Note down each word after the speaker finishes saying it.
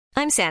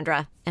I'm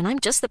Sandra, and I'm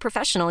just the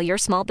professional your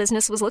small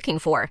business was looking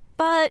for.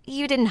 But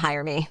you didn't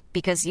hire me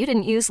because you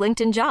didn't use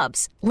LinkedIn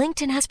Jobs.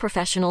 LinkedIn has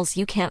professionals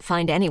you can't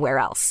find anywhere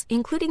else,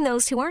 including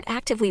those who aren't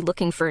actively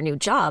looking for a new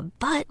job,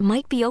 but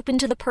might be open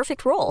to the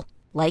perfect role,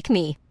 like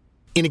me.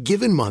 In a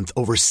given month,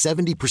 over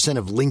 70%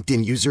 of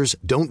LinkedIn users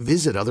don't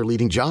visit other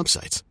leading job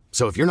sites.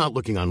 So if you're not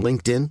looking on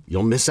LinkedIn,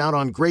 you'll miss out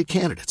on great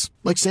candidates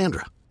like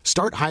Sandra.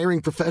 Start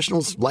hiring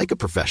professionals like a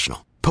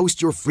professional.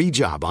 Post your free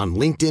job on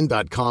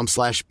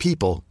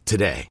linkedin.com/people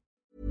today.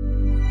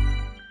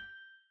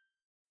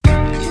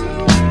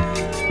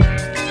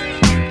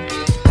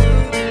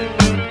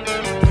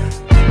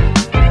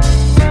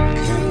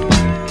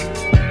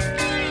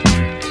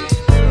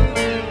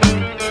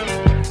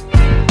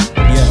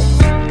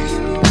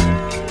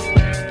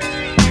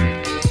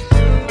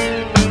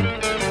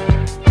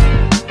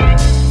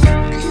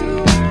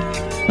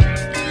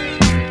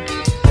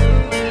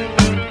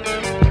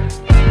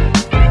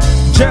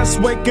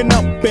 Just waking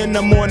up in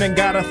the morning,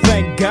 gotta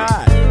thank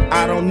God.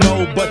 I don't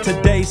know, but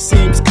today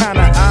seems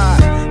kinda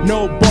odd.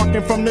 No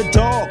barking from the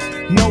dog,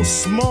 no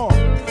small.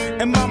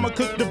 And mama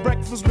cooked the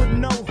breakfast with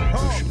no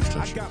hog.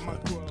 I got my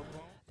grub.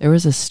 There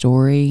was a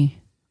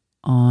story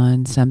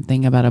on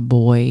something about a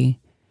boy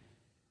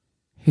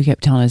who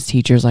kept telling his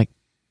teachers like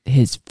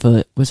his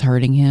foot was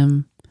hurting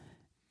him.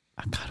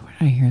 Oh God, where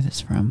did I hear this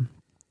from?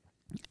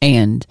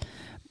 And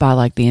by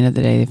like the end of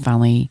the day, they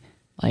finally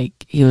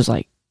he was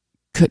like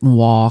couldn't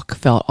walk,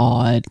 felt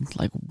odd,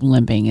 like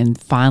limping, and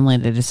finally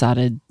they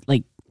decided,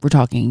 like we're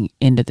talking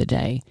end of the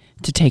day,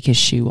 to take his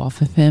shoe off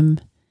of him,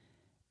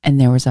 and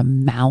there was a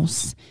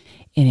mouse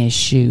in his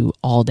shoe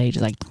all day,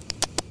 just like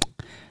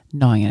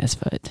gnawing at his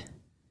foot.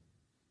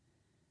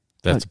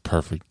 That's a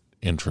perfect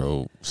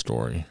intro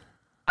story.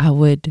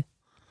 Well,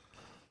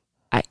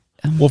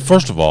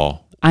 first of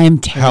all, I am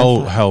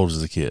terrified. How old is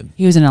the kid?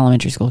 He was an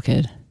elementary school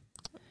kid.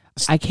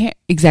 I can't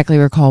exactly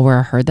recall where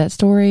I heard that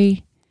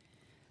story.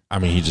 I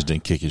mean, he just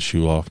didn't kick his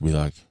shoe off and be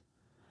like...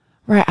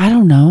 Right, I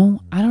don't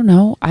know.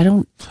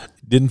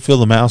 Didn't feel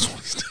the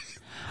mouse.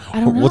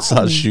 I don't know. What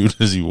size shoe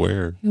does he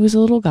wear? He was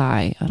a little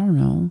guy. I don't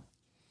know.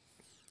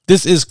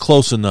 This is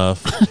close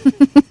enough.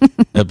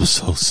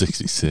 Episode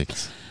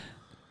 66.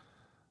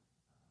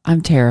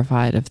 I'm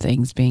terrified of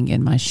things being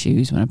in my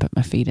shoes when I put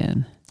my feet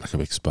in. Like a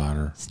big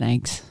spider.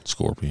 Snakes.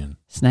 Scorpion.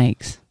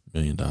 Snakes.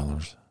 $1 million.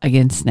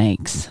 Again,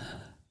 snakes.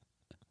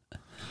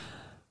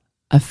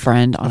 A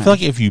friend on I feel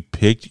like if you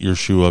picked your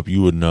shoe up,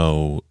 you would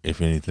know, if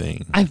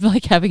anything. I'm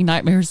like having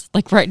nightmares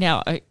like right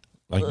now.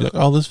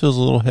 Oh, this feels a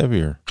little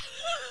heavier.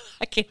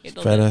 I can't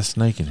handle Fat ass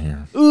snake in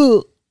here.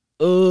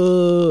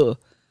 Ooh.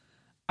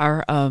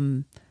 Our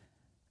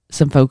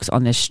some folks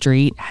on this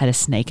street had a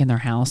snake in their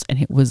house, and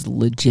it was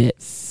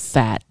legit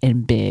fat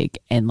and big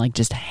and like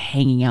just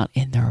hanging out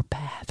in their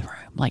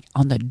bathroom, like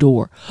on the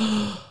door.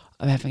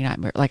 I'm having a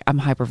nightmare. Like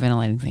I'm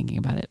hyperventilating thinking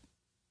about it.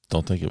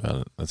 Don't think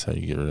about it. That's how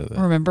you get rid of that.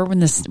 Remember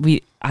when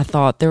I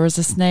thought there was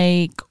a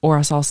snake, or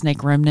I saw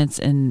snake remnants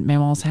in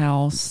Mamaw's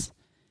house.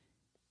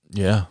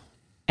 Yeah.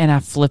 And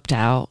I flipped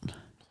out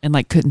and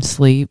like couldn't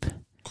sleep.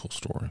 Cool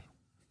story.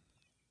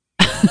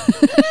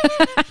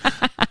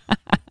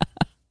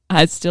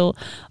 I still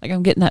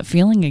I'm getting that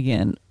feeling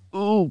again.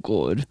 Oh,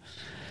 good.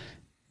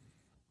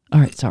 All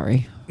right,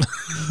 sorry.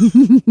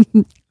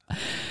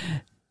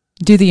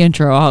 Do the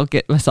intro. I'll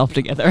get myself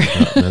together.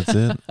 That's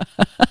it.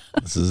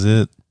 This is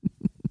it.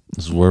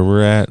 This is where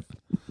we're at.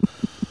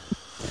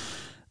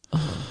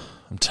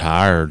 I'm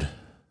tired.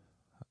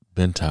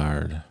 Been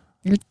tired.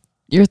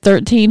 You're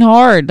 13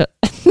 hard.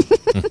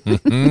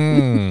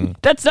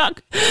 That's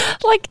not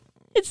like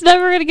it's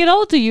never going to get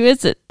old to you,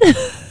 is it?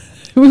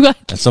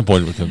 At some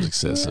point, it becomes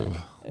excessive.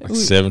 Like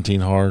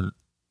 17 hard.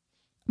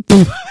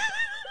 You've got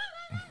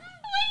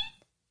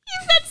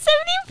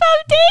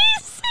 75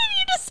 days.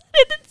 You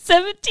decided that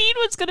 17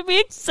 was going to be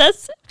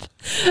excessive.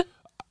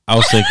 I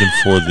was thinking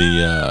for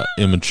the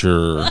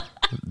immature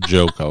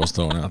joke I was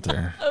throwing out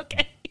there.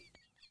 Okay.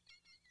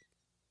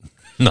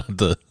 Not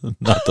the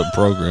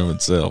program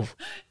itself.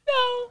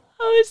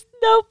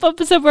 No, I'm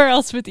somewhere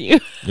else with you.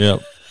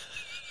 Yep.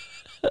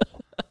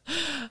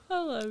 I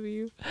love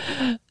you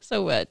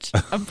so much.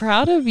 I'm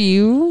proud of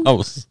you. I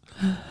was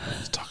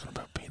talking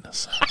about penis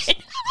size.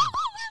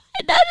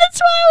 That's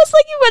why I was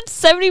like, you had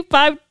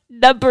 75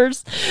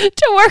 numbers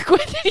to work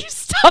with, and you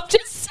stopped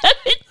at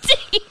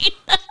 17.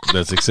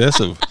 That's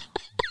excessive.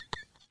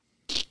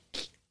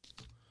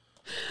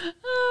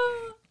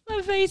 Oh,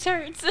 my face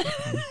hurts.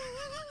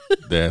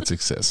 That's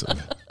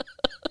excessive.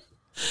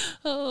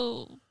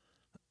 Oh.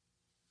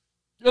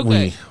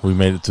 Okay. We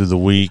made it through the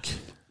week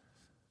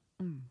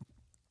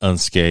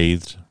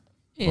unscathed,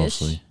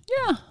 mostly.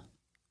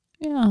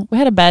 Yeah. We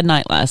had a bad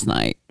night last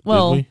night.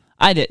 Well, we?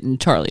 I didn't.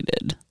 Charlie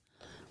did.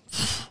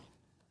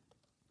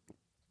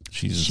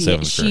 She's in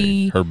seventh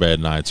grade. Her bad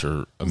nights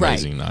are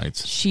amazing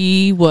nights.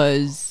 She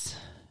was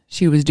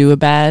due a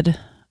bad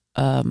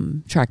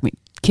track meet.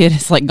 Kid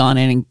has like gone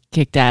in and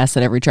kicked ass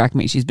at every track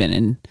meet she's been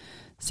in.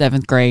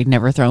 7th grade,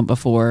 never thrown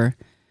before.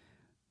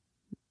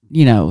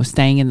 You know,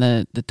 staying in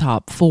the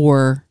top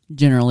 4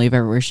 generally of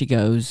everywhere she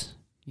goes.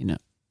 You know,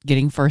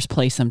 getting first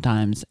place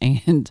sometimes,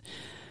 and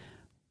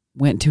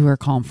went to her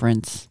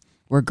conference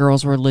where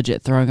girls were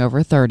legit throwing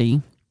over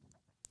 30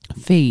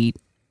 feet,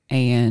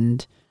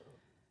 and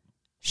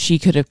she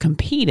could have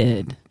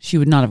competed. She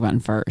would not have gotten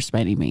first by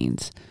any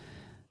means,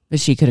 but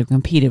she could have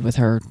competed with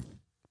her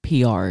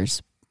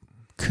PRs.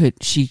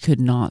 She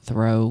couldn't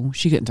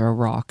throw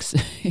rocks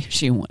if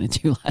she wanted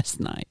to last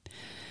night.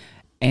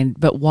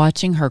 But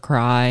watching her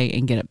cry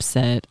and get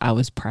upset, I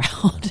was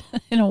proud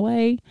in a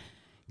way.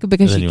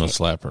 Because and then you want to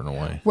slap her in a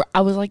way.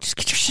 I was like, just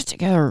get your shit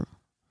together.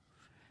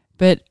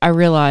 But I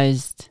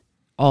realized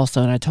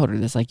also, and I told her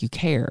this, like, you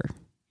care.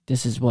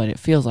 This is what it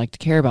feels like to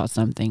care about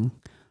something.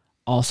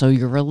 Also,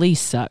 your release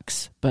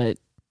sucks. But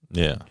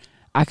yeah,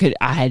 I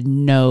had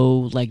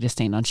no leg to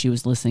stand on. She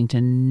was listening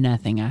to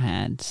nothing I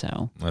had.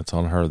 So that's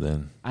on her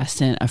then. I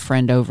sent a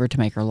friend over to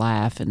make her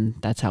laugh, and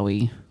that's how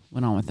we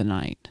went on with the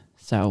night.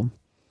 So,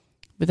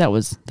 but that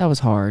was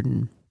hard,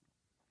 and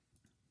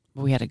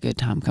we had a good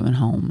time coming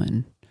home,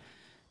 and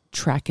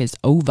track is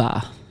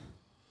over.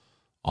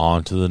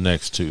 On to the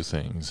next two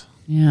things.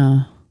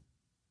 Yeah.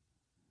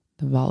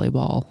 The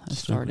volleyball has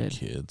started.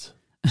 Kids.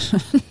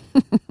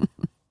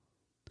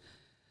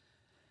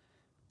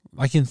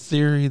 Like, in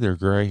theory, they're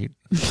great.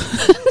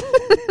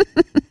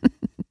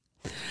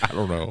 I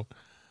don't know.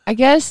 I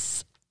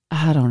guess,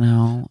 I don't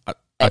know.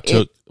 I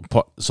took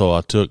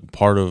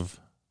part of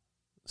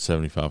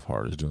 75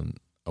 Hard is doing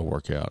a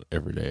workout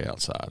every day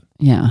outside.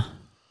 Yeah.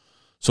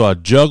 So I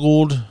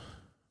juggled.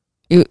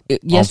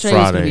 Yesterday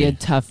was going to be a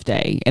tough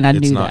day, and I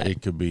knew that.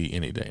 It could be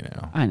any day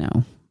now. I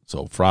know.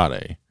 So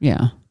Friday.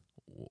 Yeah.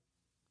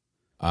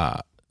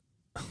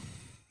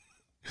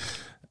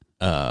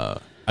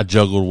 I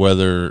juggled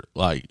whether,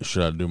 like,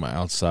 should I do my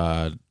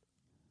outside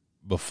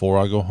before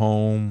I go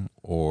home,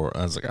 or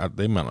I was like,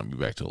 they might not be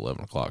back till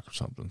 11 o'clock or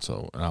something,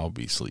 so, and I'll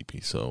be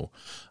sleepy. So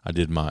I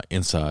did my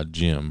inside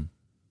gym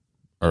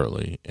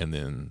early, and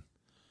then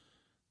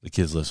the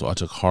kids left. So I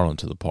took Harlan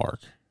to the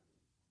park.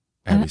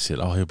 Abby said,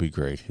 "Oh, he'll be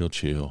great. He'll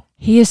chill."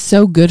 He is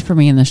so good for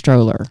me in the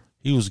stroller.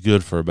 He was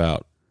good for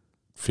about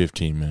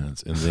 15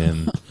 minutes, and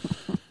then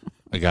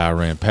a guy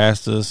ran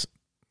past us.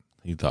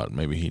 He thought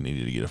maybe he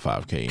needed to get a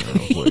 5K in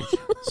real quick.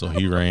 So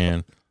he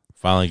ran,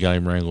 finally got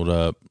him wrangled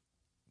up,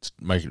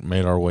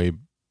 made our way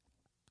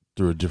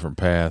through a different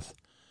path.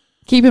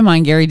 Keep in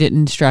mind, Gary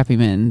didn't strap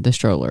him in the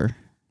stroller.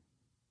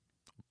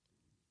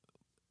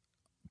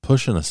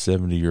 Pushing a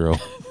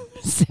 70-year-old.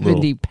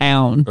 70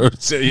 pound. Or,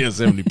 yeah,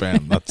 70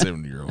 pounds, not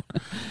 70-year-old.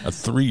 A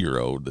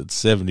 3-year-old that's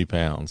 70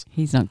 pounds.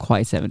 He's not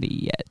quite 70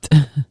 yet.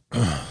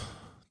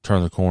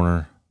 Turn the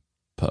corner,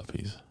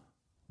 puppies.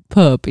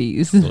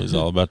 Puppies. So he's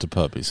all about the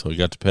puppies. So he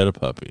got to pet a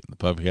puppy. The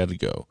puppy had to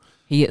go.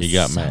 He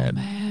got so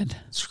mad.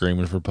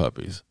 Screaming for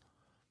puppies.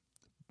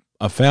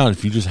 I found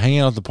if you just hang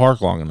out at the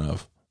park long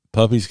enough,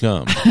 puppies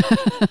come.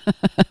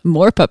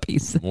 More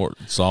puppies.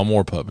 Saw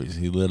more puppies.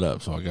 He lit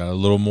up. So I got a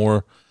little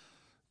more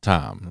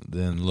time.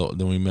 Then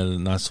we met a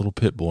nice little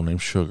pit bull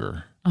named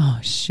Sugar. Oh,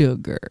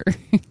 Sugar.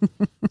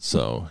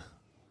 So,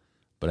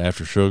 but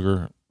after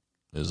Sugar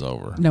is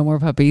over. No more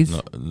puppies?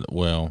 No,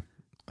 well,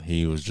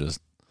 he was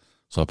just,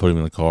 so I put him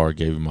in the car,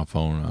 gave him my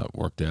phone, I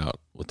worked out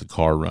with the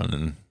car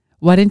running.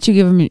 Why didn't you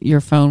give him your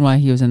phone while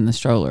he was in the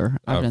stroller?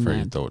 I'm afraid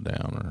he'd throw it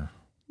down.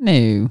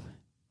 No.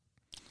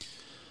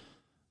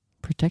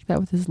 Protect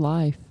that with his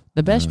life.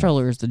 The best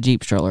stroller is the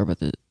Jeep stroller, but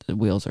the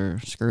wheels are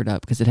screwed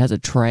up because it has a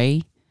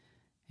tray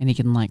and he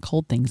can, like,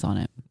 hold things on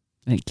it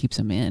and it keeps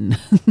him in.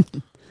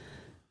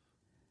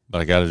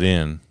 But I got it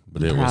in.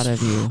 But it was, proud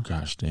of you.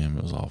 Gosh damn,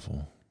 it was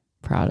awful.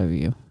 Proud of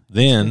you.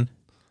 Then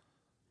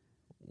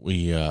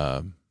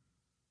I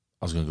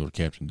was going to go to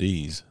Captain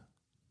D's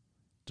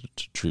to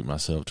treat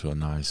myself to a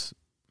nice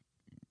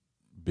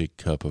big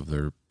cup of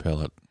their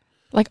pellet.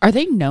 Like, are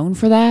they known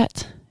for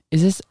that?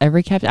 Is this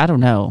every Captain? I don't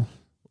know.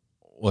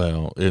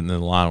 Well, and the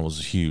line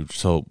was huge.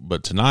 So,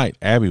 but tonight,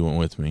 Abby went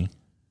with me.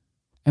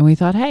 And we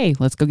thought, hey,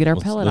 let's go get our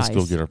pellet ice. Let's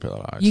go get our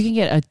pellet ice. You can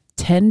get a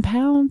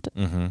 10-pound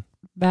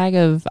bag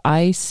of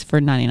ice for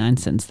 99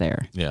 cents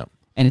there. Yeah.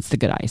 And it's the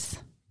good ice.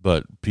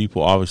 But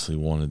people obviously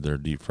wanted their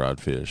deep fried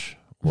fish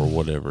or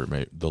whatever it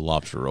may, the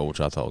lobster roll,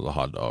 which I thought was a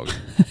hot dog.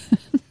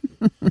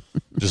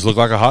 Just looked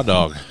like a hot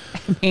dog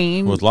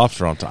with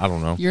lobster on top. I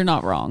don't know. You're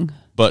not wrong.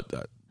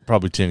 But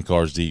probably 10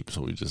 cars deep,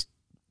 so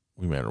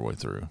we made our way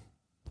through.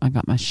 I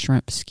got my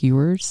shrimp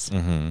skewers.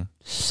 Mm-hmm.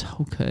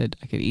 So good.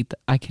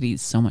 I could eat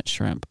so much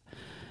shrimp.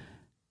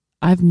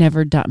 I've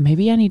never done.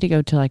 Maybe I need to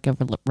go to like a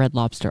Red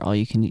Lobster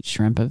all-you-can-eat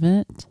shrimp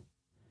event.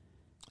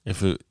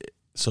 If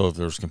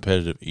there's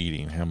competitive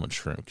eating, how much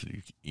shrimp could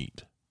you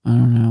eat? I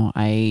don't know.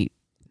 I ate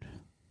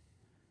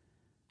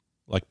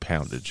like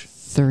poundage.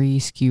 3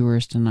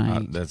 skewers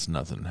tonight. That's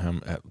nothing.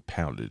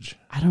 Poundage.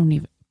 I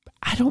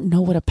don't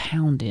know what a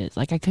pound is.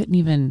 Like, I couldn't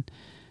even.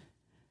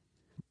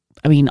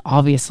 I mean,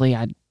 obviously,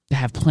 I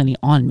have plenty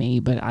on me,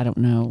 but I don't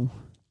know.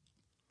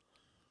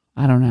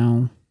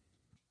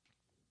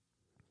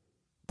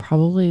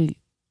 Probably,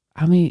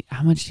 how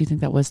much do you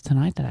think that was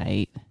tonight that I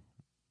ate?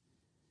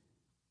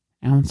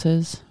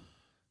 Ounces?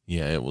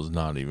 Yeah, it was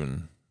not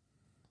even.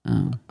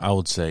 Oh. I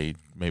would say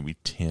maybe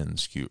 10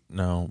 skew.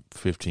 No,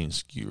 15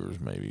 skewers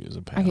maybe is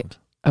a pound.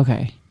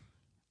 Okay.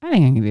 I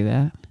think I can do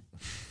that.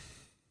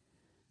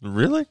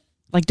 Really?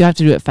 Like, do I have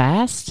to do it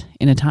fast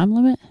in a time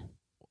limit?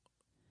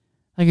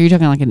 Like, are you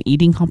talking like an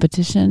eating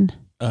competition?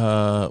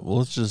 Well,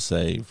 let's just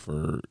say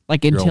for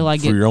like until I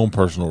get for your own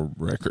personal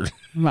record.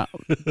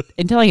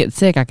 Until I get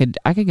sick, I could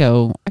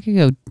go.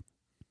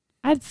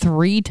 I had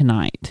 3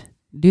 tonight.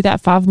 Do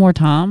that 5 more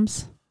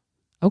times.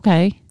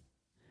 Okay.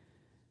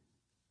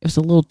 It was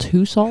a little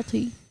too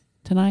salty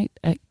tonight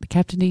at the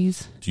Captain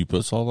D's. Do you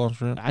put salt on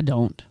shrimp? I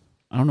don't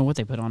know what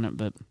they put on it,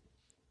 but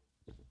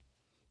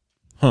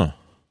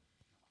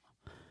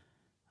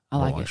I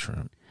like like it.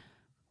 shrimp.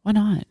 Why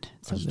not?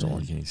 It's I so just good. don't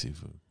like any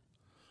seafood.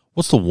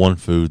 What's the one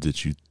food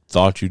that you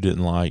thought you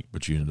didn't like,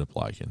 but you ended up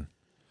liking?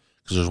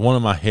 Because there's one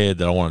in my head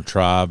that I want to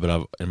try,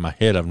 but in my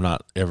head I've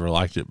not ever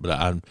liked it. But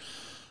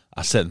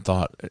I sat and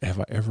thought, have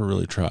I ever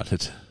really tried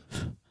it?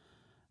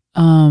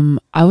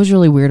 I was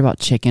really weird about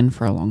chicken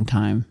for a long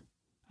time,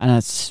 and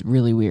that's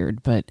really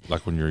weird. But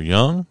Like when you're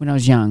young? when I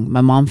was young,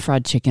 my mom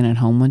fried chicken at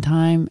home one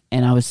time,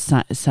 and I was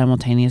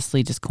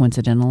simultaneously, just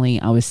coincidentally,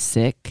 I was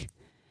sick,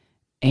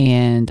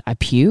 and I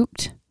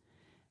puked.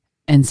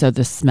 And so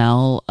the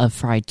smell of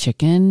fried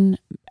chicken,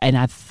 and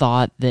I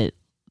thought that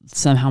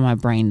somehow my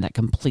brain that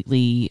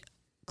completely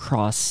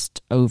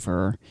crossed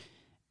over,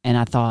 and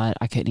I thought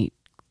I couldn't eat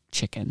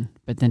chicken.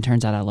 But then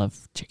turns out I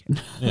love chicken.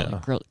 Yeah.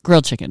 Like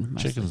grilled chicken.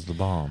 Mostly. Chicken's the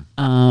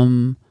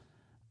bomb.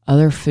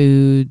 Other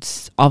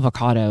foods,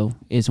 avocado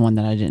is one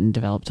that I didn't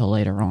develop till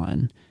later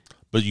on.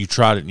 But you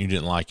tried it and you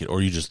didn't like it,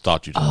 or you just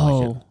thought you didn't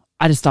like it?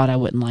 I just thought I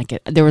wouldn't like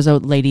it. There was a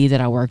lady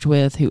that I worked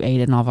with who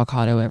ate an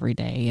avocado every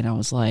day, and I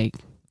was like,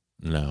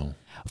 No.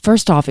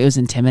 first off, it was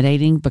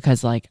intimidating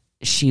because like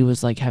she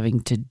was like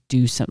having to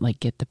do something like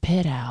get the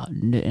pit out,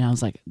 and I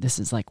was like, this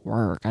is like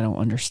work. I don't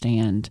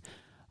understand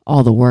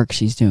all the work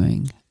she's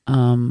doing.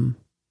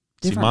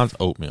 See, mine's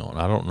oatmeal, and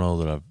I don't know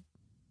that I've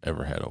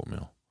ever had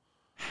oatmeal.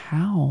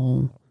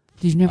 How?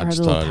 Did you never I have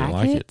just the thought little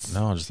I didn't packets?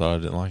 like it. No, I just thought I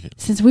didn't like it.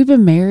 Since we've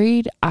been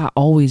married, I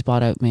always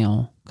bought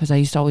oatmeal because I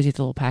used to always eat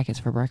the little packets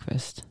for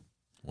breakfast.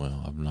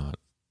 Well,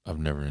 I've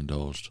never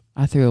indulged.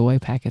 I threw away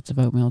packets of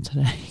oatmeal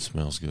today. It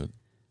smells good.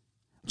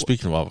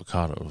 Speaking of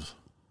avocados,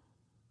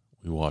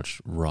 we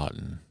watched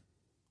Rotten.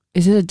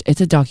 It's a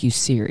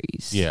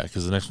docu-series. Yeah,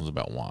 because the next one's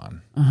about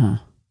wine. Uh-huh.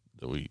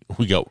 That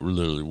we got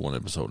literally one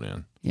episode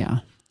in. Yeah.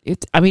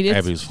 It's Abby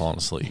was falling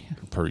asleep,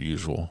 per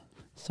usual.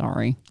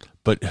 sorry.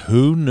 But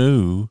who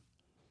knew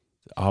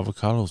that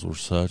avocados were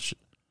such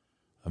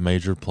a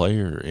major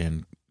player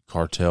in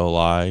cartel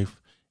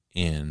life,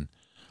 in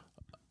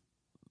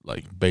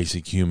like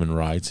basic human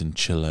rights in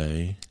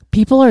Chile?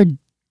 People are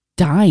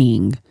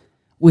dying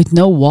with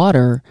no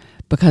water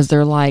because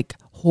they're like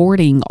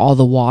hoarding all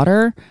the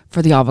water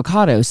for the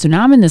avocados. So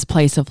now I'm in this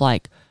place of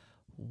like,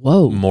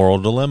 whoa, Moral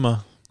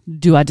dilemma.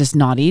 do I just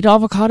not eat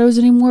avocados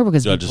anymore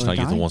because Do I people just are not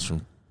get the dying? ones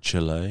from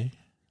Chile?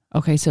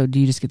 Okay, so do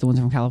you just get the ones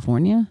from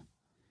California?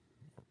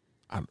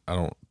 I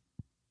don't.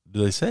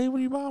 Do they say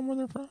when you buy them where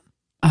they're from?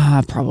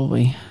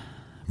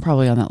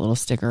 Probably on that little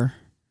sticker.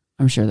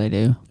 I'm sure they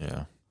do.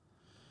 Yeah.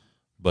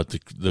 But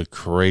the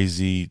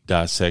crazy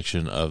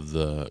dissection of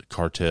the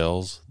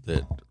cartels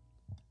that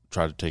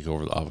tried to take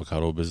over the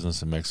avocado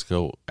business in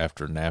Mexico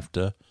after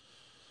NAFTA,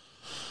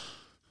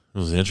 it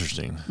was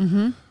interesting.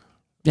 Mm-hmm.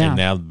 Yeah. And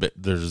now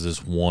there's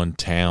this one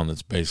town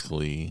that's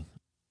basically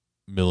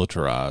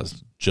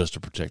militarized just to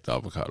protect the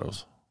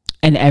avocados.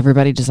 And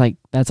everybody just like,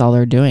 that's all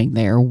they're doing.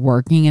 They're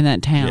working in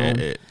that town. Yeah,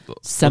 they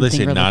Something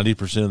say really-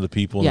 90% of the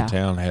people in Yeah. the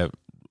town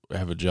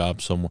have a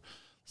job somewhere.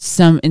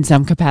 In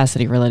some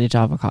capacity related to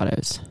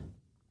avocados.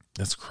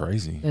 That's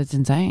crazy. That's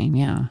insane.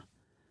 Yeah.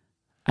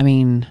 I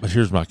mean, But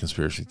here's my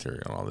conspiracy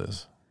theory on all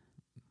this.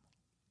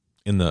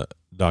 In the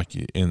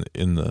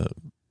in the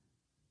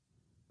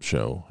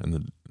show,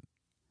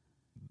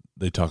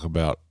 they talk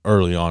about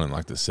early on in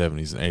like the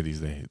 70s and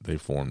 80s they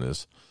formed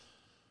this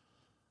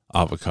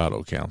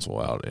avocado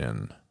council out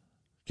in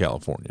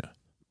California.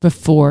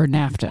 before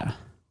NAFTA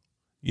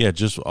Yeah,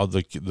 just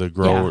the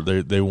grower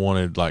they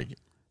wanted like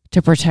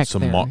to protect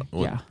some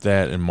their,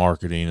 that and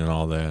marketing and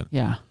all that.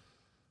 yeah.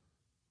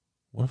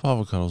 What if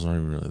avocados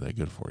aren't even really that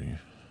good for you?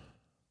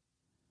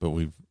 But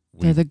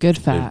They're the good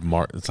fat.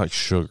 it's like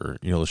sugar.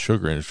 You know, the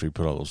sugar industry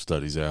put all those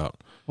studies out.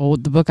 Well,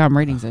 the book I'm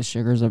reading says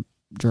sugar's a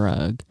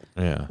drug.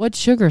 Yeah. What'd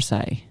sugar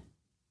say?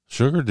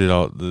 Sugar did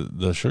all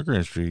the sugar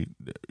industry.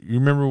 You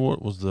remember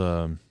what was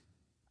the?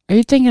 Are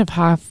you thinking of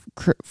high?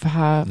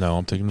 No,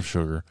 I'm thinking of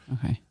sugar.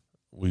 Okay.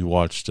 We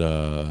watched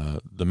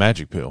the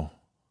Magic Pill,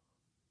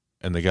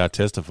 and the guy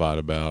testified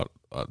about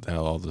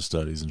how all the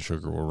studies in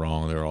sugar were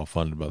wrong. They were all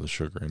funded by the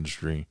sugar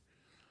industry.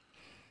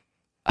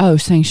 Oh,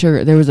 saying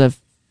sugar. There was a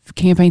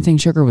campaign saying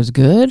sugar was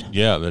good.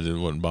 Yeah, that it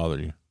wouldn't bother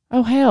you.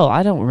 Oh hell,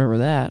 I don't remember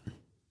that.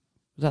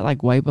 Was that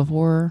like way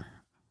before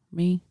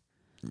me?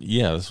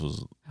 Yeah, this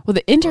was. Well,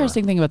 the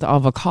interesting thing about the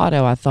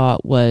avocado, I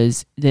thought,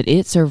 was that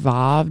it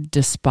survived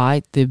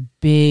despite the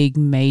big,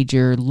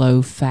 major,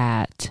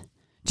 low-fat,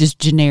 just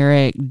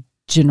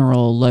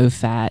general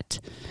low-fat.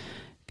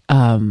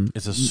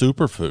 It's a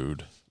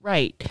superfood.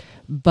 Right.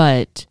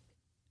 But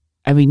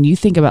I mean, you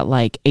think about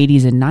like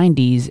 80s and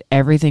 90s,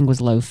 everything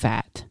was low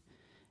fat.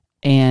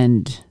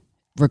 And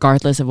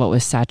regardless of what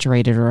was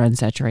saturated or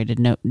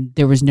unsaturated,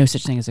 there was no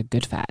such thing as a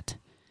good fat.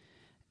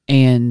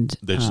 And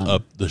they just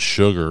up the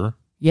sugar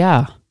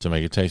to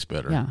make it taste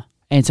better. Yeah.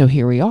 And so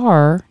here we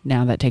are.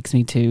 Now that takes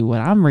me to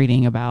what I'm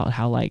reading about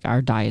how like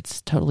our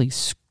diet's totally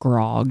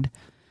scrogged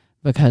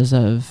because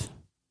of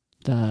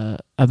the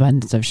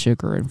abundance of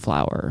sugar and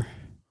flour.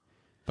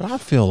 But I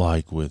feel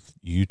like with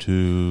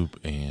YouTube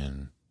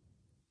and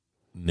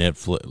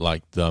Netflix,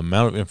 like the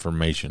amount of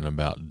information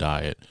about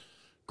diet,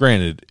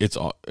 granted, it's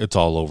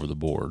all over the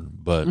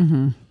board, but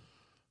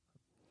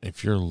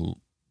if you're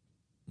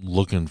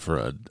looking for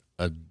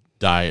a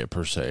diet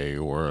per se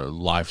or a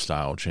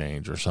lifestyle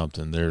change or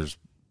something, there's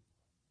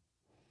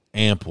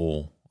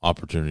ample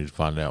opportunity to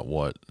find out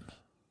what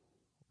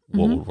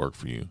would work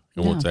for you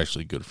and what's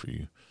actually good for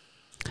you.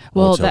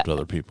 What's helped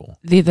other people.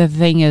 The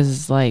thing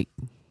is, like,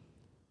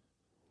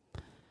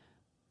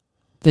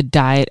 the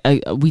diet,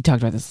 we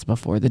talked about this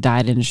before, the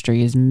diet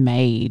industry is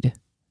made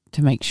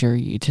to make sure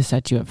to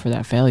set you up for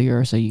that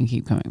failure so you can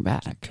keep coming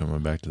back. Coming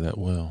back to that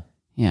well.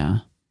 Yeah.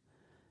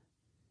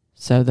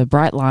 So the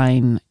Bright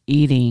Line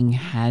eating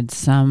had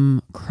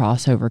some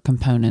crossover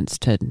components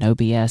to No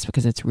BS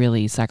because it's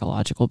really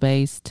psychological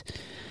based,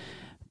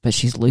 but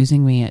she's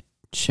losing me at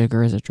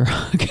sugar as a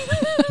drug.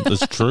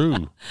 That's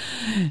true.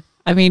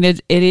 I mean,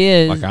 it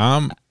is. Like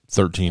I'm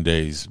 13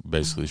 days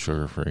basically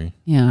sugar free.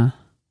 Yeah.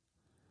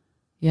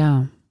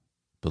 Yeah.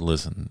 But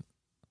listen,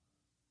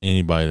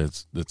 anybody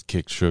that's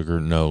kicked sugar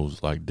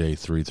knows like day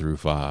 3 through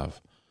 5,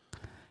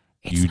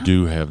 you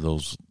do have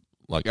those.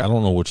 Like, I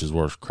don't know which is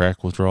worse,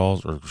 crack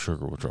withdrawals or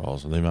sugar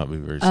withdrawals. They might be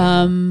very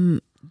similar.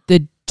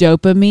 The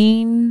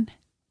dopamine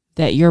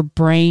that your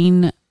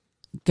brain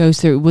goes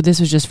through, well, this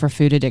was just for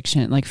food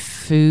addiction. Like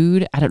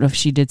food, I don't know if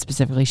she did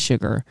specifically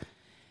sugar,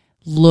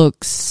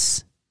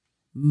 looks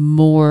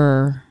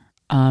more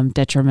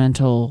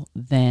detrimental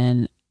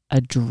than a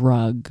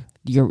drug.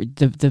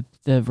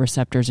 The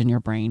receptors in your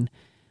brain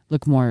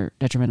look more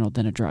detrimental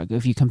than a drug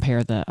if you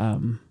compare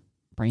the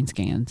brain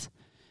scans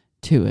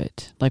to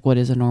it. Like, what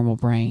is a normal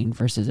brain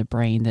versus a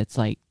brain that's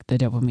like the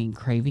dopamine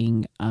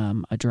craving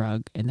a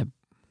drug, and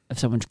if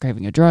someone's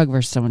craving a drug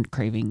versus someone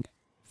craving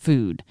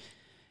food,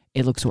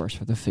 it looks worse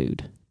for the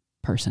food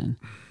person.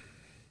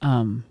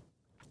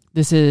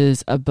 This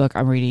is a book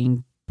I'm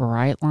reading,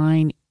 Bright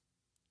Line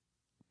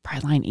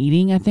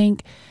Eating, I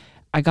think.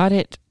 I got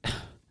it.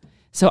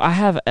 So I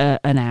have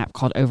an app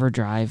called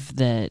Overdrive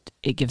that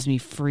it gives me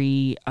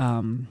free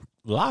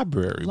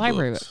library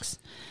books.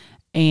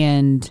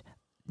 And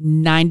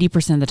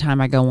 90% of the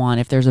time I go on,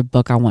 if there's a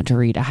book I want to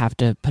read, I have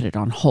to put it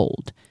on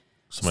hold.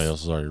 Somebody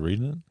else is already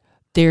reading it?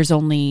 There's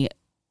only,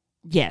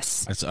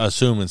 yes. I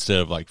assume instead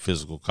of like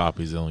physical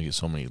copies, they only get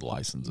so many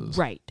licenses.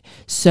 Right.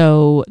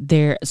 So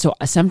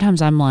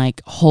sometimes I'm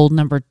like hold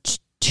number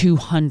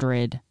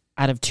 200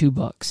 out of 2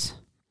 books.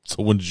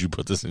 So when did you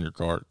put this in your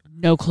cart?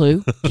 No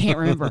clue. Can't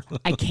remember.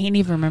 I can't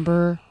even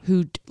remember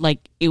who,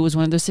 like, it was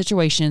one of those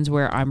situations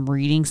where I'm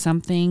reading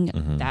something,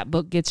 that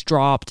book gets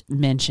dropped,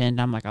 mentioned.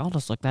 I'm like, I'll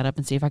just look that up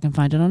and see if I can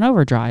find it on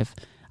Overdrive.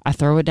 I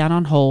throw it down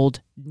on hold,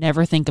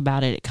 never think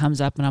about it. It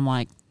comes up and I'm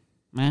like,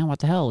 man, what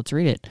the hell? Let's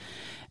read it.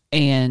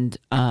 And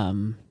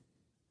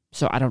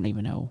so I don't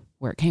even know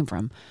where it came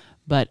from.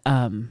 But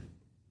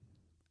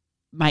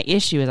my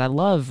issue is I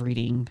love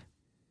reading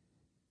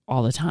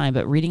all the time,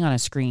 but reading on a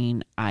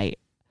screen,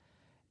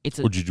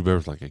 would you do better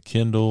with like a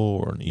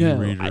Kindle or an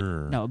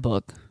e-reader? No, a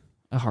book,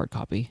 a hard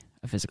copy,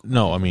 a physical copy.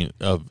 No, I mean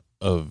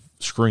of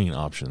screen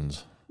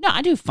options. No,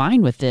 I do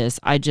fine with this.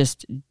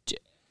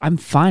 I'm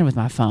fine with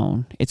my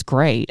phone. It's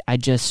great. I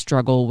just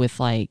struggle with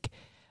like,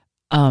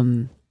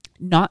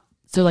 not,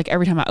 so like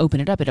every time I open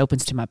it up, it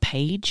opens to my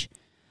page.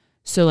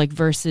 So like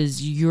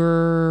versus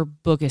your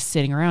book is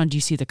sitting around,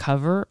 you see the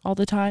cover all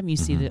the time. You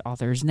see the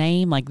author's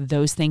name. Like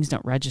those things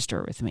don't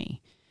register with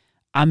me.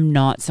 I'm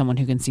not someone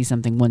who can see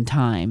something one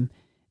time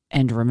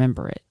and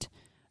remember it.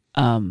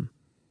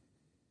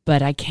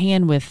 But I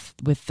can with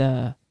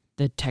the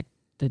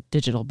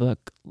digital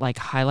book, like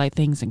highlight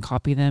things and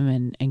copy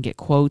them and get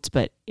quotes.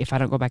 But if I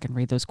don't go back and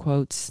read those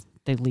quotes,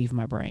 they leave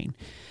my brain.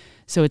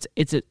 So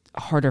it's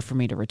harder for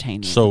me to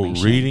retain. So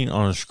reading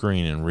on a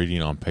screen and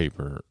reading on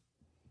paper,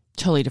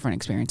 totally different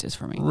experiences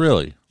for me.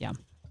 Really? Yeah.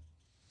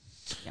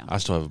 I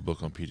still have a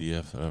book on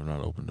PDF that I've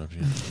not opened up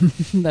yet.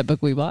 That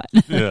book we bought.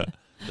 Yeah,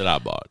 that I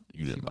bought.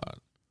 You didn't buy it.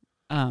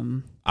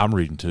 I'm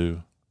reading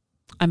too.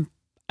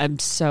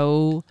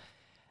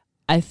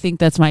 I think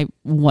that's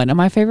one of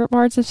my favorite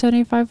parts of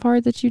 75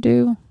 Hard that you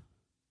do.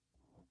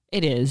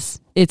 It is.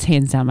 It's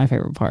hands down my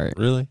favorite part.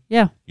 Really?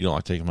 Yeah. You don't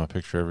like taking my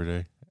picture every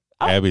day?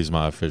 Oh. Abby's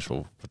my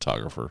official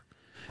photographer.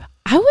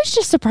 I was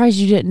just surprised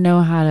you didn't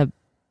know how to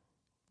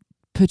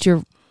put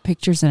your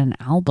pictures in an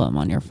album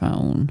on your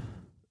phone.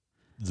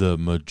 The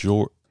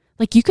majority.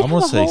 Like you could. I'm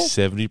gonna say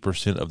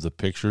 70% of the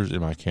pictures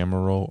in my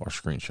camera roll are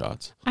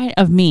screenshots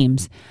of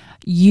memes.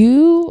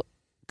 You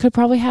could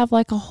probably have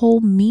like a whole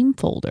meme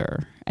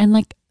folder and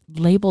like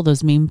label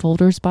those meme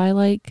folders by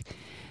like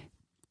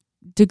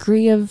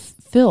degree of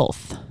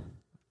filth.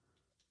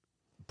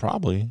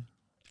 Probably.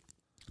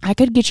 I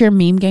could get your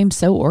meme game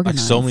so Like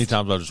organized. so many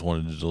times I just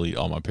wanted to delete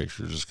all my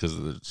pictures just because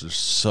there's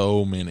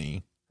so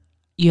many.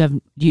 You have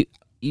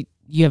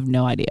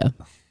no idea.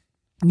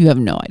 You have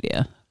no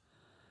idea.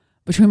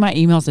 Between my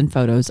emails and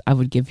photos, I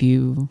would give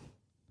you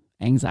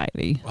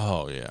anxiety.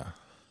 Oh, yeah.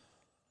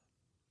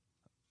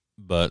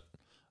 But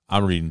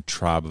I'm reading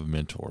Tribe of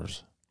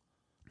Mentors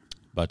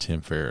by Tim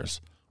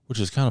Ferriss,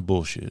 which is kind of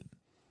bullshit.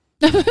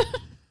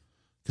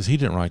 Because he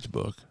didn't write the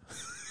book.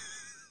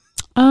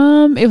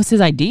 It was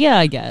his idea,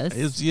 I guess.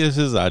 It's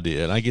his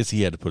idea, and I guess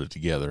he had to put it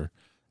together.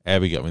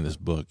 Abby got me this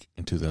book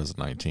in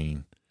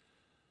 2019.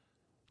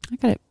 I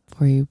got it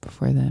for you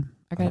before then.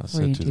 I got it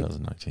for you in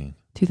 2019.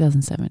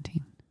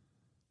 2017.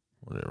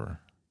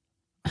 Whatever.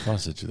 I thought I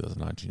said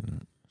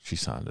 2019. She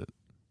signed it.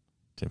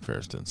 Tim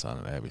Ferriss didn't sign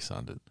it. Abby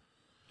signed it.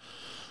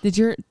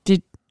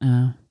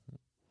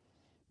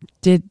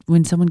 Did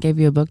when someone gave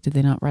you a book, did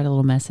they not write a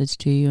little message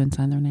to you and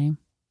sign their name?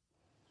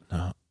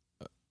 No.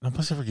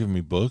 Nobody's ever given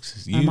me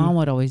books. My mom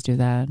would always do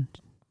that.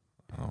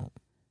 Oh,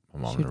 my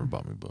mom never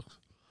bought me books.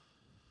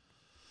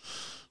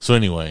 So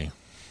anyway,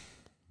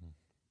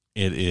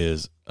 it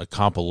is a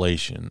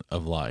compilation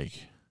of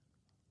like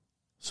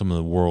some of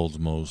the world's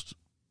most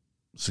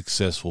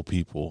successful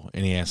people,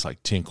 and he asks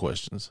like 10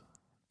 questions.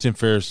 Tim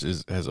Ferriss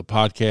has a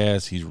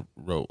podcast. He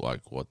wrote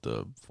like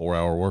the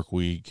 4-Hour Work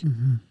Week.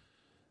 Mm-hmm.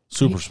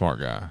 Super smart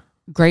guy.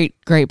 Great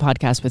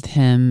podcast with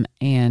him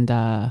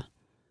and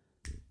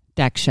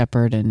Dax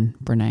Shepard and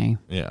Brene.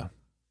 Yeah.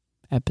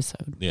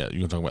 Episode. Yeah, you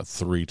can talk about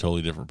 3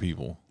 totally different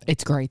people.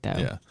 It's great though.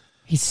 Yeah.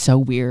 He's so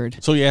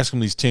weird. So you ask him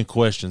these 10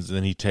 questions, and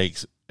then he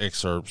takes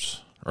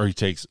excerpts, or he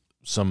takes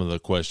some of the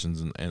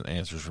questions and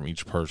answers from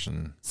each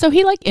person. So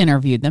he like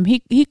interviewed them.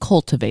 He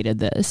cultivated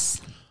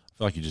this. I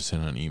feel like you just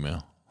sent an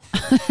email.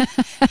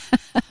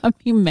 I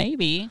mean,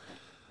 maybe.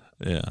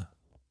 Yeah.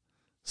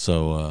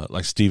 So,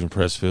 like Stephen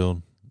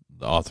Pressfield,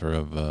 the author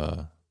of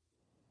The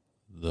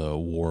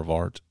War of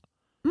Art.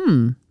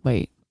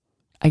 Wait.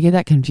 I get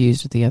that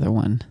confused with the other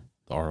one.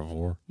 The Art of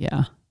War.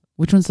 Yeah.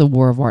 Which one's The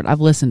War of Art? I've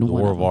listened to The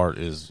one. War of Art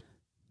is,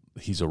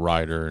 he's a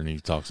writer, and he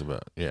talks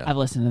about, I've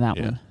listened to that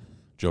one.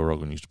 Joe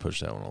Rogan used to push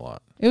that one a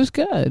lot. It was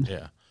good.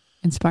 Yeah.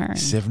 Inspiring.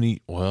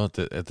 70, well, at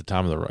the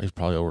time of the, he's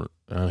probably over,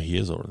 he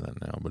is over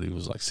that now, but he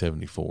was like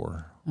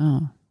 74.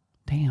 Oh,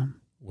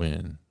 damn.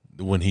 When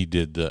he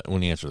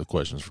answered the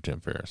questions for Tim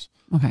Ferriss.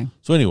 Okay.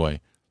 So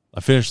anyway, I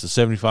finished the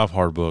 75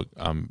 hard book.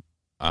 I'm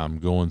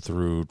going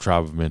through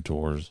Tribe of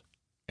Mentors,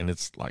 and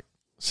it's like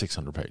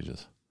 600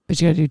 pages. But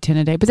you got to do 10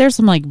 a day. But there's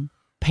some like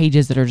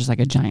pages that are just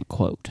like a giant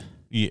quote.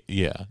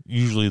 Yeah.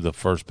 Usually the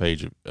first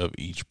page of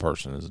each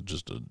person is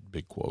just a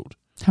big quote.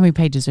 How many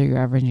pages are you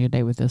averaging a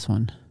day with this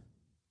one?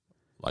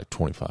 Like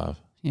 25.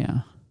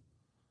 Yeah.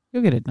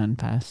 You'll get it done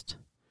fast.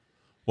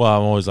 Well,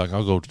 I'm always like,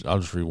 I'll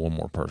just read one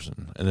more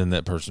person, and then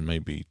that person may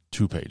be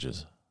 2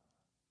 pages.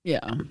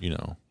 Yeah. You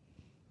know.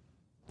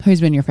 Who's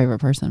been your favorite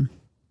person?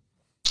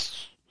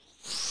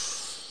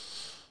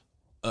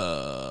 I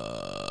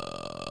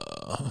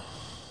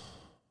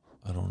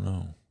don't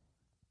know.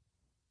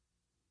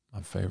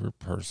 My favorite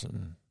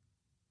person.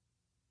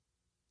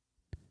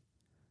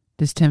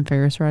 Does Tim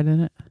Ferriss write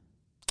in it?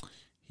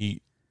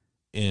 He,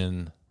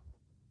 in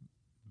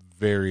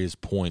various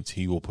points,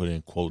 he will put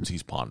in quotes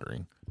he's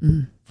pondering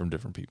from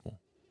different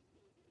people.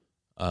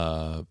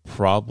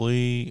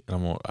 Probably,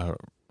 you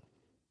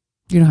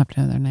don't have to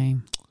know their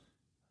name.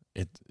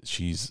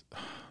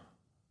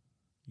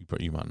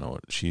 You might know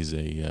it. She's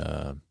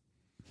a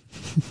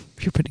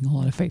You're putting a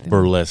lot of faith in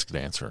burlesque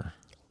dancer,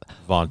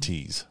 Von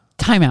Teese.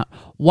 Time out.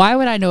 Why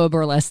would I know a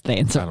burlesque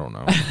dancer? I don't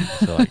know.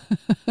 So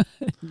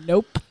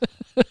Nope.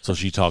 so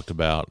she talked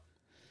about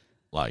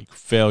like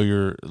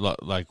failure,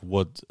 like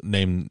what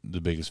name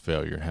the biggest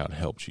failure, how it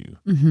helped you,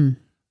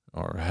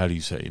 or how do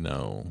you say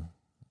no,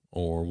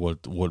 or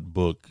what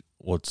book?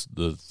 What's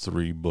the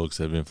 3 books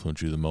that have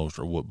influenced you the most,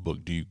 or what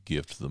book do you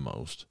gift the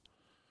most?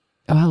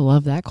 Oh, I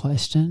love that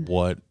question.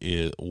 What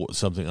is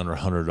something under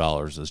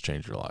 $100 that's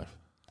changed your life?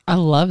 I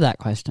love that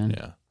question.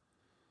 Yeah.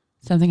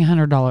 Something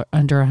under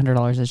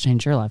 $100 has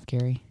changed your life,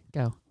 Gary.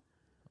 Go.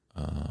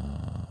 I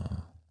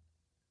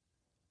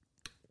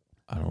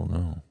don't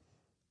know.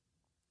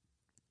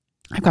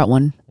 I've got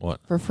one. What?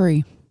 For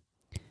free.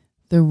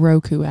 The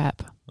Roku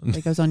app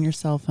that goes on your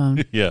cell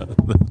phone. Yeah.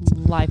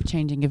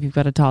 Life-changing if you've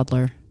got a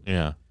toddler.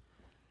 Yeah.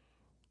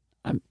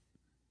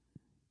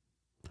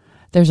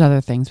 There's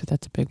other things, but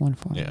that's a big one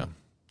for me. Yeah.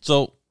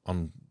 So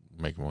I'm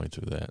making my way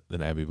through that.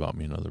 Then Abby bought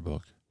me another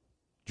book.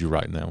 Did you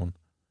write in that one?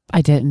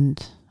 I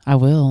didn't. I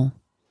will.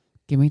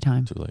 Give me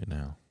time. Too late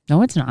now.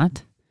 No, it's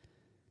not.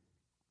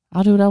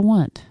 I'll do what I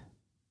want.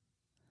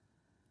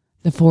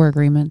 The 4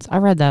 Agreements. I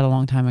read that a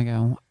long time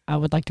ago. I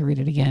would like to read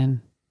it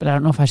again, but I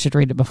don't know if I should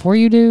read it before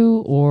you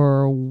do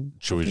or...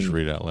 Should we just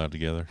read it out loud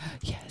together?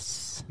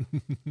 Yes.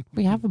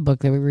 We have a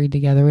book that we read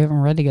together. We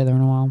haven't read together in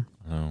a while.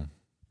 No.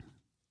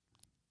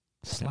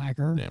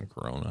 Slacker. Damn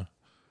Corona.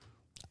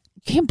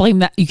 You can't blame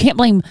that. You can't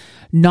blame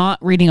not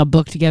reading a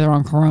book together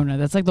on Corona.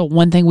 That's like the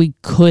one thing we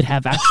could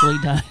have actually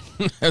done.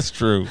 That's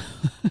true.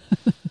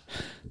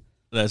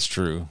 That's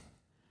true.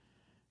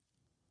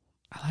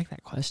 I like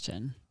that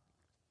question.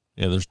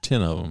 Yeah, there's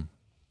 10 of them.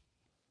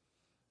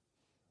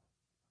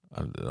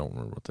 I don't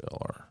remember what they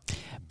all are.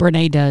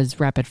 Brene does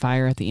rapid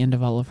fire at the end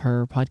of all of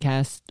her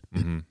podcasts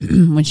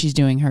when she's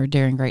doing her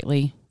Daring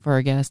Greatly for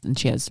a guest, and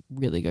she has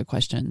really good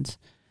questions.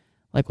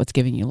 Like, what's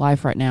giving you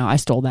life right now? I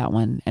stole that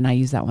one, and I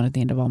use that one at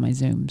the end of all my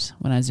Zooms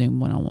when I Zoom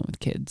one-on-one with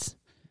kids.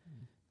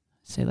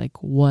 Say,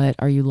 like, what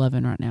are you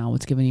loving right now?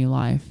 What's giving you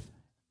life?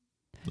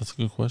 That's a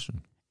good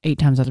question. 8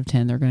 times out of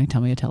 10, they're going to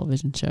tell me a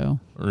television show.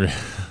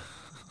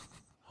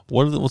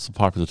 What's the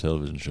popular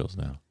television shows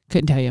now?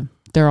 Couldn't tell you.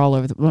 They're all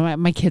over.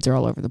 My kids are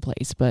all over the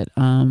place, but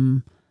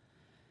some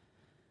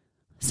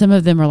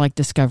of them are like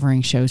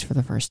discovering shows for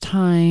the first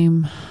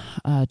time,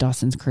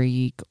 Dawson's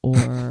Creek,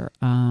 or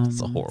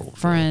it's a horrible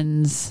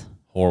Friends. Show.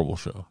 Horrible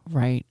show,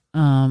 right?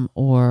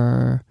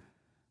 Or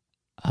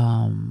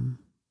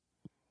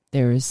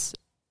there's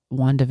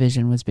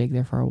WandaVision was big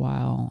there for a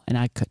while, and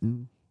I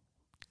couldn't.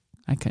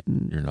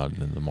 You're not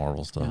into the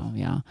Marvel stuff. No,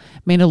 yeah.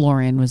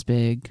 Mandalorian was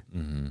big.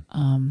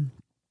 Mm-hmm.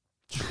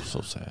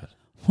 So sad.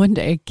 One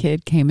day a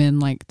kid came in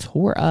like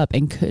tore up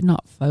and could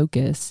not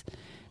focus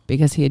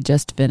because he had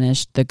just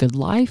finished The Good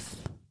Life.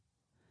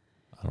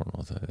 I don't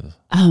know what that is.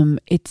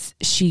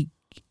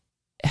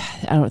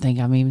 I don't think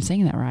I'm even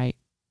saying that right.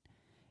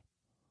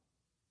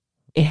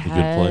 It The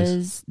Good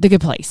Place? The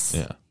Good Place.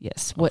 Yeah.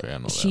 Yes. Okay, I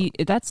know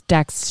that's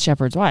Dax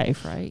Shepard's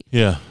wife, right?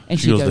 Yeah. And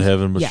she goes to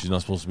heaven, but yeah. she's not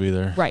supposed to be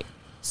there. Right.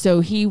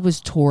 So he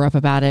was tore up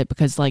about it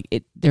because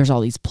there's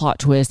all these plot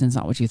twists and it's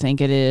not what you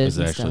think it is. Is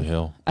it actually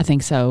hell? I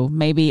think so.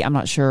 Maybe. I'm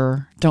not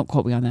sure. Don't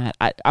quote me on that.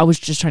 I was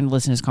just trying to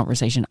listen to his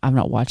conversation. I've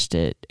not watched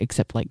it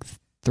except like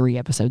 3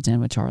 episodes in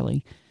with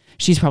Charlie.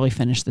 She's probably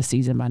finished the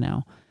season by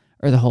now,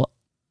 or the whole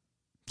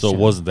So show. It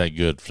wasn't that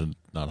good to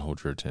not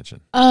hold your attention.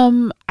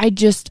 I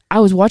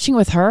was watching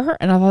with her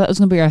and I thought that was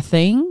going to be our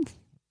thing.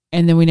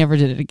 And then we never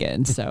did it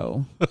again,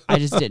 so I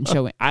just didn't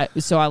show it. I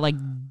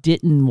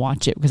didn't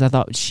watch it because I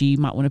thought she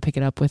might want to pick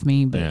it up with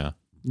me, but it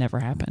never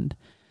happened.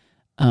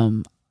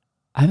 I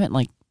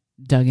haven't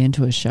dug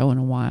into a show in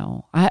a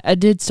while. I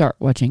did start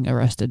watching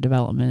Arrested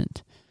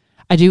Development.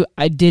 I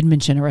did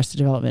mention Arrested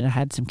Development. I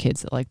had some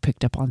kids that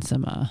picked up on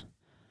some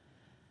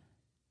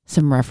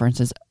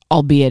references,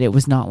 albeit it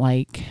was not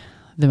like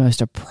the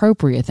most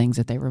appropriate things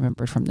that they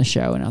remembered from the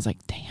show. And I was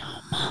like,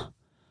 damn.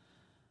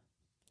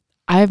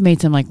 I've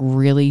made some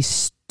really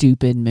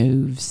stupid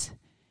moves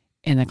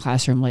in the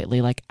classroom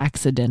lately,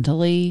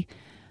 accidentally.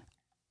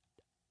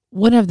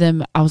 One of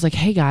them, I was like,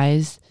 hey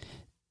guys,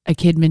 a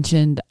kid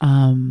mentioned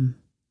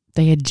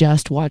they had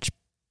just watched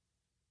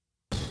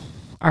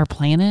Our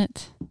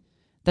Planet,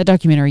 that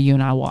documentary you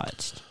and I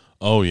watched.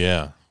 Oh,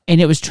 yeah. And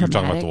it was You're traumatic.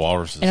 talking about the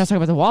walruses. And I was talking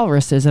about the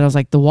walruses, and I was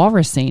like, the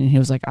walrus scene. And he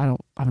was like, I've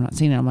not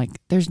seen it. I'm like,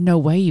 there's no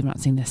way you've not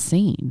seen this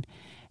scene.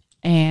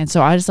 And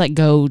so I just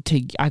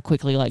I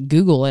quickly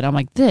Google it. I'm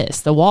like,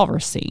 the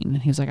walrus scene.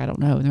 And he was like, I don't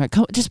know. And they're like,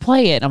 just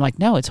play it. And I'm like,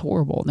 no, it's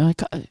horrible. And they're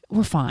like,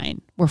 we're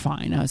fine.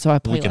 So I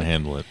play. We can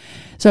handle it.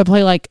 So I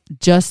play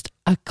just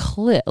a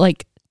clip,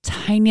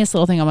 tiniest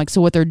little thing. I'm like, so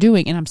what they're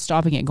doing, and I'm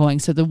stopping it going,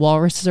 so the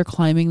walruses are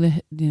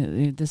climbing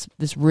this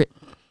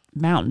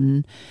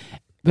mountain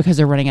because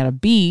they're running out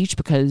of beach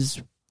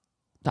because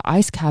the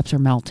ice caps are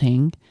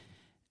melting.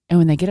 And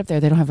when they get up there,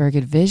 they don't have very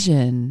good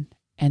vision.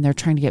 And they're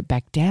trying to get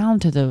back down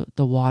to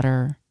the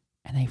water,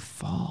 and they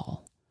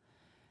fall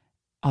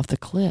off the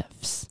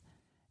cliffs.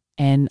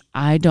 And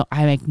I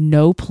make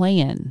no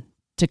plan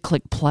to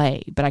click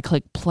play, but I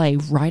click play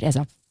right as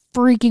a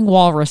freaking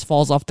walrus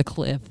falls off the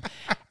cliff.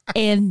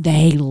 And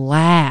they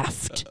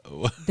laughed.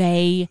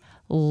 They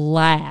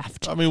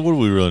laughed. I mean, what do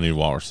we really need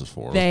walruses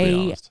for? Let's be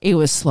honest. It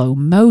was slow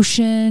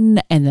motion,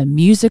 and the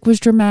music was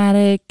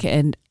dramatic,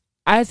 and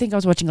I think I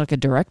was watching a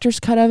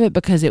director's cut of it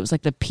because it was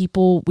the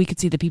people, we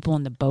could see the people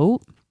in the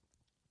boat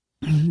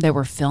that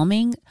were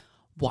filming,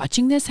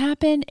 watching this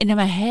happen. And in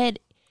my head,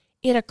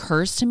 it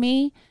occurs to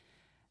me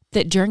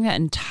that during that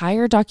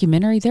entire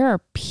documentary, there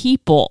are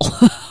people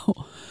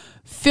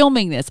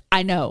filming this.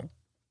 I know.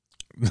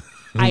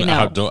 I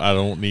know. I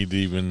don't need to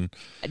even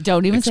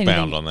expound say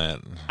anything on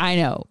that. I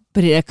know.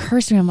 But it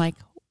occurs to me, I'm like,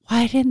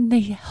 why didn't they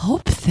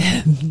help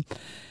them?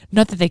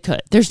 Not that they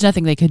could. There's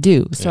nothing they could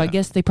do. So I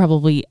guess they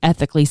probably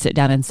ethically sit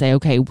down and say,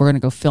 okay, we're going to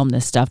go film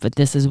this stuff, but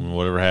this is...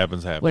 Whatever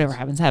happens, happens. Whatever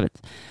happens,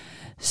 happens.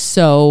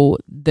 So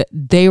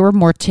they were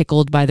more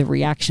tickled by the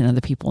reaction of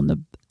the people in the...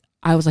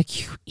 I was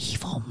like, you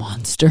evil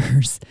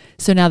monsters.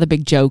 So now the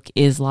big joke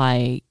is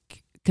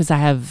because I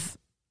have...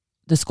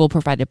 The school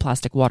provided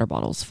plastic water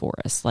bottles for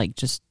us,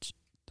 just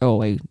throw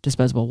away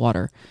disposable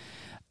water,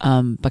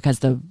 because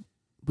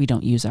we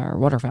don't use our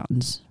water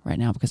fountains right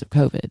now because of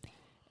COVID.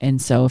 And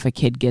so if a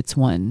kid gets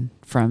one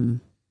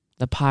from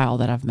the pile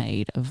that I've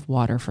made of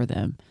water for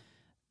them,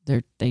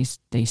 they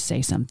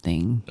say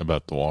something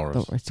about the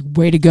walrus.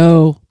 Way to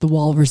go. The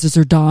walruses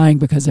are dying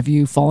because of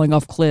you falling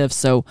off cliffs.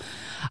 So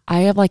I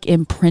have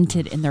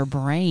imprinted in their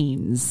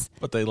brains.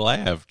 But they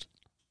laughed.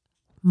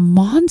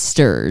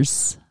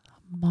 Monsters.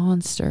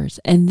 Monsters.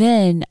 And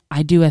then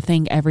I do a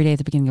thing every day at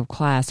the beginning of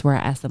class where I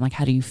ask them, like,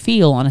 how do you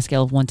feel on a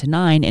scale of 1 to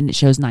 9? And it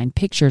shows 9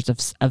 pictures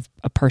of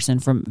a person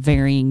from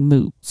varying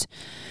moods.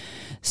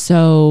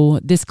 So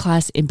this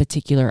class in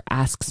particular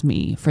asks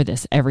me for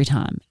this every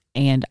time.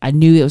 And I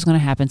knew it was going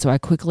to happen. So I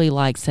quickly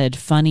said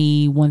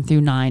funny 1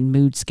 through 9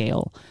 mood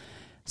scale.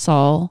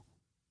 Saw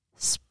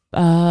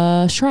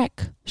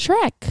Shrek.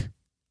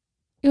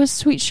 It was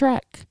sweet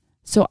Shrek.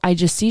 So I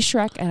just see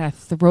Shrek and I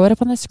throw it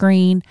up on the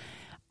screen.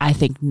 I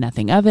think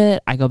nothing of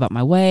it. I go about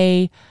my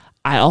way.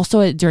 I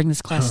also, during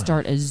this class,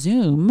 start a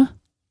Zoom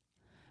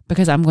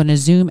because I'm going to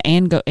Zoom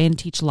and go and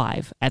teach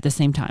live at the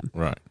same time.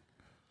 Right.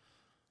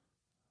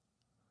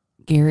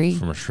 Gary?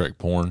 From a Shrek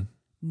porn?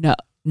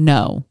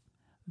 No.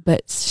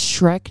 But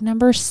Shrek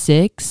number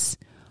 6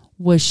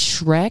 was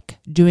Shrek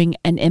doing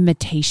an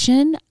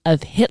imitation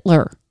of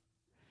Hitler.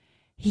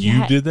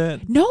 You did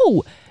that?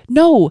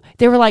 No.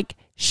 They were like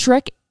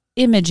Shrek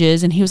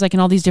images and he was like in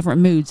all these different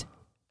moods.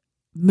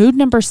 Mood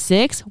number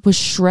 6 was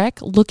Shrek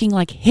looking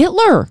like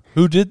Hitler.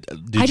 Who did?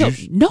 I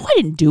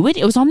didn't do it.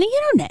 It was on the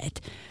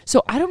internet.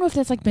 So I don't know if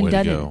that's like been Way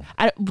done. to go.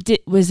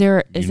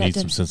 You need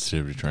some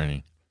sensitivity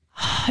training.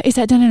 Is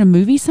that done in a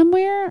movie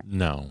somewhere?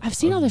 No. I've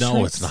seen all the No,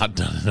 Shreks. it's not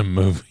done in a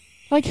movie.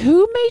 Like,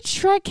 who made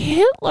Shrek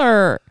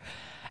Hitler?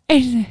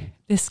 And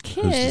this Who's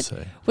to kid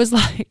say? was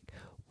like,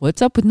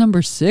 what's up with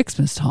number 6,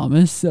 Miss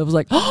Thomas? I was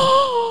like,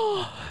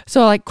 oh.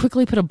 So I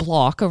quickly put a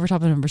block over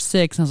top of number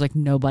 6. And I was like,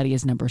 nobody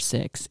is number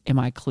 6. Am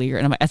I clear?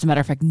 And I'm like, as a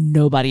matter of fact,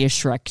 nobody is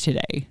Shrek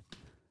today.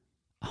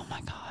 Oh, my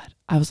God.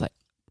 I was like,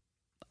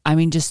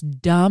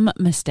 just dumb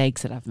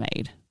mistakes that I've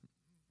made.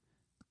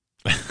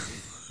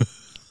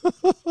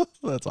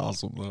 That's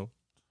awesome, though.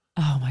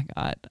 Oh, my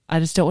God. I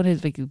just don't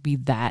want to be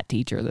that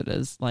teacher that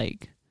is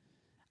like,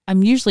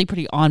 I'm usually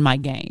pretty on my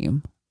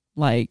game.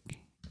 But,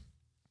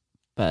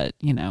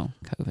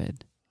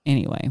 COVID.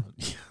 Anyway,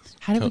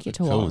 how did we get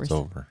to walrus? COVID's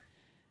over.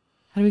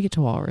 How do we get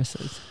to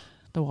walruses?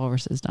 The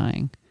walrus is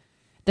dying.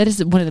 That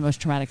is one of the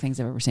most traumatic things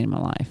I've ever seen in my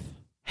life.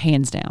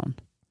 Hands down.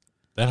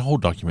 That whole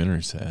documentary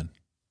is sad.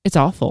 It's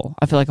awful.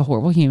 I feel like a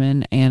horrible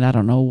human, and I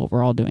don't know what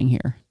we're all doing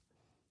here.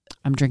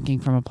 I'm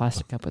drinking from a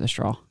plastic cup with a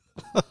straw.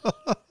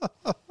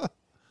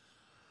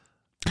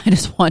 I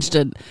just watched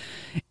an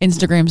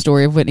Instagram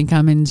story of Whitney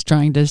Cummings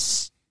trying to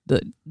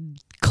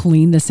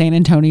clean the San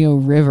Antonio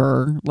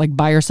River,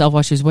 by herself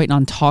while she was waiting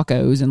on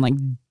tacos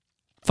and,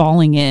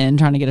 falling in,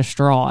 trying to get a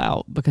straw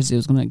out because it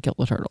was going to kill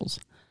the turtles.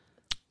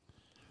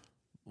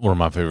 One of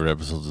my favorite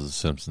episodes of The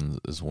Simpsons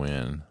is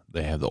when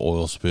they have the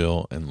oil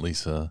spill and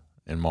Lisa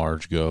and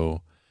Marge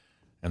go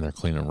and they're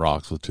cleaning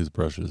rocks with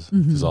toothbrushes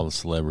because all the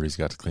celebrities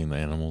got to clean the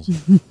animals.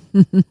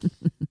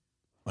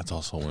 That's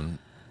also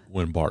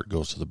when Bart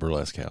goes to the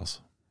burlesque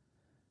house.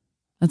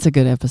 That's a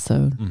good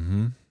episode.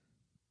 Mm-hmm.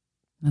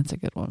 That's a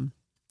good one.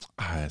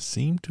 I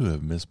seem to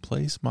have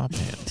misplaced my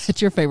pants.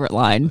 That's your favorite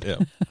line. Yeah.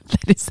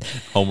 That is,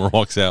 Homer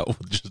walks out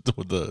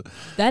with the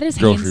that is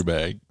grocery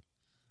bag.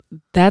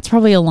 That's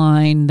probably a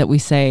line that we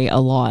say a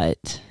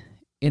lot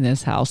in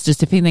this house.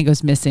 Just if anything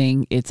goes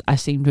missing, it's I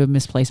seem to have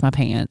misplaced my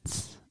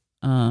pants.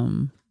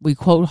 We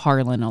quote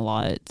Harlan a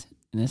lot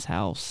in this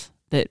house.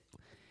 That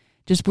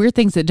just weird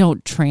things that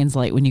don't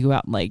translate when you go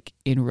out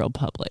in real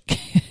public.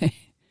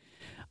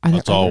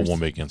 That's all one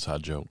big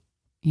inside joke.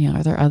 Yeah,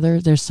 are there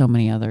others? There's so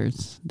many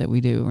others that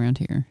we do around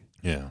here.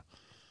 Yeah.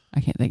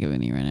 I can't think of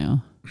any right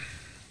now.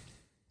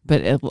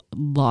 But a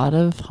lot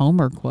of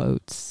Homer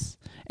quotes.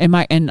 And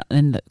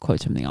the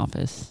quotes from The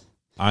Office.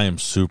 I am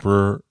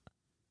super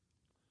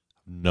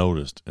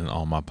noticed in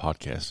all my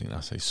podcasting.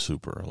 I say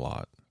super a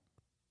lot.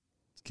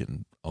 It's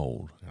getting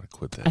old. I gotta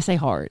quit that. I say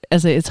hard. I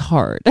say it's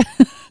hard.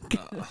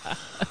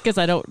 Because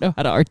I don't know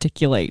how to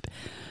articulate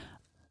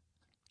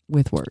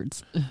with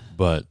words.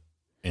 But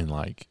in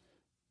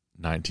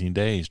 19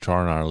 days,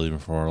 Char and I are leaving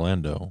for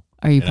Orlando.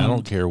 Are you? And I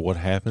don't care what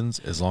happens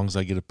as long as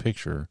I get a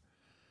picture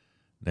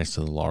next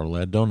to the Laura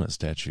Ladd donut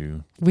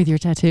statue with your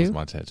tattoo? With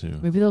my tattoo.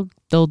 Maybe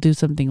they'll do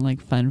something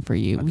fun for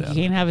you. You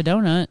can't have a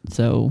donut,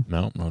 so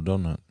no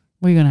donut.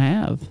 What are you gonna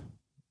have?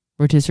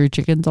 Rotisserie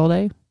chickens all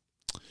day?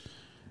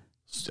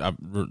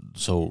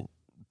 So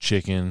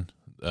chicken.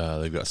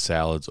 They've got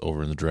salads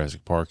over in the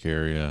Jurassic Park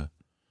area.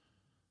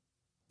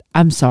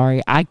 I'm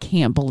sorry, I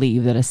can't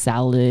believe that a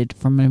salad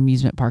from an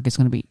amusement park is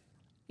going to be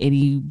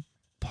any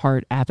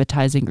part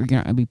appetizing, or you're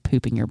not going to be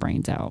pooping your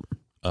brains out.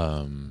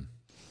 We're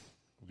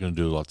going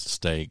to do lots of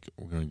steak.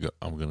 I'm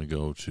going to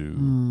go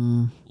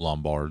to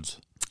Lombard's.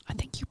 I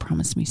think you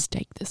promised me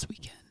steak this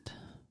weekend.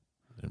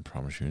 I didn't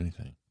promise you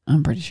anything.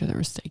 I'm pretty sure there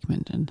was steak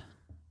mentioned.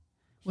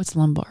 What's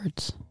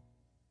Lombard's?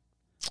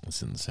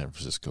 It's in the San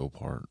Francisco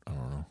part. I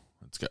don't know.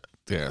 It's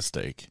got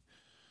steak.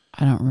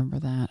 I don't remember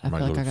that. I might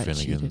feel go like I to got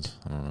Finnegan's. cheated.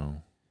 I don't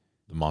know.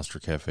 The Monster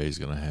Cafe is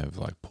going to have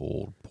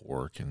pulled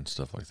pork and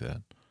stuff like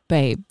that.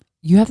 Babe,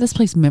 you have this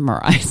place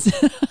memorized.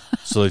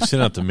 So they've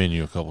sent out the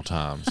menu a couple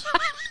times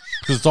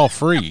because it's all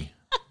free,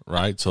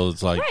 right? So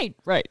it's right.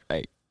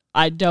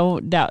 I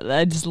don't doubt that.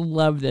 I just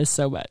love this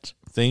so much.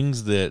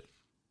 Things that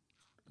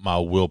my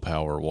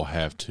willpower will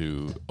have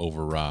to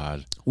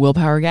override.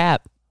 Willpower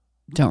gap.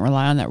 Don't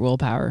rely on that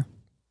willpower.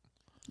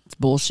 It's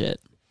bullshit.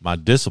 My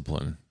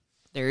discipline,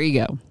 There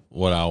you go.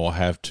 what I will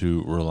have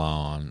to rely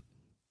on,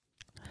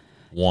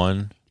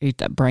 one Get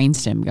that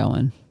brainstem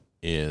going.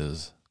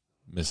 is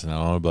missing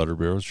out on a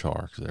butterbeer with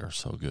char because they're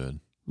so good.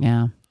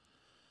 Yeah.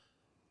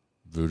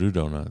 Voodoo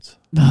Donuts.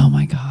 Oh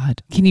my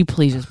God. Can you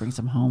please just bring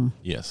some home?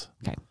 Yes.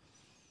 Okay.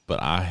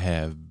 But I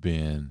have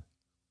been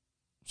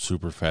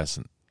super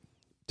fascinated.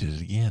 Did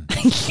it again.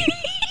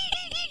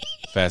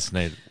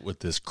 Fascinated with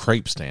this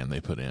crepe stand they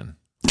put in.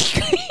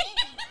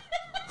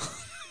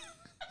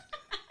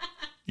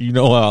 You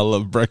know how I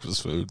love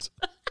breakfast foods.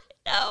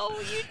 No,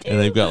 you do. And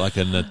they've got like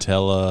a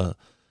Nutella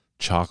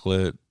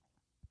chocolate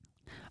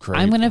crepe.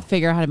 I'm going to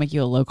figure out how to make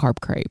you a low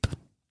carb crepe.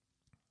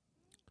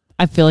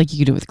 I feel like you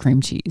could do it with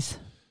cream cheese.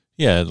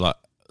 Yeah, like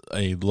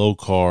a low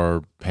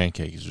carb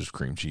pancake is just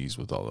cream cheese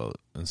with all of it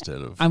instead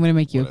of. I'm going to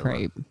make you whatever. a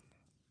crepe.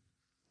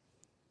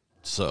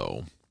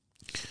 So,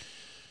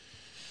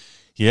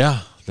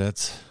 yeah,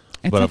 that's.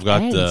 It's but like I've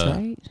got eggs, the.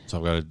 right? So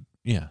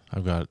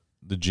I've got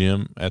the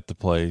gym at the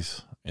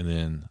place, and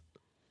then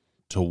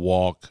to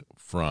walk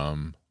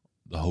from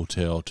the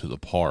hotel to the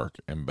park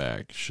and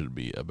back should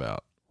be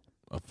about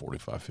a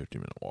 45,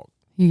 50-minute walk.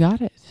 You got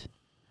it.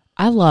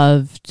 I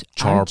loved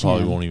Char our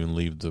probably gym. won't even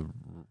leave the.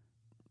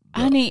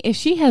 Honey, if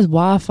she has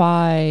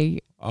Wi-Fi,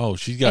 Oh,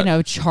 she's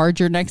got.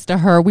 charger next to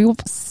her, we will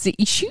see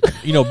you.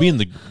 Being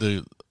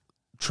the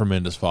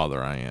tremendous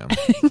father I am.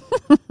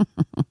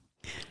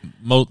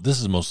 This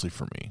is mostly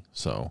for me,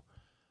 so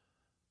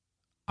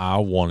I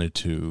wanted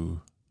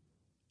to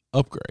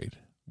upgrade.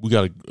 We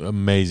got an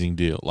amazing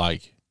deal.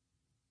 Like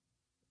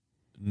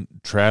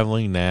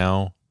traveling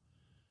now,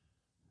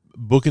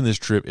 booking this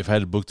trip. If I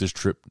had to book this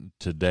trip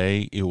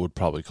today, it would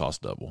probably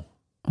cost double.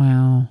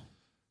 Wow.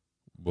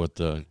 With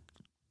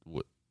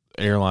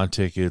airline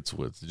tickets,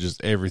 with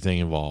just everything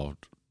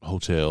involved,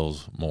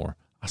 hotels, more.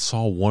 I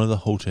saw one of the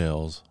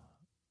hotels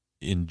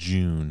in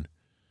June.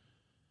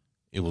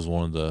 It was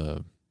one of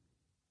the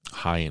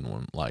high-end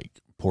one, like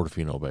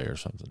Portofino Bay or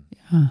something.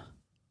 Yeah.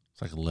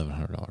 It's like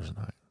 $1,100 a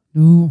night.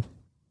 Ooh.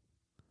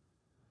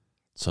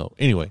 So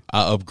anyway,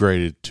 I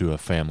upgraded to a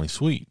family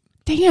suite.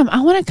 Damn,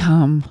 I want to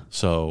come.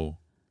 So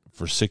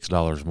for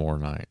 $6 more a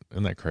night.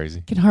 Isn't that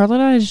crazy? Can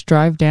Harlan and I just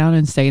drive down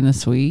and stay in the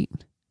suite?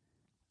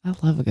 I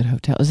love a good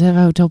hotel. Does it have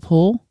a hotel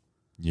pool?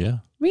 Yeah.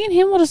 Me and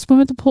him will just swim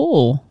at the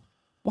pool.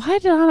 Why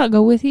did I not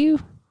go with you?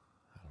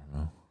 I don't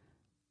know.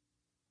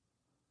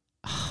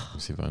 Let me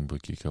see if I can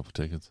book you a couple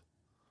tickets.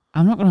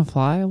 I'm not going to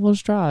fly. We'll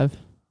just drive.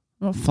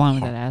 I'm not flying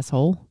with that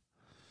asshole.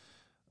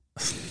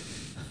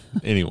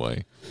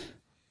 Anyway.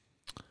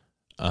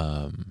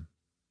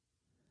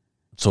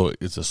 So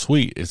it's a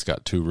suite. It's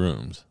got 2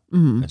 rooms.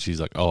 Mm-hmm. And she's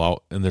like,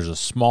 and there's a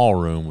small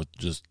room with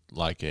just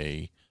like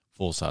a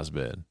full-size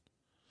bed.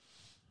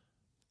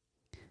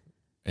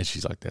 And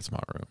she's like, that's my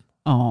room.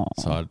 Oh.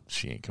 So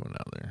she ain't coming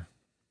out there.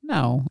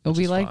 No, it'll Which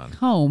be is like fine.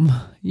 home.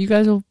 You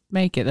guys will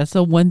make it. That's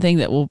the one thing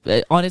that will,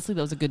 honestly,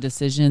 that was a good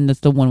decision. That's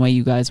the one way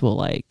you guys will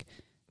like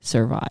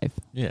survive.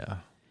 Yeah.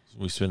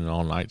 We spend it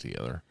all night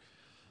together.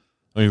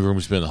 I mean, we're going to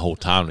be spending the whole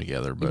time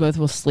together, You but both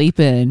will sleep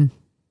in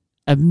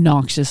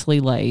obnoxiously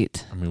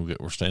late. I mean,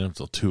 we're staying up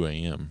till 2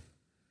 a.m.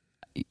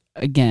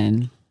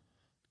 Again.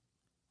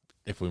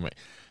 If we make,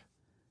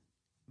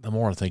 the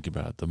more I think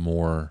about it, the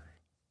more,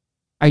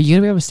 Are you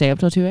going to be able to stay up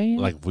till 2 a.m.?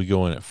 like, if we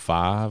go in at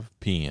 5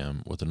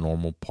 p.m. with a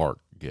normal park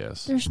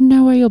guest, There's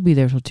no way you'll be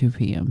there till 2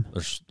 p.m.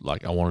 there's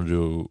like, I want to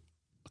do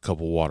a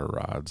couple water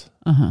rides,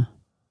 Uh-huh.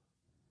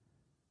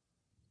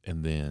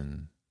 and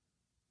then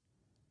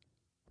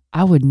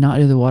I would not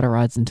do the water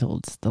rides until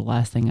it's the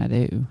last thing I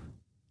do.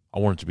 I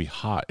want it to be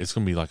hot. It's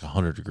going to be like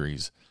 100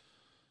 degrees.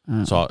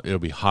 Uh, So it'll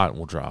be hot and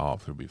we'll dry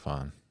off. It'll be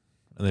fine.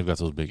 And they've got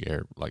those big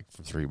air, like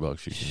for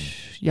 $3 you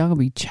can. Y'all going to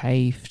be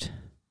chafed.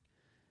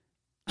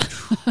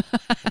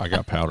 I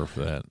got powder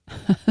for that.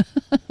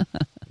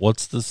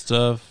 What's the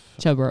stuff?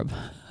 Chub rub.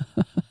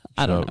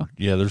 I don't know.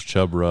 Yeah, there's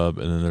Chub Rub,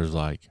 and then there's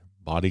like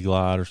Body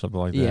Glide or something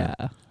like that.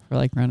 Yeah, for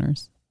like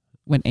runners.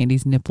 When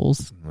Andy's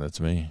nipples That's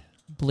me.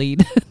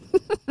 bleed.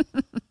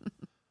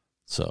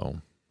 So,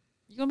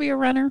 You going to be a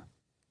runner?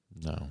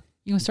 no.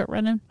 You going to start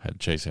running? Had to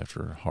chase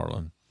after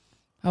Harlan.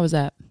 How was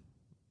that?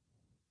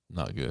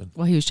 Not good.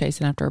 Well, he was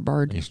chasing after a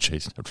bird. He's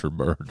chasing after a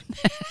bird.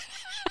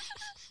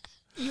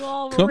 You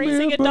all were Come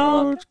raising here, a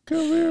dog. bird. Come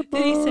here, bird.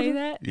 Did he say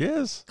that?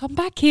 Yes. Come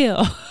back here.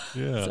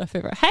 Yeah. That's my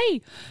favorite.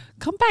 Hey,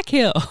 come back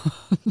here.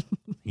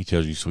 He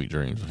tells you sweet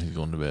dreams when he's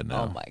going to bed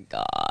now. Oh, my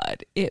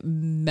God. It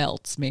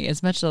melts me.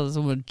 As much as I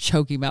want to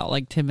choke him out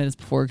like 10 minutes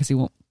before because he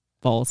won't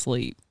fall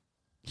asleep.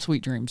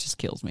 Sweet dreams just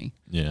kills me.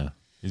 Yeah.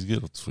 He's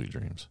good with sweet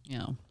dreams. You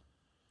know,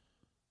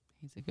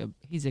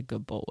 he's a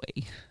good boy.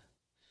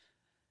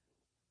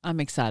 I'm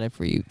excited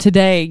for you.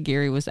 Today,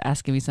 Gary was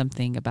asking me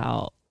something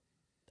about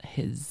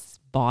his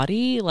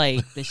body,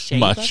 like the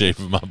shape My of shape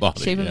of my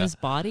body. shape of yeah. his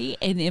body.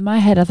 And in my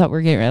head, I thought we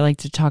were getting ready like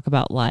to talk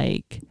about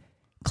like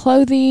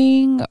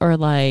clothing, or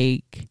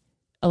like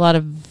a lot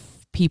of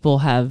people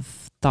have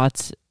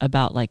thoughts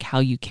about like how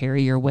you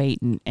carry your weight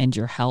and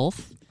your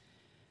health.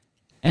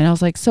 And I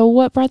was like, so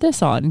what brought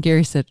this on? And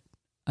Gary said,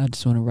 I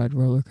just want to ride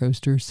roller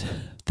coasters.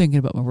 Thinking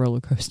about my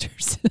roller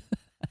coasters.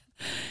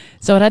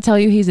 So when I tell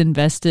you he is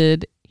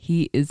invested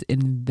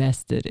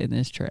in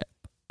this trip.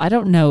 I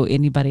don't know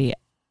anybody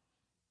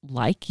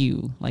like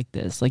you like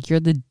this. Like you're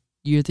the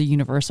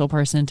universal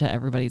person to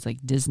everybody's like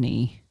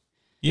Disney.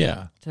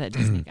 Yeah. To that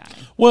Disney guy.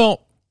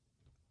 Well,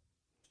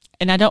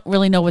 and I don't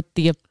really know what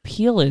the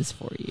appeal is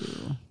for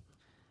you.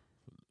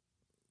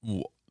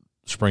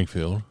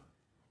 Springfield.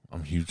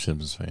 I'm a huge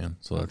Simpsons fan,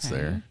 so that's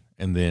there.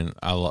 And then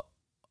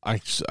I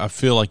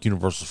feel like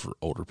Universal's for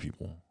older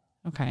people.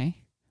 Okay.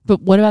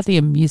 But what about the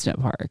amusement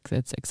park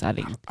that's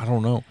exciting? I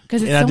don't know.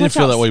 Because I did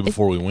feel that way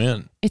before we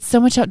went. It's so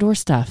much outdoor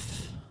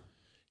stuff.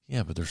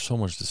 Yeah, but there's so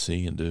much to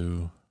see and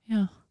do.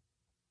 Yeah.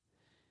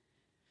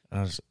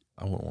 I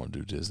wouldn't want to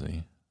do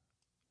Disney.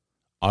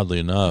 Oddly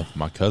enough,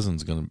 my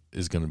cousin's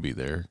is gonna be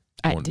there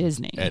at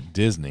Disney. At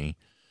Disney,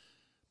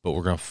 but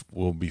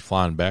we'll be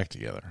flying back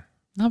together.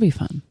 That'll be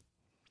fun.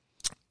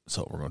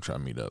 So we're gonna try to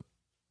meet up.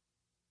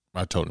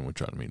 I told him we'd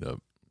try to meet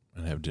up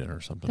and have dinner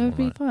or something. That would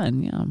be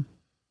fun. Yeah.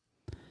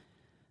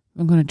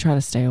 I'm gonna try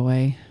to stay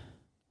away.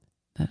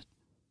 That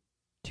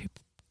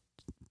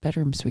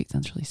 2-bedroom suite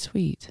sounds really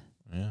sweet.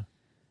 Yeah.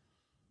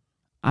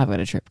 I've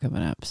got a trip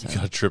coming up. So you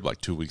got a trip like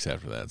 2 weeks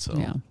after that, so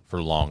yeah.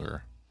 For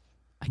longer.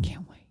 I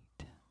can't wait.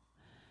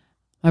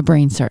 My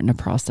brain's starting to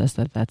process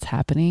that's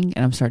happening,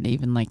 and I'm starting to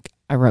even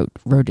I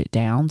wrote it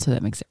down, so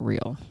that makes it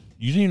real.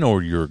 You didn't even know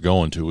where you were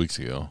going 2 weeks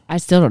ago. I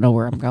still don't know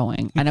where I'm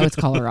going. I know it's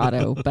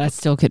Colorado, but I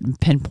still couldn't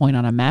pinpoint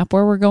on a map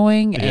where we're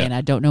going, and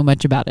I don't know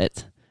much about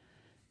it.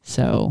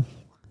 So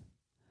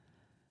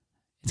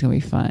it's gonna be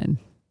fun.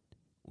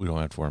 We don't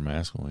have to wear a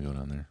mask when we go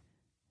down there.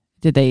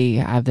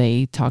 Have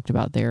they talked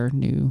about their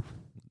new?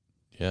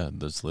 Yeah,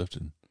 that's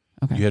lifted.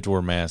 Okay. You have to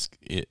wear a mask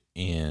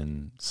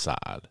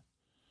inside.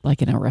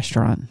 Like in a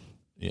restaurant.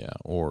 Yeah,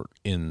 or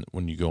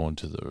when you go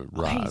into the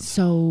rides. Okay,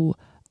 so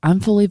I'm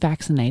fully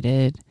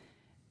vaccinated,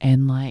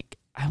 and I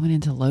went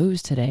into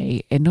Lowe's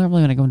today, and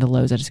normally when I go into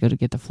Lowe's, I just go to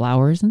get the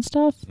flowers and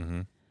stuff.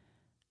 Mm-hmm.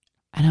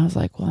 And I was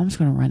like, well, I'm just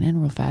going to run in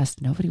real fast.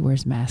 Nobody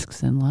wears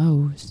masks in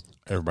Lowe's.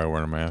 Everybody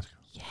wearing a mask?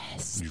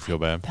 Yes. Did you feel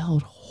bad? I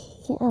felt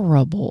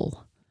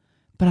horrible.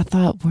 But I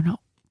thought we're not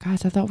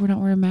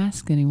wearing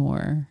masks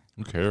anymore.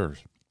 Who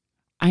cares?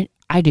 I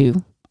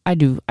do. I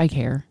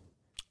care.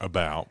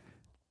 About?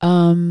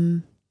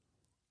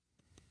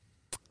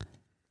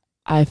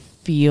 I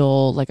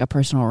feel like a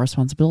personal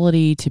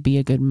responsibility to be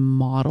a good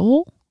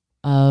model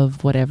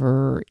of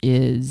whatever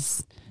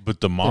is. But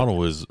the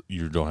model is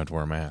you don't have to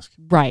wear a mask.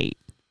 Right.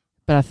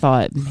 But I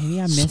thought maybe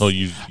I missed. So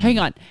hang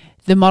on.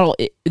 The model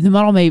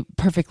may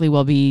perfectly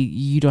well be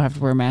you don't have to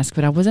wear a mask,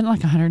 but I wasn't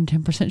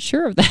 110%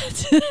 sure of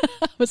that.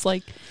 I was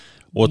like,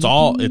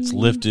 well, it's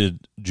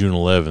lifted June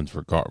 11th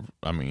for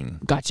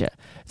gotcha.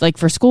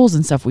 For schools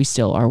and stuff, we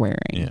still are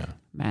wearing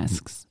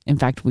masks. In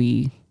fact,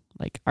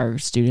 our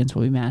students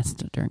will be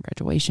masked during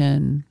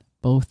graduation,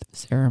 both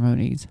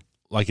ceremonies.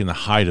 In the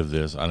height of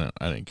this, I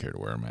didn't care to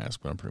wear a mask,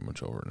 but I'm pretty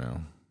much over it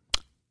now.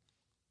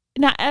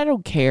 No, I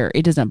don't care.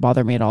 It doesn't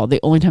bother me at all. The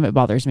only time it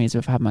bothers me is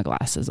if I have my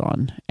glasses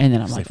on, and then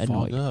I'm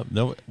annoyed. Up.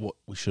 No,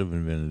 we should have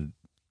invented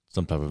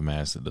some type of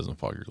mask that doesn't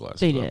fog your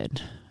glasses. They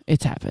did.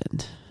 It's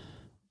happened.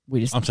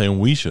 I'm saying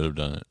we should have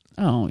done it.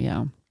 Oh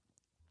yeah,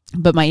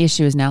 but my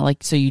issue is now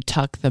so you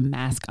tuck the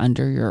mask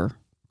under your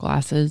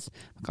glasses.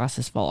 My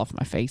glasses fall off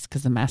my face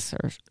because the masks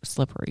are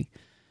slippery.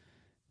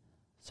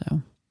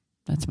 So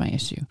that's my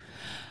issue.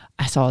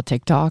 I saw a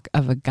TikTok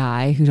of a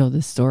guy who told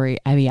this story.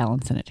 Abby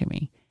Allen sent it to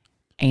me.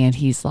 And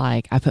he's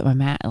like, I put my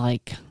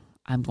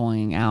I'm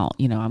going out,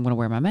 I'm going to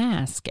wear my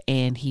mask.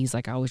 And he's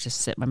like, I always just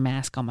sit my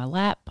mask on my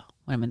lap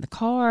when I'm in the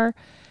car.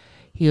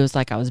 He was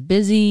like, I was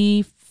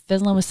busy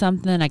fiddling with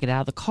something. I get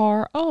out of the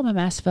car. Oh, my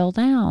mask fell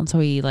down. So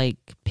he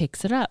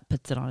picks it up,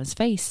 puts it on his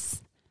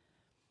face,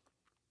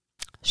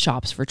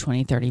 shops for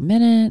 20, 30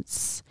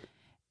 minutes,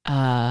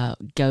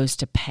 goes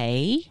to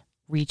pay,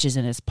 reaches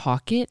in his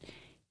pocket.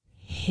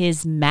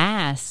 His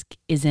mask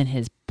is in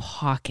his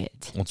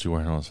pocket. What's he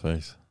wearing on his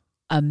face?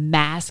 A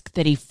mask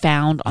that he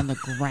found on the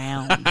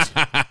ground.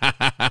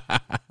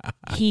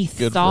 He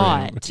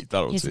thought it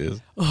was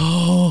his.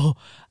 Oh,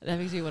 that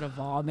makes me want to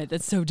vomit.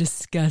 That's so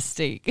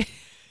disgusting.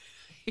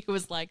 He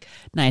was like,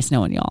 nice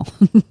knowing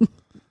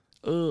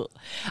y'all.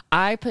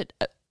 I put,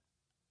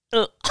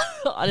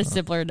 on a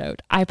simpler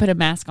note, I put a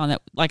mask on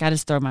that. I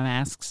just throw my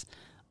masks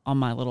on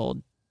my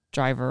little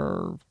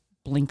driver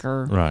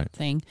blinker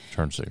thing.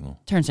 Turn signal.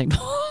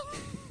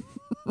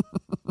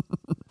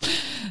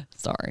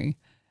 Sorry.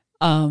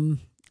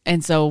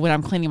 And so when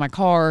I'm cleaning my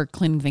car,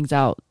 cleaning things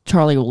out,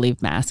 Charlie will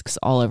leave masks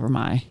all over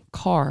my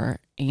car.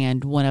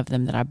 And one of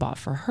them that I bought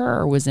for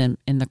her was in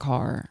the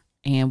car.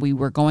 And we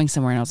were going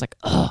somewhere and I was like,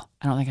 I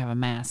don't think I have a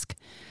mask.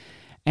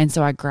 And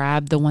so I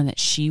grabbed the one that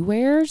she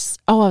wears.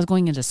 I was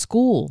going into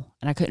school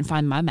and I couldn't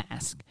find my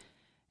mask.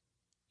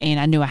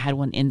 And I knew I had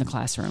one in the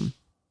classroom.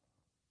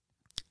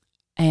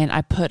 And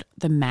I put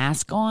the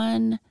mask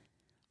on.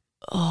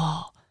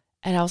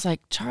 And I was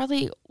like,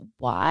 Charlie,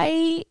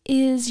 why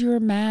is your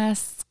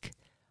mask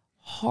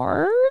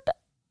hard?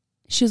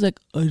 She's like,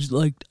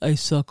 I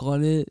suck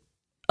on it.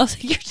 I was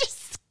like, you're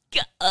just.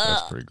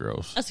 That's pretty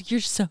gross. I was like,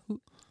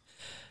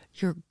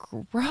 you're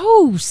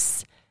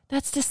gross.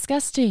 That's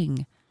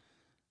disgusting.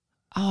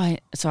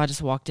 So I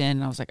just walked in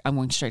and I was like, I'm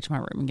going straight to my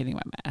room and getting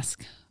my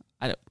mask.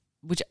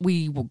 Which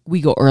we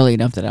go early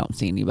enough that I don't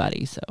see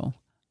anybody. So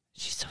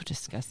she's so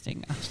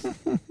disgusting.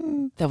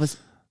 That was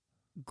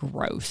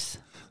gross.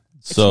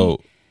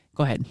 So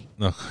go ahead.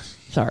 No,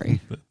 sorry.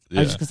 Yeah.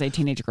 I was just gonna say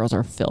teenage girls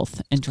are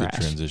filth and trash.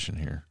 Good transition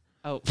here.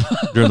 Oh,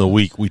 during the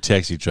week we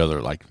text each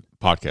other like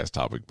podcast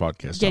topic.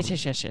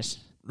 Yes.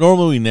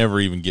 Normally we never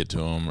even get to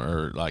them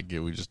or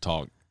we just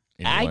talk.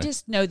 Anyway. I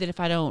just know that if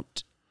I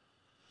don't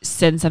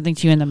send something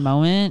to you in the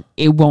moment,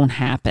 it won't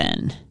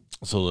happen.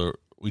 So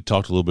we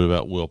talked a little bit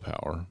about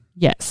willpower.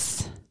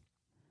 Yes.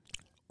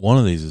 One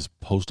of these is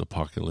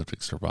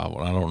post-apocalyptic survival.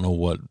 I don't know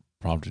what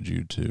prompted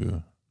you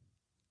to.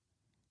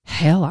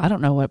 Hell, I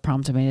don't know what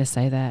prompted me to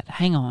say that.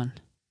 Hang on.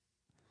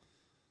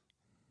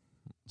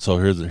 So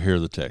here are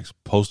the texts.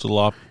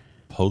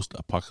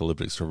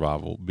 Post-apocalyptic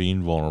survival,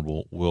 being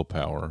vulnerable,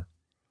 willpower.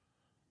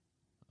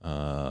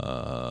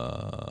 I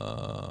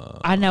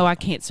know I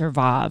can't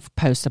survive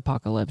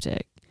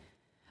post-apocalyptic.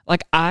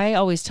 Like, I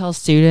always tell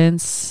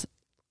students,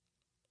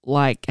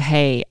 like,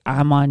 hey,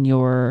 I'm on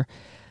your,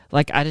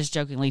 like, I just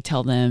jokingly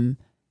tell them,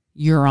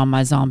 you're on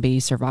my zombie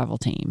survival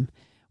team.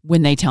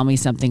 When they tell me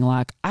something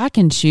like, I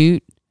can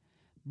shoot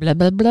blah,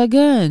 blah, blah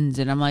guns.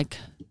 And I'm like,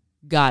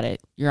 got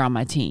it. You're on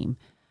my team.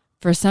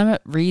 For some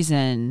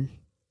reason,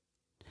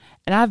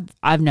 and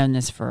I've known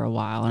this for a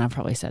while, and I've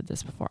probably said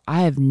this before,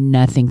 I have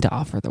nothing to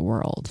offer the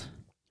world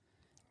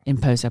in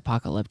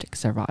post-apocalyptic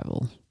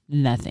survival.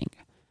 Nothing.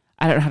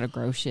 I don't know how to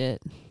grow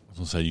shit. I was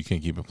going to say, you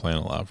can't keep a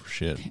plant alive for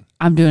shit.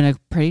 I'm doing a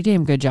pretty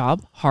damn good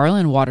job.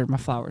 Harlan watered my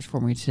flowers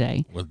for me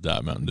today. With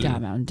Diet Mountain Dew.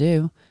 Diet Mountain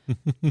Dew.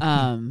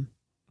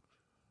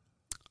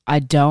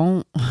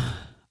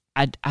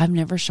 I've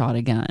never shot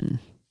a gun.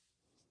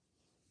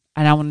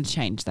 And I want to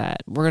change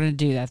that. We're going to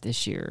do that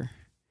this year.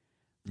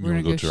 You want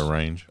to go to a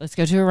range? Let's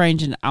go to a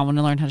range, and I want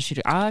to learn how to shoot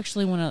it. I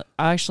actually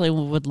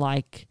would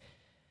like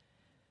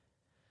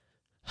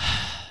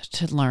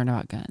to learn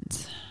about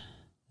guns.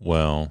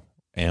 Well,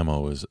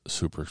 ammo is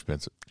super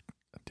expensive.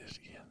 I did it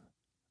again.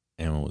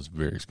 Ammo is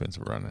very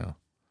expensive right now.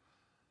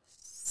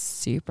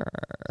 Super.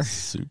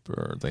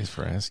 Thanks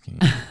for asking.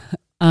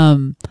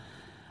 I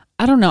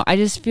don't know. I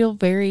just feel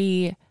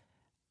very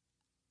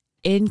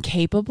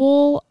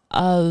incapable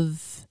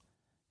of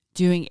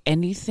doing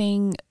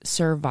anything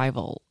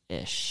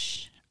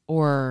survival-ish,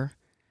 or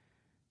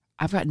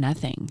I've got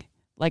nothing.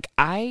 Like,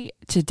 I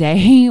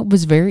today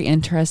was very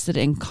interested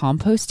in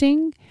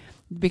composting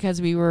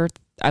because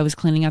I was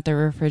cleaning out the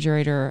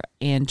refrigerator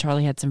and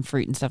Charlie had some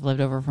fruit and stuff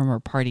left over from her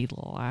party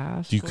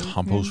last Do you weekend.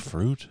 compost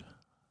fruit?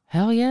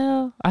 Hell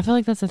yeah. I feel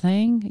like that's a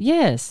thing.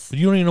 Yes. But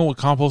you don't even know what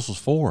compost was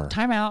for.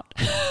 Time out.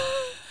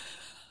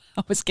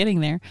 I was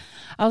getting there.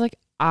 I was like,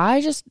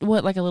 I just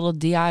want like a little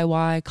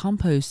DIY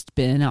compost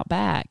bin out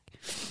back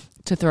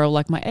to throw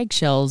like my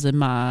eggshells and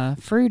my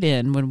fruit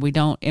in when we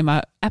don't, in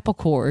my apple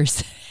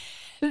cores.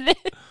 It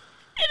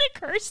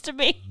occurs to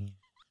me,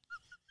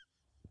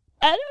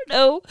 I don't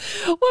know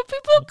what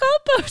people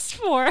compost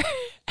for.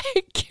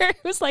 And Gary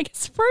was like,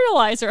 it's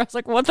fertilizer. I was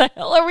like, what the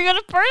hell are we going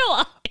to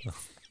fertilize?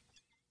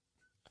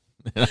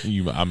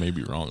 I may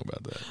be wrong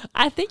about that.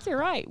 I think you're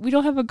right. We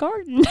don't have a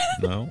garden.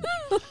 No.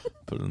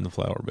 Put it in the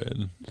flower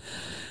bed.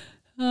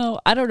 Oh,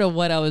 I don't know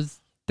what I was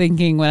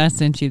thinking when I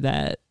sent you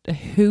that.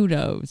 Who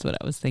knows what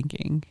I was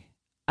thinking?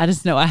 I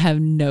just know I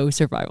have no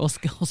survival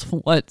skills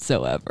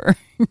whatsoever.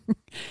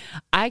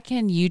 I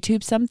can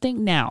YouTube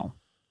something now.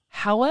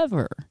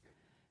 However,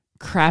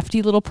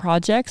 crafty little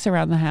projects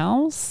around the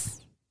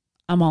house,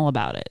 I'm all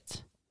about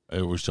it.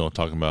 Hey, we're still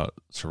talking about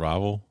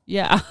survival?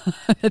 Yeah.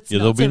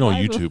 There'll be no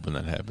YouTube when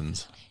that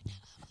happens.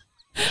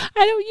 I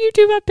don't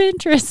YouTube on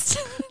Pinterest.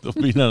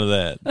 There'll be none of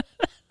that.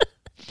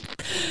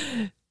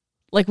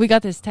 Like, we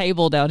got this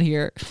table down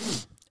here,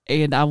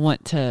 and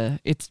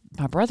it's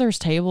my brother's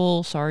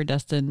table. Sorry,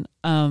 Dustin.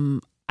 I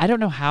don't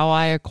know how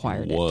I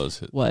acquired it.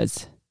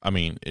 Was. I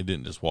mean, it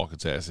didn't just walk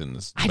its ass in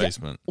this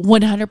basement.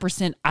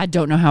 100%. I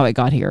don't know how it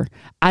got here.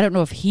 I don't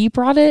know if he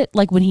brought it,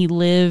 like when he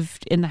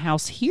lived in the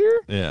house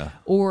here. Yeah.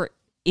 Or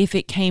if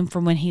it came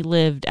from when he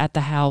lived at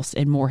the house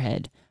in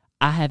Moorhead.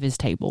 I have his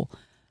table.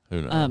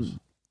 Who knows?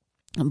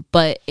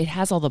 But it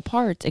has all the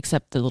parts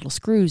except the little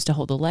screws to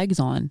hold the legs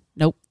on.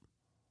 Nope.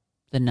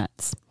 The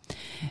nuts.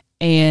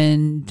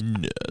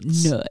 And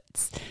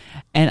nuts.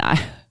 And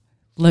I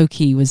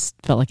low-key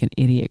felt like an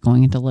idiot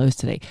going into Lowe's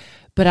today.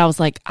 But I was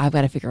like, I've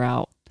got to figure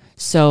out.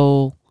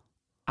 So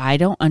I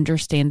don't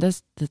understand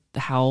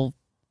how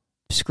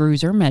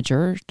screws are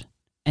measured.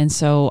 And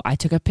so I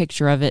took a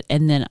picture of it,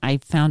 and then I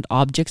found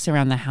objects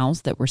around the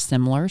house that were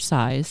similar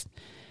sized.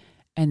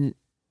 And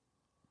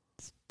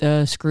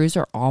the screws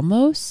are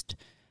almost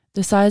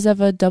the size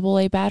of a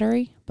AA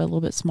battery, but a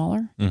little bit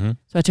smaller. Mm-hmm.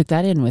 So I took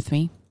that in with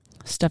me,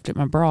 stuffed it in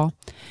my bra,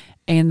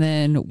 and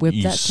then whipped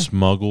you that.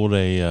 Smuggled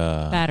a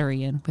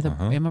battery in with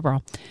in my bra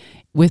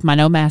with my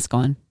no mask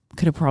on.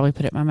 Could have probably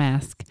put it in my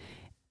mask.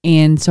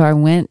 And so I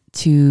went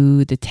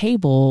to the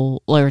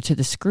table or to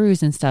the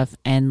screws and stuff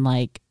and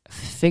like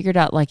figured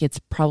out like it's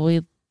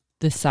probably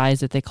the size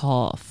that they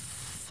call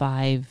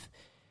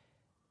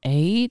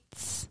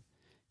 5/8.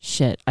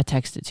 Shit, I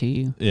texted to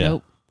you. Yeah.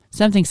 Nope.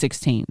 Something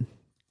 16.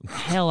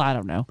 Hell, I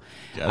don't know.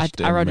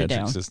 I wrote it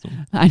down.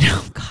 System. I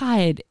know.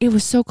 God, it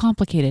was so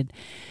complicated.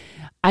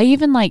 I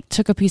even like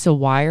took a piece of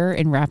wire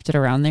and wrapped it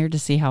around there to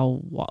see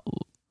how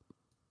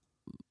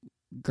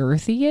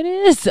girthy it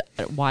is,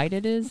 wide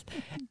it is.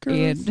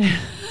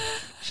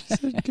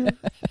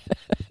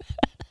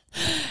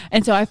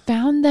 And so I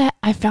found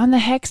the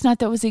hex nut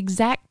that was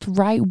exact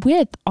right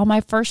width on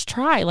my first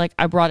try. Like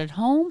I brought it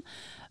home,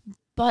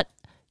 but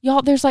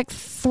y'all, there's like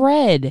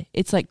thread.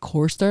 It's like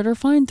coarse thread or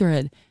fine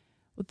thread.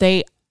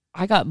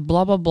 I got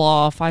blah blah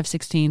blah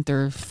 5/16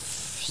 or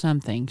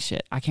something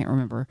shit. I can't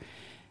remember.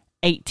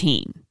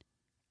 18.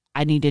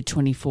 I needed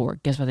 24.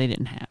 Guess what they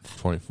didn't have?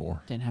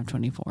 24. Didn't have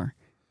 24.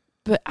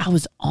 But I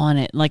was on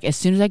it. Like as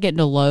soon as I get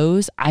into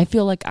Lowe's, I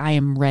feel like I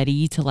am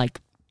ready to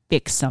like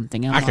fix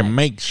something. I can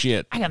make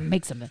shit. I can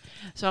make something.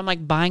 So I'm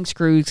like buying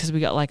screws because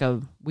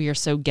we are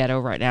so ghetto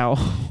right now.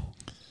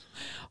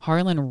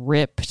 Harlan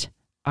ripped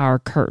our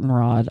curtain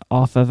rod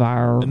off of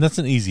our. And that's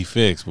an easy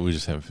fix, but we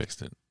just haven't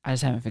fixed it. I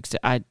just haven't fixed it.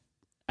 I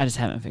just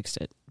haven't fixed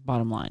it.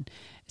 Bottom line.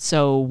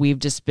 So we've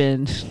just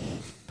been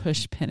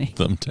push pinning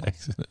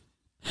Thumbtacks in it.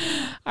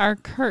 our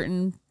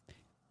curtain.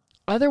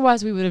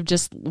 Otherwise, we would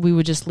just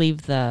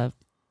leave the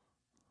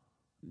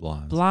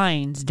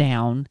blinds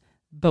down,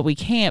 but we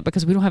can't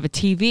because we don't have a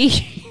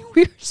TV.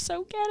 We're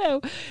so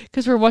ghetto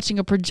because we're watching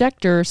a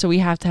projector, so we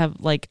have to have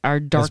like our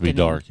dark. Has to be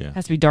dark, yeah.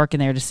 Has to be dark in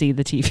there to see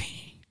the TV,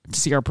 to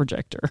see our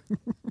projector.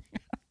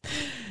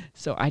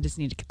 So I just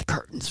need to get the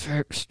curtains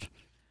fixed.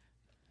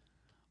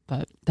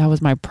 But that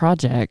was my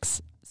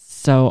projects.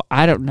 So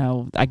I don't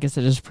know. I guess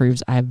it just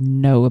proves I have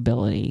no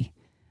ability.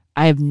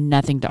 I have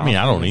nothing to offer.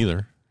 I don't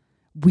either.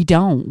 We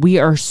don't. We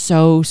are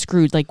so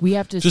screwed. Like we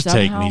have to just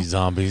somehow, take these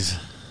zombies.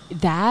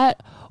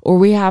 That, or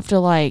we have to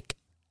like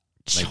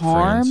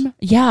charm.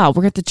 Yeah,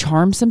 we're going to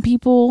charm some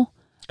people.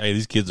 Hey,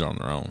 these kids are on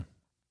their own.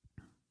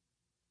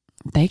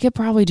 They could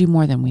probably do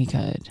more than we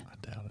could. I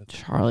doubt it.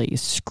 Charlie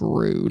is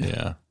screwed.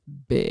 Yeah.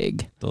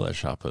 Big. They'll let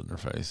shot put in their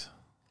face.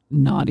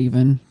 Not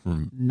even.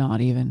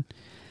 Not even.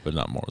 But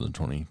not more than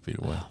 20 feet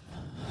away.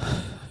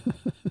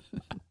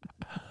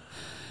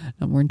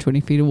 Not more than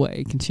 20 feet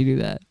away. Can she do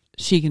that?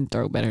 She can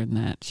throw better than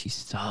that. She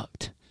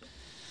sucked.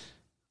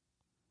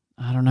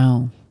 I don't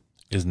know.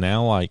 Is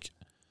now like,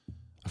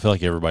 I feel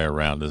like everybody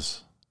around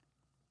us,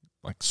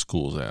 like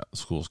school's out.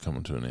 School's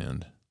coming to an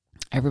end.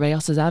 Everybody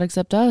else is out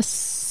except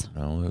us.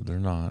 No, they're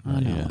not. I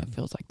know. Yet. It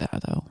feels like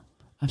that, though.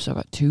 I've still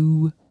got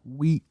 2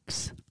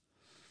 weeks.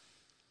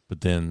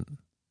 But then,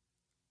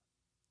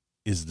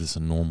 is this a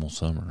normal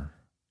summer?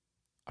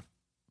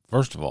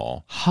 First of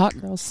all, hot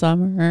girl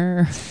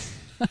summer.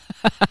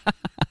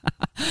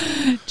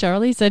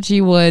 Charlie said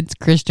she wants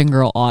Christian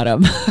girl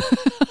autumn. I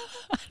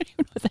don't even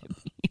know what that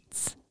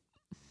means.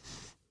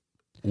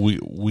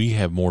 We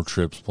have more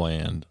trips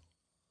planned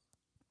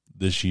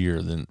this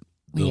year than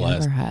the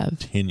last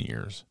 10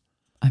 years.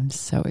 I'm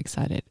so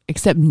excited.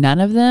 Except none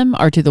of them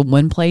are to the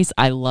one place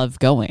I love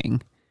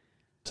going.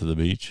 To the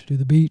beach? To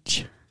the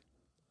beach.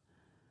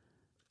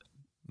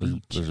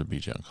 There's a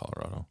beach out in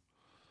Colorado.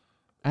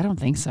 I don't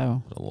think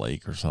so. A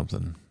lake or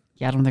something.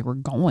 Yeah, I don't think we're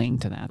going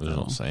to that. There's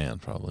no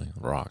sand, probably.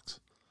 Rocks.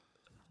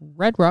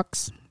 Red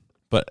rocks.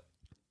 But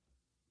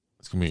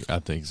I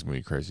think it's gonna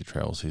be a crazy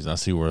travel season. I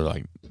see where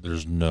like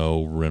there's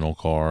no rental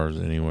cars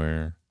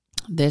anywhere.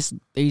 These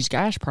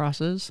gas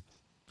prices.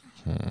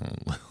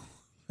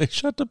 They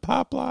shut the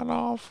pipeline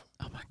off.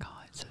 Oh my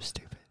God, so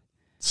stupid.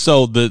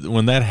 So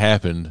when that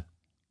happened,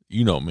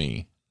 you know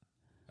me,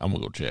 I'm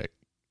gonna go check.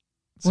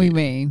 What do you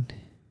mean?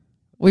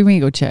 What do you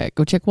mean go check?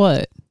 Go check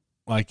what?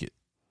 Like,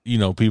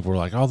 people are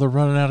like, oh, they're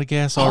running out of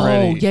gas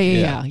already. Oh,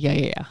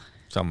 yeah.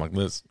 So I'm like,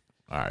 all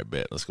right,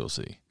 bet, let's go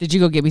see. Did you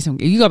go get me some?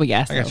 You got me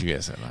gas. I got you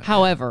gas that night.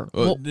 However,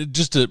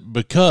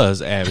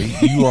 because Abby,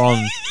 you were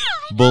on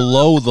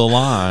below the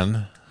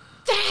line.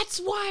 That's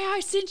why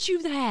I sent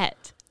you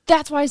that.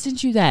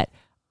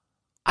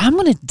 I'm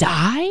gonna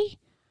die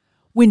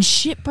when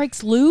shit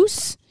breaks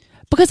loose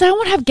because I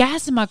don't have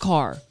gas in my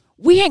car.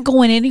 We ain't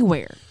going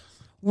anywhere.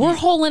 We're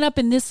holing up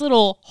in this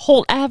little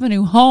Holt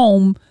Avenue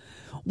home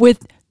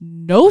with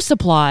no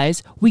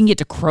supplies. We can get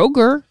to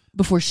Kroger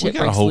before shit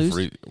breaks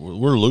loose.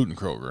 We're looting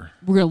Kroger.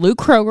 We're going to loot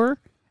Kroger.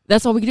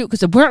 That's all we can do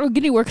because we're not going to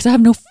get anywhere because I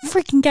have no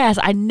freaking gas.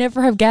 I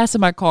never have gas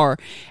in my car.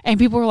 And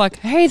people are like,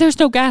 hey, there's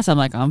no gas. I'm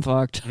like, I'm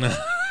fucked.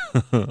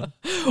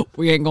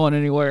 We ain't going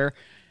anywhere.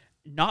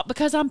 Not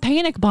because I'm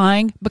panic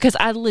buying, because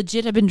I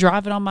legit have been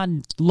driving on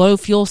my low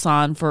fuel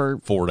sign for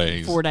 4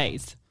 days. 4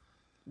 days.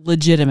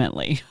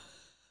 Legitimately.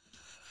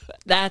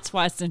 That's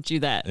why I sent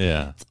you that.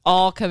 Yeah. It's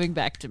all coming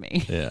back to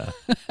me. Yeah.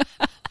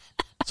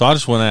 So I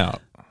just went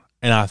out.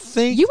 And I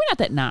think you went out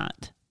that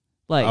night.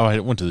 I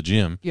went to the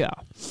gym. Yeah.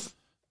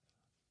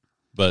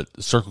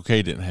 But Circle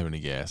K didn't have any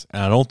gas.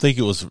 And I don't think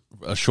it was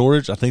a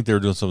shortage. I think they were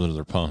doing something to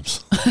their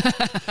pumps.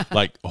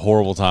 Like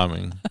horrible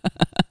timing.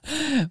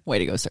 Way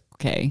to go, sir.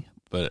 Okay.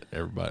 But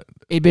everybody,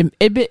 It'd been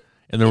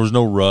and there was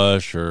no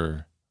rush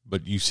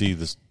but you see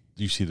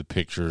the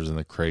pictures and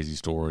the crazy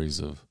stories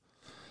of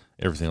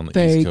everything on the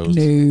fake East Coast.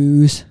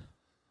 news.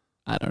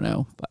 I don't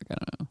know.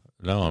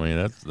 No, I mean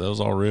that was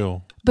all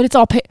real. But it's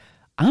all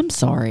I'm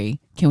sorry.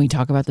 Can we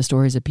talk about the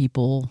stories of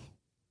people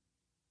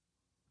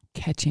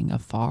catching a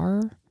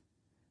fire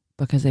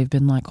because they've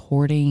been like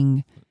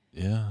hoarding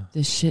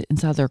this shit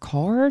inside their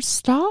cars?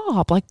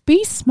 Stop. Like,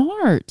 be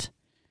smart.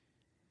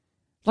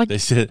 Like, They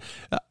said,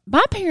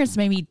 my parents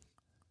made me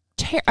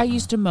I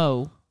used to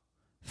mow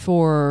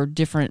for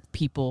different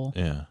people.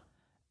 yeah.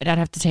 And I'd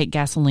have to take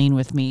gasoline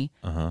with me.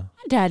 Uh-huh.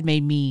 My dad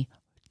made me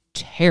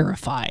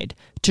terrified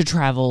to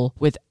travel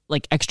with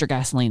like extra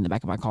gasoline in the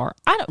back of my car.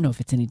 I don't know if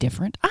it's any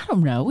different. I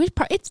don't know.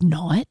 It's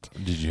not.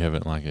 Did you have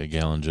it in like a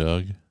gallon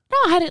jug? No,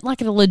 I had it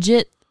like in a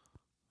legit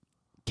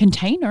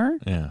container.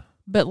 Yeah.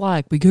 But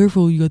like, be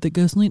careful, you got that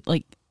gasoline.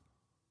 Like,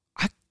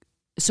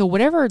 so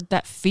whatever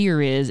that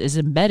fear is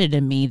embedded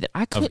in me that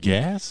I couldn't. Of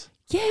gas?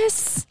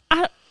 Yes.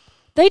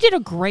 They did a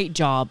great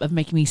job of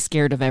making me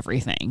scared of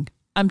everything.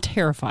 I'm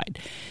terrified.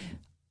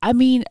 I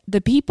mean,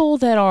 the people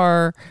that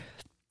are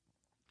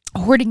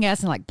hoarding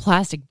gas in like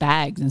plastic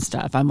bags and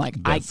stuff, I'm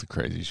like, That's the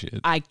crazy shit.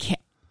 I can't.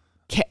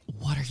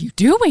 What are you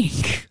doing?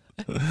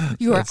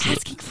 You are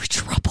asking for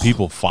trouble.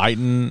 People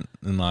fighting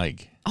and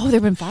like. Oh,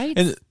 there've been fights?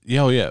 And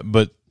yeah.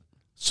 But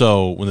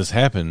so when this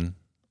happened,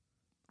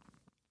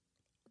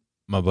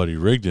 my buddy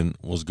Rigdon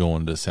was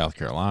going to South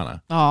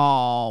Carolina.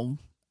 Oh.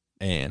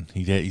 And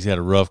he's had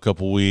a rough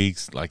couple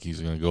weeks. Like he's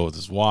going to go with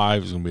his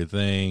wife. It's going to be a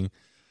thing.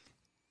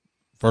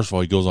 First of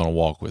all, he goes on a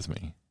walk with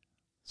me.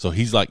 So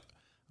he's like,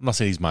 I'm not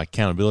saying he's my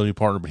accountability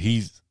partner, but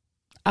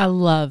I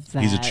love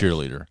that. he's a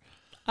cheerleader.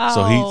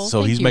 Oh,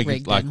 so he's making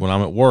Rigdon. like when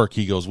I'm at work,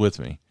 he goes with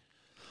me.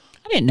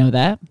 I didn't know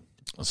that.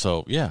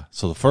 So yeah.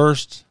 So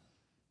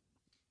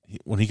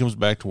when he comes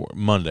back to work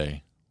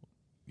Monday,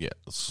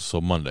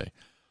 so Monday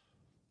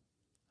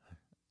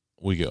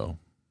we go,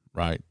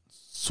 right?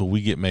 So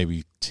we get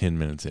maybe 10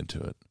 minutes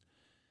into it,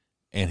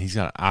 and he's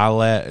got an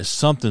eyelash.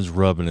 Something's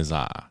rubbing his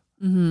eye,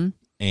 and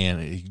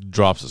he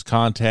drops his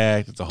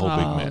contact. It's a whole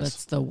big mess.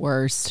 That's the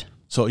worst.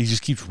 So he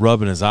just keeps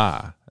rubbing his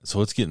eye.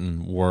 So it's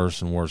getting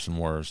worse and worse and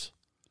worse.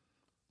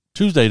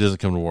 Tuesday doesn't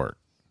come to work.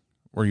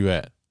 Where you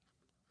at?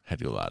 Had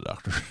to go to the eye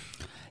doctor.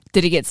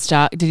 Did he get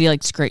stuck? Did he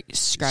like scratch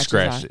his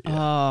eye? It,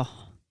 yeah.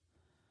 Oh.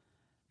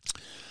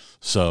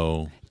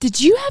 So did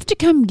you have to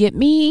come get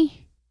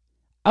me?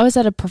 I was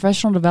at a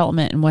professional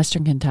development in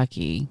Western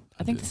Kentucky.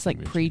 I think this is like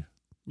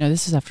no,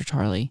 this is after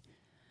Charlie.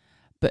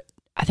 But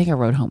I think I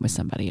rode home with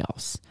somebody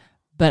else.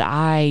 But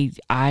I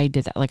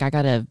did that. Like I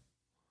got a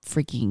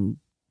freaking,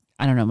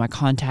 I don't know, my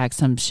contact,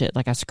 some shit.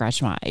 Like I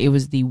scratched my eye. It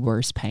was the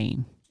worst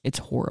pain. It's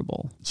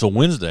horrible. So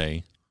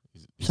Wednesday,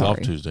 he's Sorry.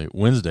 off Tuesday.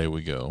 Wednesday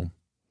we go.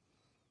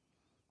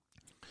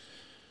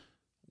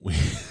 We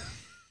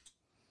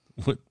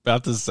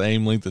about the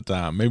same length of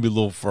time, maybe a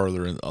little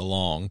further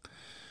along.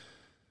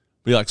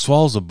 But he like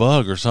swallows a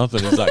bug or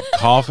something. He's like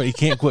coughing. He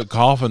can't quit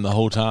coughing the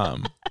whole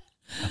time.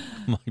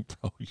 I'm like,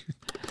 bro,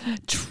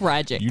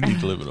 Tragic. you need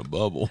to live in a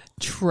bubble.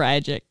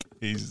 Tragic.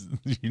 He's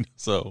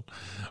but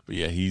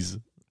yeah, he's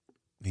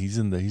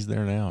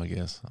there now, I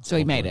guess. So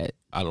he made it.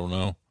 I don't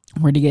know.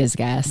 Where'd he get his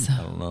gas?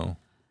 I don't know.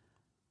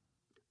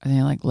 Are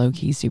they like low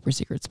key super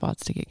secret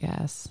spots to get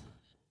gas?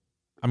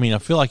 I mean, I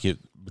feel like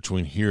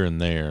between here and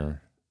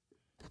there,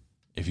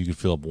 if you could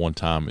fill up one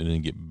time and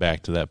then get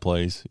back to that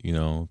place,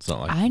 it's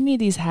not like I need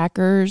these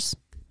hackers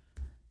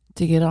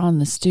to get on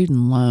the student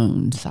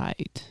loan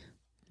site.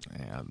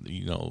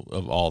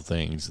 Of all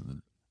things,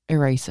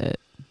 Erase it.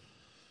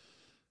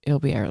 It'll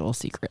be our little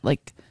secret.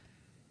 Like,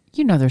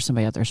 there's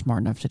somebody out there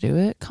smart enough to do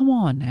it. Come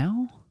on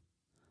now.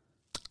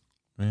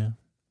 Yeah.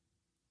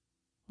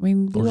 I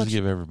mean, Or just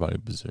give everybody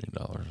 $1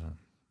 bazillion.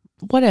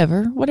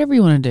 Whatever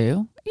you want to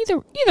do.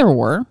 Either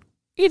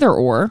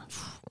or.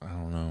 I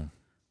don't know.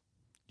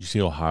 You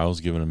see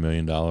Ohio's giving $1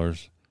 million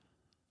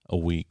a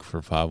week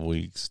for 5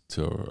 weeks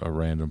to a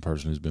random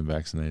person who's been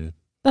vaccinated.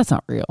 That's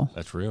not real.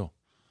 That's real.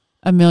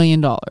 $1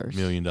 million. $1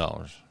 million.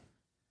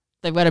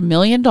 They've got $1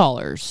 million.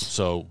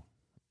 So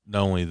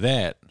not only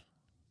that,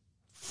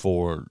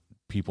 for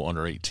people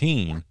under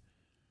 18,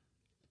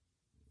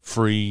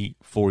 free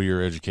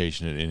 4-year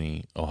education at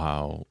any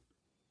Ohio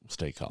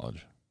State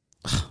college.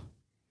 Can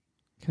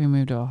we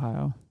move to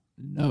Ohio?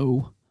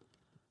 No.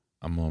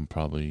 I'm going to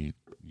probably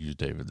use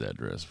David's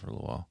address for a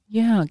little while.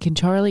 Yeah. Can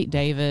Charlie,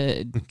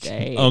 David.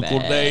 Uncle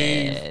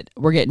Dave.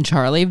 We're getting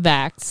Charlie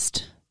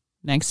vaxxed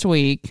next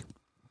week.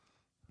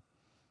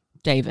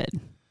 David.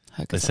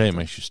 They say it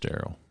makes you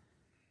sterile.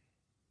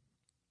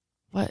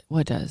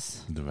 What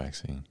does? The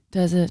vaccine.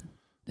 Does it?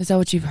 Is that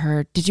what you've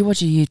heard? Did you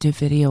watch a YouTube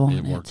video on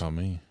it? It worked on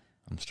me.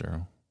 I'm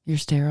sterile. You're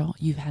sterile?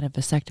 You've had a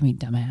vasectomy,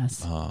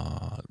 dumbass.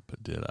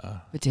 But did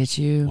I? But did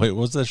you? Wait,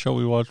 what's that show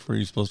we watched where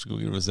you're supposed to go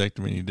get a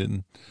vasectomy and you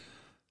didn't?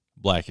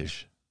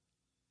 Blackish.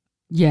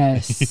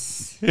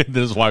 Yes. Then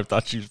his wife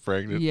thought she was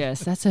pregnant.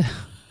 Yes, that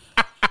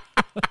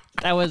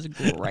was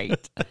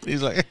great.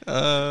 He's like,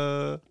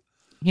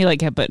 He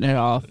kept putting it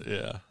off.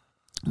 Yeah.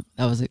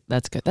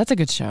 That's good. That's a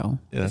good show.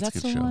 Yeah, Is that's that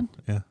a good still show. on?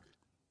 Yeah.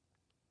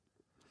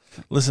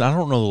 Listen, I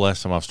don't know the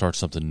last time I've started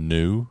something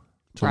new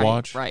to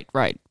watch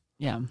Right.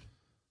 Yeah.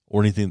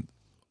 or anything.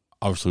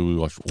 Obviously, we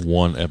watched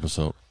one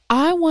episode.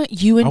 I want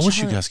you and I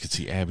wish you guys could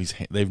see Abby's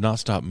hand. They've not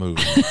stopped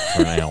moving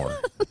for an hour.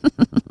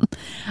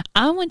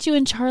 I want you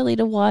and Charlie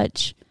to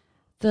watch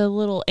the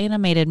little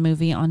animated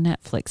movie on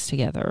Netflix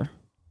together.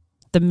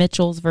 The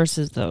Mitchells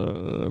versus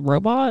the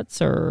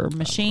robots or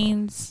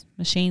machines.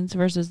 Machines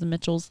versus the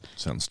Mitchells.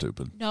 Sounds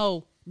stupid.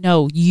 No,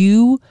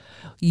 you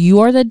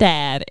are the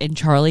dad and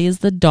Charlie is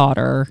the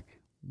daughter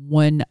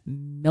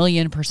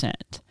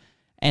 1,000,000%.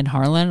 And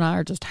Harlan and I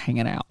are just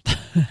hanging out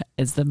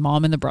as the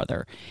mom and the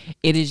brother.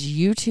 It is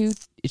you two.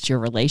 It's your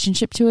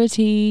relationship to a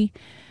T,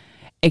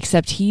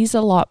 except he's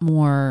a lot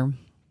more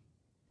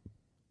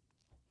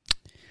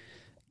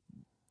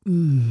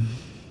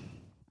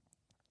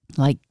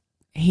like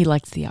he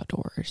likes the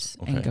outdoors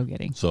and go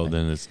getting. So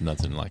then it's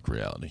nothing like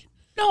reality.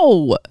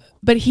 No,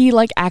 but he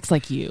like acts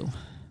like you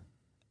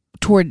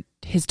toward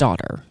his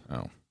daughter.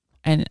 Oh.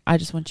 And I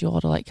just want you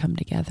all to like come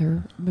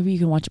together. Maybe you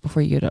can watch it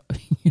before you go to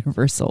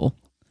Universal.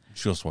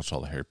 She wants to watch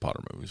all the Harry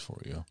Potter movies for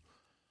you.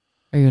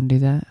 Are you going to do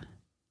that?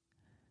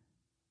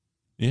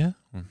 Yeah.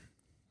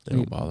 They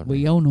don't bother me.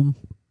 We own them.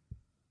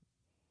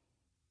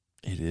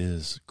 It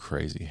is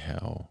crazy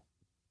how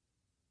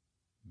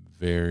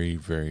very,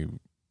 very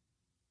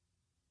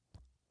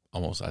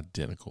almost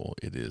identical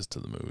it is to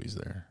the movies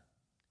there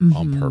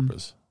on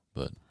purpose.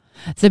 But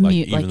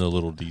even the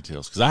little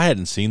details. Because I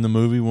hadn't seen the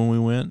movie when we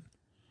went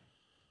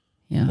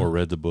or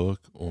read the book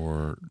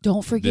or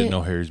don't forget, didn't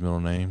know Harry's middle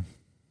name.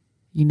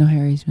 You know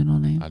Harry's middle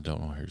name? I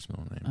don't know Harry's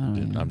middle name. Oh,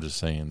 yeah. I'm just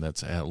saying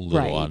that's how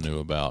little I knew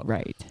about.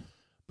 Right.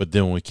 But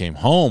then when we came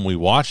home, we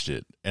watched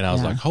it, and I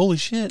was like, holy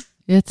shit.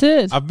 It's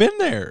it. I've been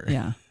there.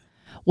 Yeah.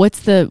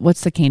 What's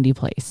the candy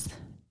place?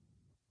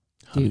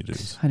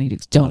 Honeydukes.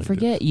 Honeydukes. Don't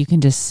forget, you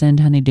can just send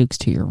Honeydukes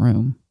to your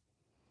room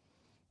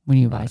when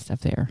you buy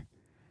stuff there.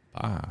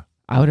 Ah.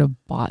 I would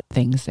have bought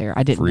things there.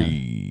 I didn't.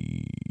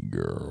 Free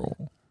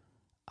girl.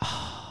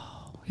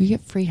 Oh, you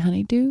get free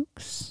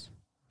Honeydukes?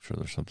 Sure,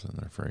 there's something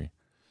there free.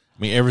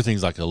 I mean,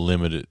 everything's like a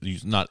limited.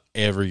 Not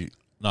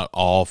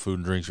all food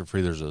and drinks are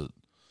free. There's a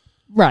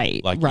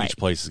each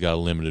place has got a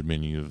limited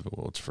menu of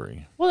what's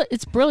free. Well,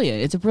 it's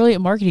brilliant. It's a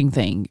brilliant marketing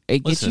thing.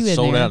 It gets you in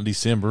sold there. Out in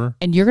December,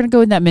 and you're going to go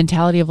in that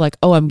mentality of like,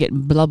 oh, I'm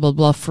getting blah blah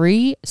blah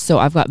free, so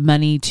I've got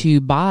money to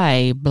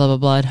buy blah blah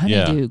blah at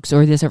Honeydukes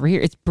or this over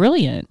here. It's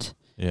brilliant.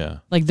 Yeah,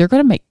 like they're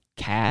going to make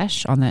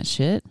cash on that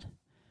shit.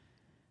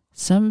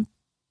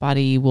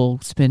 Somebody will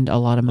spend a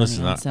lot of money.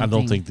 Listen, on something. I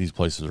don't think these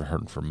places are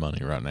hurting for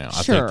money right now.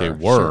 I think they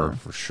were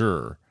for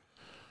sure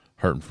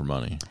hurting for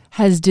money.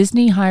 Has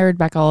Disney hired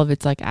back all of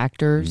its like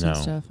actors and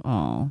No. stuff?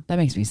 Oh, that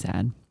makes me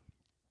sad.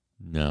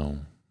 No,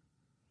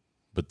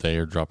 but they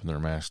are dropping their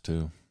masks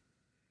too.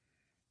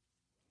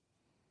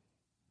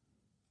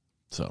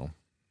 So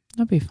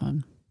That'd be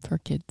fun for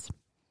kids.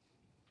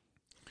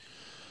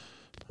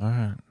 all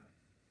right.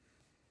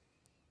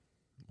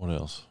 What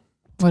else?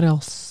 What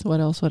else? I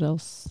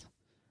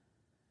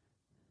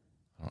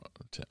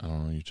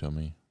don't know. You tell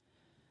me.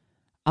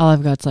 All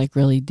I've got's like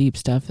really deep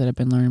stuff that I've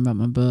been learning about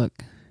my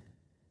book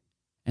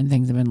and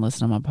things I've been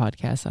listening on my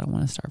podcast that I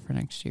want to start for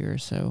next year.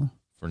 So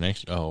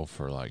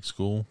For like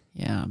school?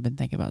 Yeah, I've been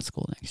thinking about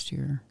school next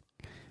year.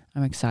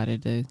 I'm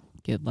excited to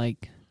get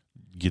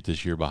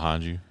this year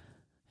behind you.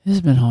 This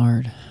has been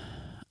hard.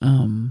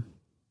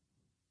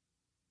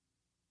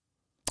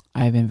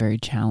 I've been very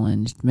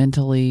challenged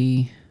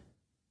mentally,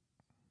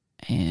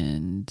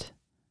 and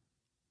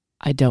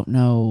I don't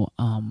know,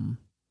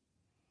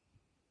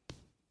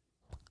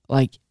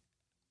 like,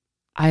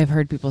 I have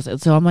heard people say,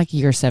 so I'm like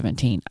year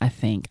 17, I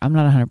think. I'm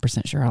not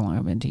 100% sure how long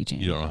I've been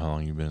teaching. You don't know how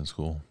long you've been in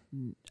school?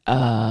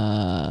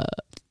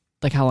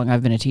 Like how long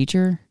I've been a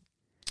teacher?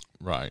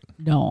 Right.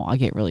 No, I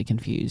get really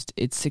confused.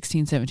 It's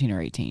 16, 17,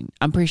 or 18.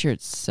 I'm pretty sure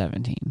it's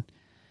 17.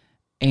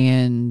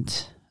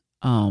 And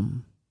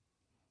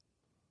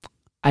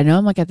I know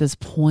I'm like at this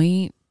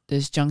point,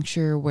 this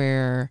juncture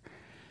where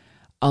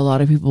a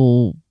lot of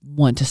people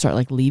want to start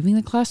like leaving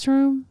the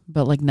classroom,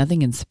 but like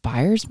nothing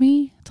inspires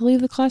me to leave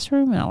the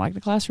classroom, and I like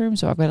the classroom,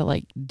 so I've got to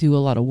like do a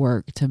lot of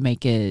work to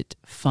make it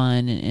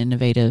fun and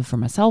innovative for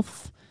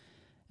myself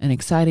and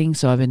exciting.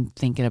 So I've been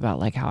thinking about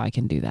like how I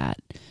can do that.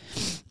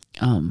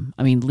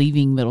 I mean,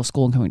 leaving middle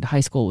school and coming to high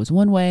school was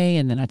one way,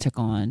 and then I took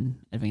on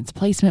advanced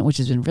placement, which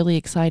has been really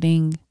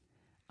exciting.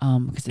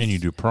 And you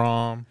do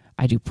prom.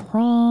 I do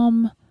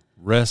prom.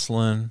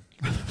 Wrestling.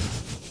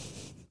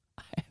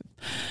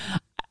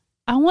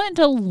 I want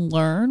to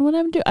learn what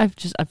I'm doing. I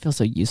feel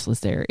so useless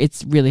there.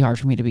 It's really hard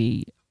for me to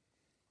be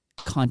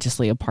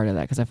consciously a part of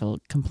that because I feel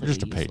completely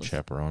Just a paid useless.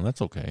 chaperone.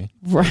 That's okay.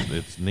 Right.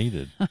 It's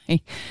needed.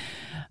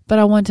 But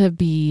I want to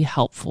be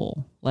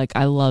helpful. Like,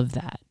 I love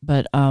that.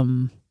 But I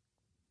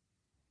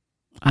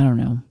don't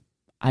know.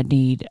 I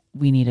need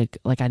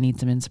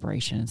some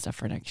inspiration and stuff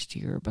for next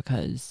year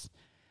because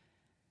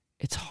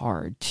it's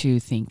hard to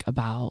think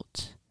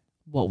about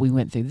what we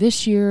went through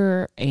this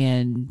year.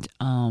 And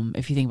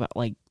if you think about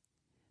like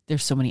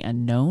there's so many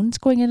unknowns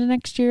going into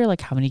next year.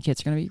 Like how many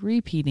kids are going to be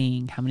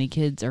repeating? How many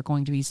kids are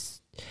going to be,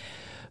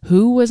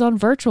 who was on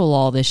virtual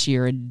all this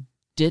year and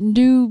didn't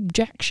do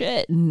jack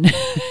shit? And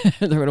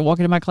they're going to walk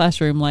into my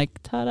classroom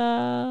like,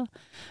 ta-da.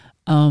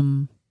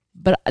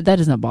 But that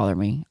does not bother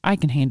me. I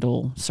can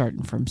handle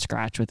starting from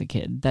scratch with a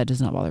kid. That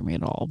does not bother me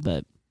at all.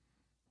 But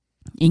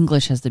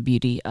English has the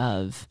beauty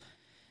of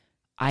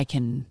I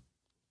can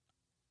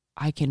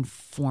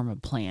form a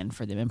plan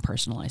for them and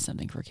personalize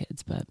something for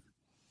kids. But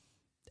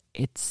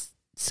it's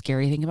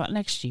scary thing about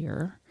next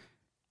year.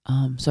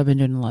 So I've been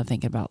doing a lot of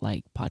thinking about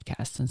like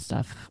podcasts and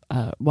stuff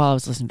while I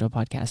was listening to a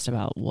podcast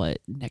about what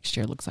next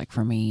year looks like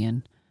for me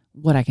and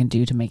what I can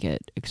do to make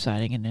it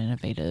exciting and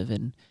innovative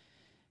and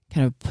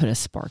kind of put a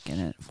spark in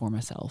it for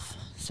myself.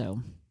 So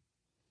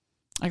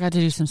I got to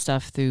do some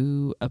stuff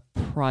through a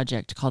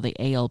project called the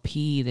ALP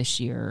this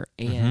year.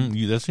 And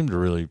that seemed to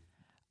really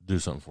do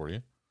something for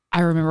you.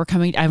 I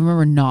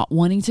remember not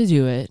wanting to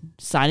do it,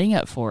 signing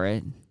up for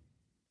it,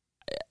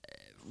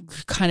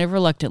 kind of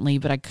reluctantly,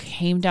 but I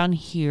came down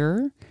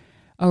here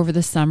over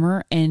the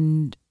summer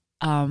and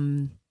I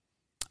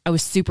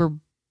was super,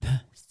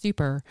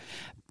 super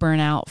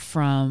burnt out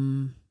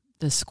from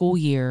the school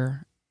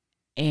year.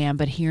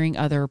 But hearing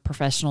other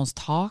professionals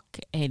talk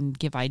and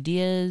give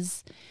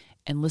ideas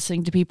and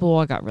listening to people,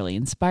 I got really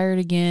inspired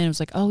again. It was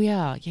like, oh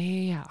yeah.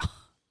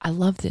 I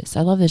love this.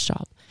 I love this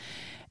job.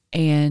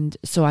 And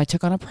so I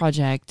took on a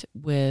project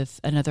with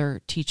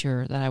another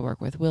teacher that I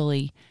work with,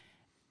 Willie,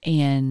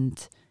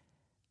 and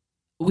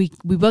we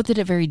both did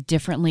it very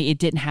differently. It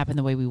didn't happen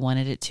the way we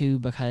wanted it to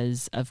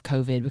because of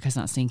COVID, because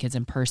not seeing kids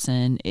in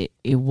person.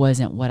 It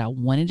wasn't what I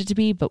wanted it to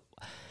be, but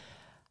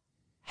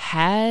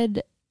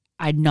had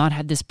I'd not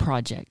had this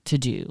project to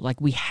do,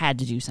 like we had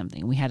to do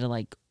something. We had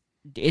to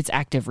it's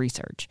active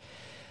research.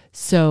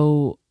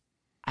 So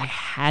I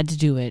had to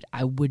do it.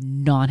 I would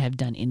not have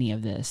done any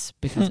of this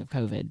because of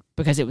COVID,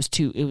 because it was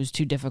too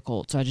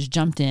difficult. So I just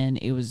jumped in.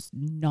 It was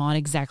not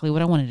exactly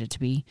what I wanted it to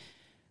be,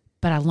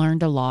 but I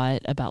learned a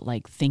lot about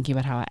like thinking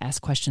about how I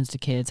ask questions to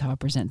kids, how I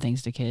present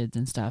things to kids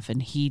and stuff.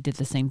 And he did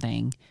the same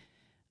thing.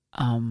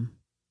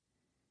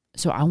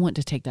 So I want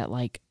to take that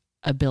like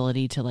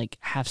ability to like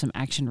have some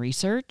action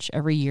research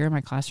every year in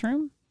my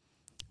classroom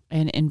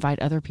and invite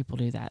other people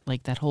to do that.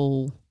 Like that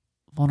whole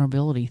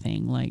vulnerability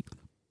thing, like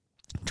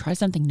try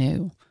something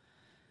new.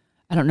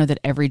 I don't know that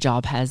every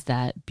job has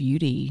that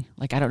beauty.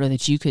 Like, I don't know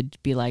that you could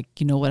be like,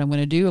 you know what I'm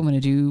going to do?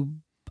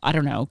 I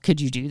don't know.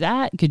 Could you do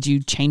that? Could you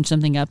change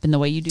something up in the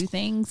way you do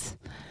things?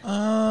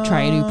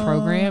 Try a new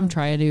program,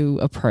 try a new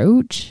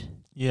approach.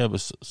 Yeah,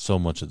 but so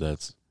much of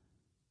that's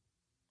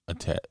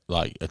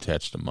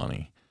attached to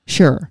money.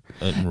 Sure.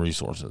 And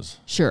resources.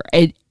 Sure.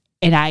 And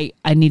I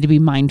need to be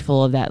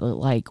mindful of that.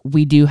 Like,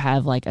 we do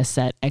have like a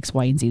set X,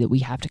 Y, and Z that we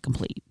have to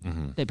complete.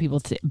 Mm-hmm. That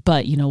people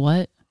but you know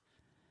what?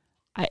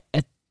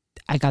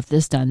 I got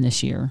this done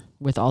this year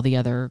with all the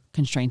other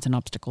constraints and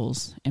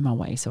obstacles in my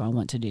way. So I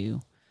want to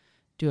do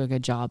a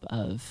good job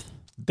of.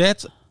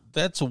 That's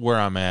where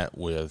I'm at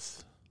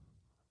with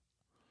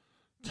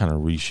kind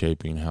of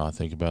reshaping how I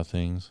think about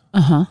things.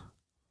 Uh-huh.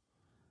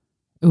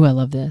 Ooh, I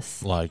love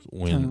this. Like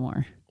when, tell me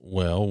more.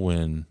 Well,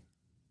 when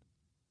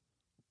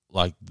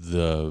like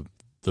the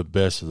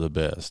best of the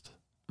best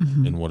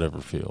mm-hmm. in whatever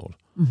field,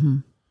 mm-hmm.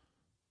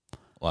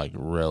 like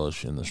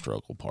relish in the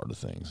struggle part of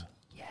things.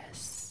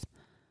 Yes.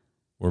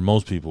 Where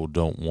most people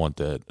don't want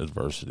that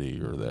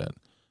adversity or that,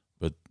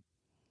 but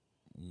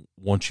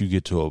once you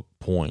get to a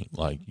point,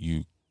 like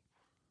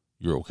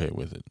you're okay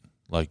with it.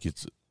 Like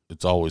it's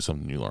always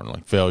something you learn.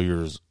 Like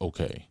failure is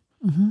okay.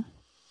 Mm-hmm.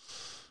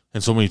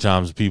 And so many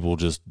times people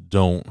just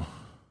don't.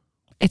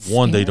 It's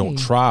one, scary. They don't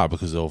try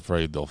because they're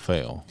afraid they'll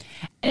fail.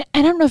 And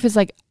I don't know if it's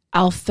like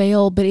I'll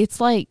fail, but it's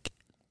like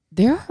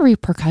there are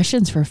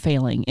repercussions for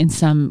failing in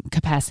some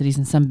capacities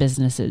in some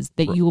businesses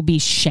that you will be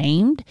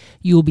shamed,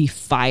 you will be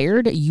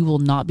fired, you will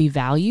not be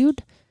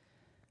valued.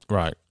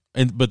 Right.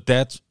 But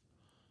that's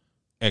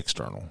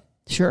external.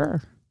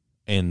 Sure.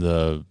 And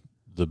the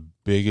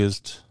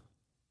biggest,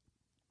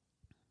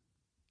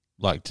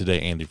 like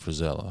today, Andy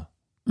Frisella,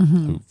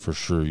 mm-hmm. who for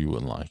sure you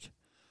wouldn't like.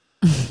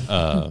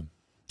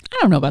 I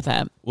don't know about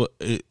that.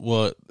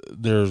 Well,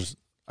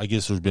 I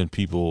guess there's been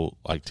people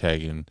like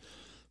tagging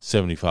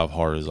 75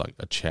 hard as like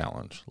a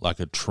challenge, like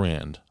a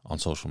trend on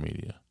social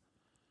media.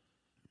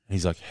 And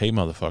he's like, hey,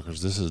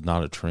 motherfuckers, this is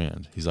not a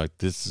trend. He's like,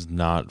 this is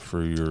not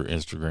for your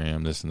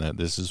Instagram, this and that.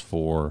 This is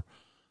for,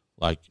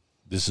 like,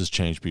 this has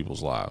changed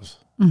people's lives.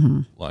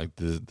 Mm-hmm. Like,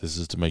 this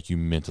is to make you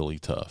mentally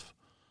tough.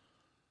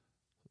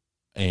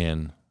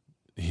 And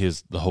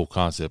the whole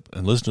concept,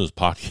 and listen to his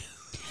podcast.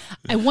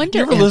 I wonder.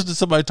 You ever listen to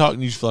somebody talking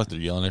and you just feel like they're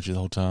yelling at you the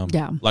whole time?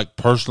 Yeah. Like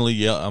personally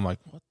yell. I'm like,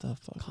 what the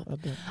fuck?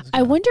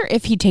 I wonder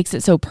if he takes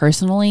it so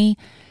personally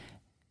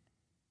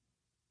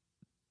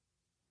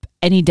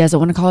and he doesn't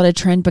want to call it a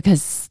trend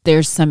because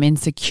there's some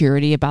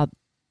insecurity about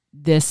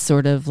this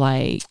sort of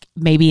like,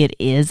 maybe it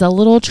is a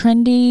little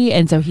trendy.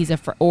 And so he's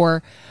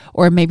or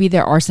maybe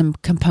there are some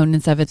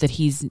components of it that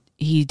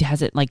he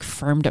hasn't like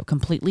firmed up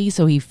completely.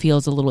 So he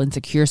feels a little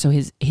insecure. So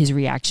his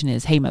reaction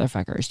is, hey,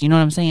 motherfuckers. You know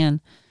what I'm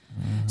saying?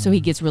 So he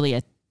gets really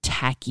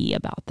attacky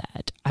about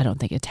that. I don't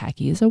think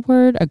attacky is a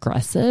word.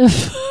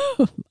 Aggressive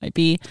might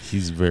be.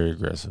 He's very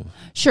aggressive.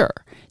 Sure.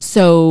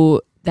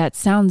 So that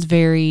sounds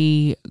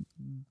very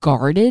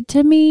guarded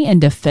to me and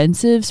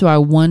defensive. So I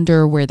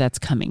wonder where that's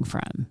coming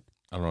from.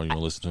 I don't know. You want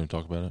to listen to him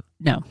talk about it?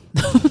 No.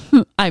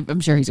 I'm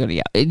sure he's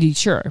going to,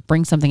 sure,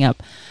 bring something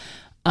up.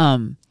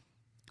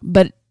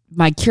 But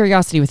my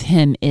curiosity with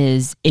him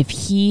is if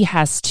he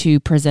has to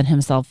present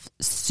himself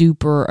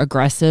super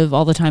aggressive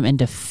all the time and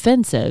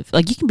defensive,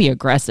 like you can be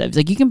aggressive,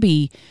 like you can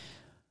be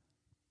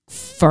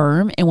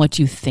firm in what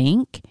you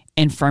think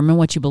and firm in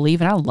what you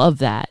believe. And I love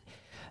that.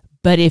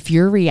 But if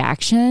your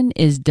reaction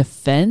is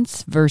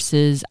defense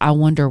versus I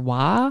wonder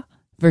why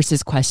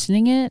versus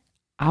questioning it,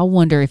 I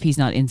wonder if he's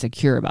not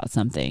insecure about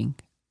something,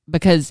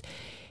 because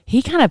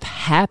he kind of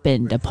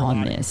happened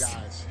upon this.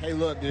 Guys. Hey,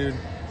 look, dude.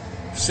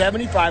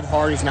 75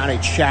 hard is not a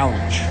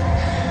challenge.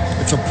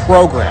 It's a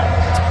program.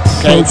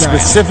 Okay, it's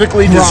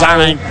specifically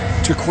designed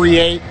to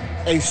create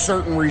a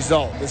certain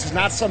result. This is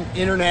not some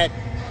internet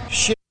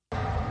shit.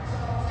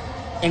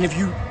 And if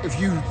you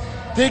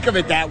think of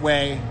it that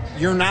way,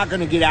 you're not going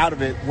to get out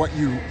of it what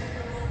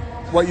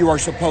you are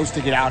supposed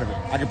to get out of it.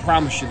 I can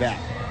promise you that.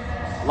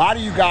 A lot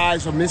of you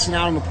guys are missing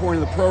out on the point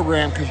of the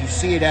program because you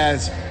see it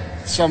as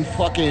some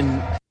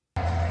fucking,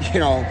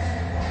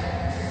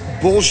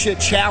 bullshit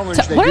challenge.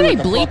 So, what are they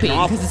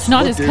bleeping? Because it's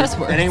not his cuss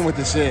word. That ain't what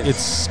this is.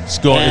 It's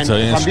going. It's an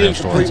If I'm being Instagram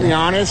story. completely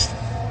honest,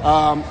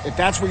 if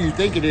that's what you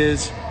think it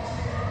is,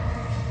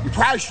 you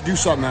probably should do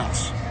something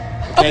else.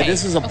 Okay,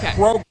 this is a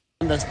program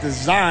that's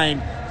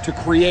designed to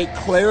create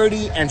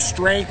clarity and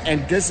strength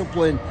and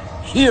discipline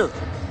here.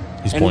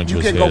 He's and pointing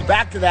you to can his go head.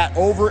 back to that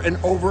over and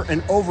over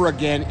and over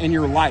again in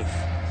your life.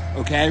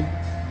 Okay?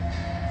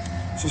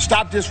 So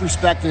stop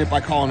disrespecting it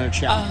by calling it a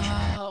challenge.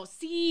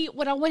 See,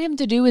 what I want him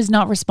to do is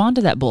not respond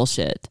to that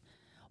bullshit.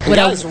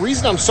 Guys, the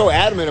reason I'm so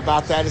adamant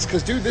about that is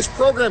because, dude, this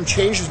program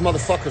changes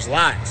motherfuckers'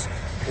 lives.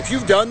 If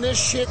you've done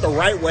this shit the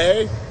right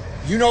way,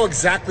 you know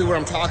exactly what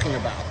I'm talking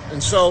about.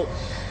 And so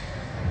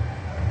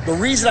the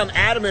reason I'm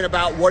adamant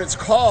about what it's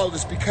called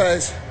is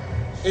because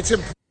it's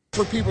important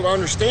for people to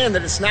understand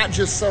that it's not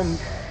just some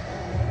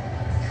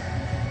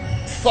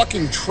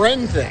fucking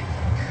trend thing.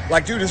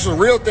 Like, dude, this is a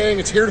real thing.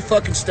 It's here to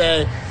fucking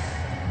stay.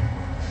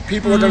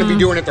 People are going to be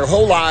doing it their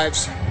whole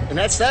lives, and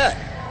that's that.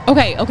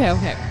 Okay.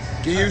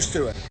 Get used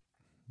to it.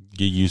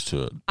 Get used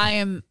to it.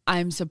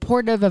 I'm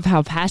supportive of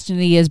how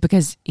passionate he is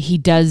because he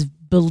does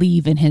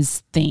believe in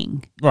his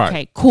thing. Right.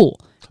 Okay, cool.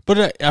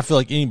 But I feel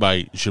like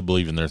anybody should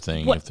believe in their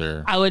thing if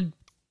they're... I would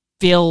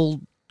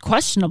feel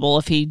questionable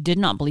if he did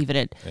not believe in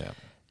it. Yeah.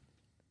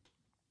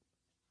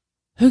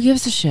 Who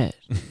gives a shit?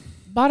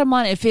 Bottom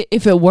line, if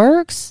it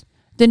works,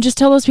 then just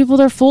tell those people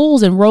they're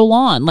fools and roll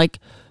on. Like,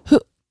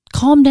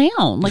 calm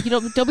down. Like,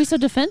 don't be so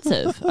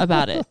defensive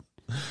about it.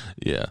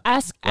 Yeah.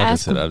 Ask. I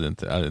said, I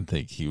didn't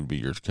think he would be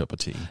your cup of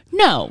tea.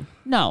 No.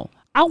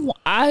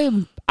 I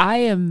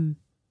am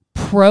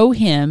pro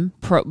him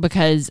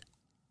because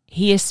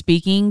he is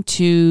speaking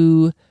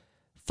to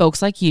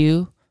folks like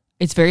you.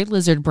 It's very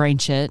lizard brain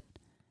shit,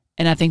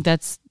 and I think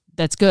that's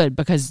good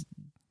because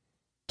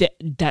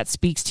that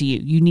speaks to you.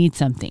 You need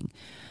something,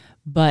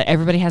 but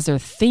everybody has their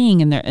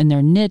thing and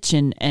their niche,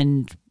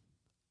 and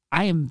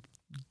I am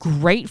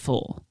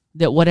grateful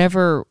that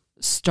whatever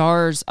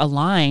stars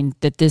aligned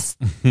that this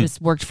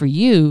worked for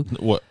you.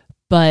 What?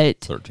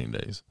 But 13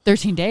 days.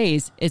 13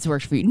 days it's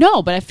worked for you.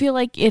 No, but I feel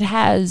like it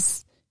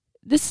has.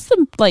 This is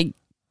some like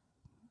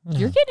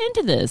you're getting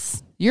into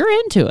this. You're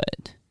into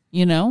it.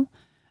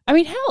 I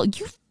mean, hell,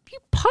 you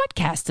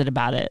podcasted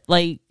about it.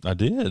 Like I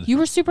did. You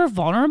were super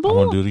vulnerable.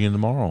 I'm gonna do it again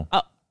tomorrow.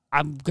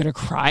 I'm gonna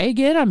cry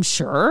again. I'm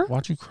sure.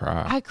 Why'd you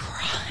cry? I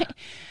cry.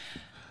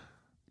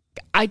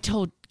 I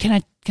told.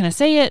 Can I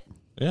say it?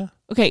 Yeah.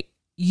 Okay.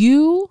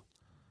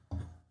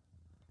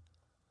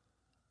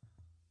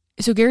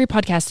 So Gary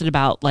podcasted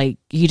about, like,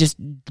 he just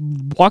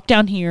walked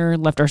down here,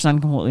 left our son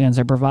completely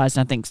unsupervised,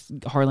 and I think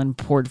Harlan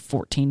poured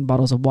 14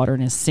 bottles of water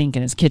in his sink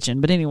in his kitchen.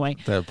 But anyway.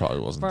 That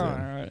probably wasn't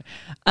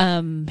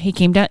good. He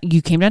came down,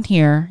 you came down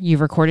here, you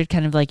recorded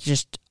kind of like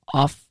just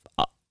off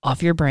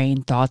your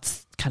brain,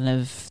 thoughts kind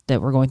of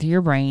that were going through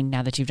your brain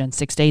now that you've done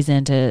 6 days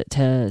into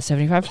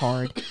 75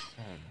 hard.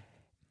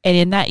 And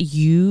in that,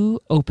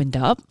 you opened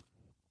up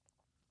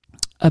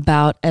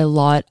about a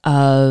lot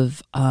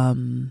of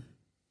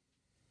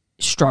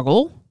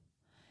struggle,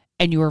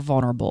 and you were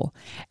vulnerable.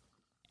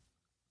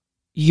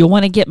 You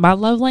want to get my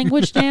love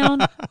language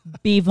down?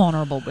 Be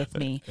vulnerable with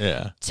me.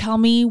 Yeah. Tell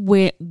me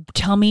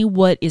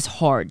what is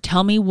hard.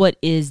 Tell me what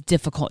is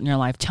difficult in your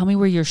life. Tell me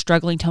where you're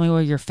struggling. Tell me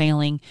where you're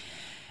failing.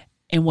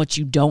 And what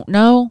you don't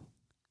know,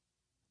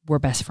 we're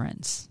best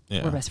friends.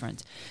 Yeah. We're best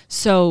friends.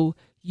 So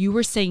you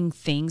were saying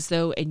things,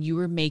 though, and you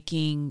were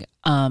making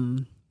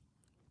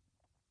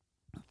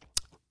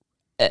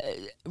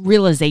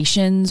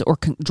realizations or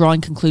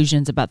drawing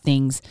conclusions about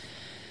things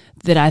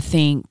that I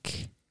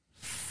think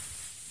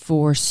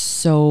for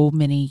so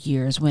many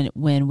years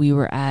when we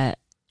were at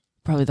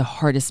probably the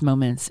hardest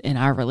moments in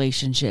our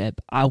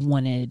relationship, I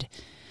wanted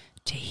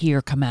to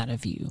hear come out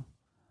of you.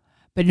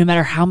 But no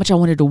matter how much I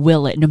wanted to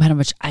will it, no matter how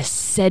much I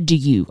said to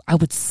you, I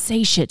would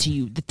say shit to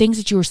you. The things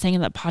that you were saying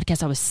in that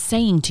podcast, I was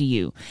saying to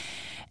you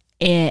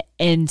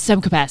in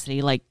some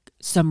capacity, like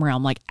some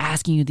realm, like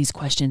asking you these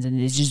questions. And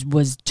it just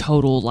was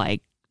total,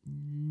 like,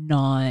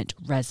 not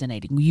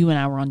resonating. You and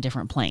I were on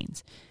different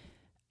planes.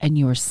 And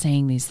you were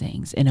saying these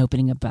things and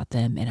opening about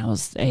them. And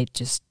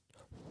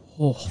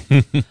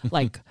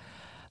like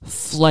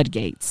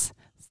floodgates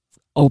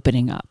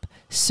opening up.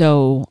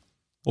 So,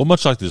 well,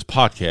 much like this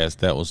podcast,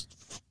 that was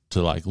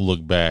to like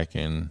look back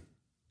and,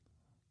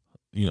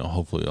 you know,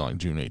 hopefully like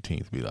June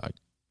 18th be like,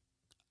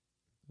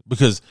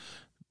 because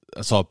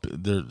I saw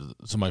there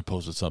somebody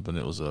posted something.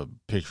 It was a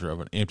picture of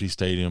an empty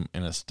stadium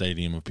and a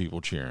stadium of people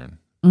cheering.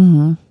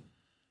 Mm-hmm.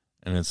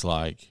 And it's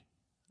like,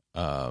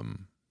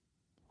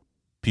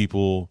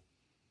 people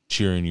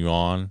cheering you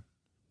on,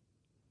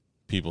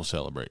 people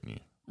celebrating you.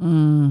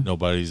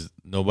 Nobody's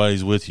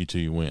with you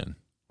till you win.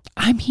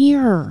 I'm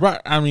here.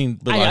 Right. I mean,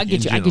 but I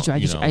get you. I get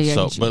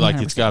you. But like,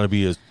 it's got to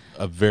be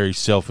a very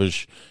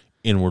selfish,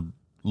 inward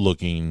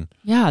looking.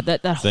 Yeah.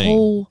 That thing.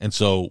 whole. And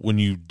so when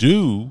you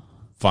do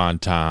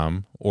find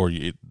time, or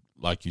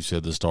like you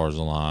said, the stars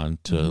align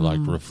to like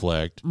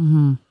reflect.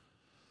 Mm-hmm.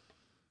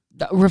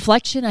 The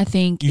reflection, I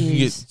think, you can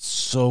get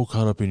so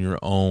caught up in your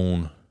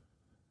own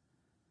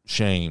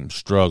shame,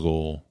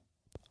 struggle,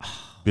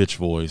 bitch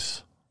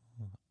voice,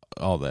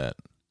 all that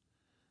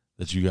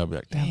you gotta be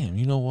like, damn,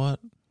 you know what?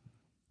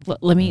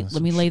 Let me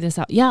lay this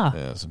out.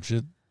 Yeah, some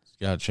shit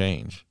gotta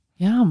change.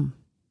 Yeah,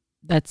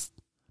 and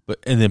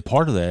then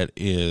part of that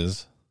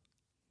is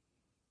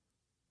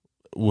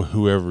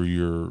whoever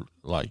your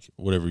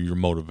whatever your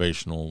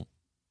motivational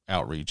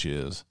outreach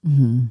is.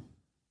 Mm-hmm.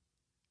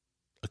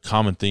 A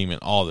common theme in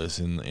all this,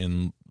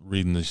 in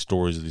reading the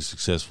stories of these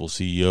successful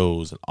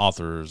CEOs and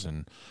authors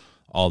and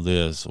all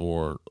this,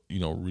 or, you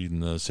know,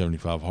 reading the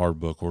 75 Hard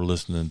book or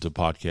listening to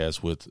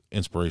podcasts with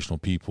inspirational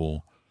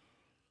people,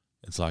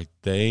 it's like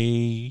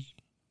they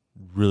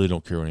really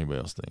don't care what anybody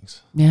else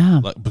thinks. Yeah.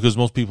 Like, because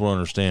most people don't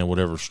understand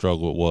whatever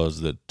struggle it was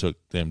that took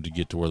them to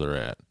get to where they're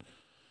at.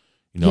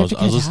 You know, I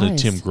was listening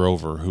to Tim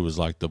Grover, who was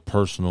like the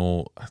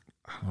personal, I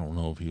don't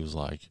know if he was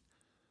like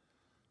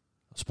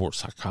a sports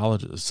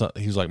psychologist.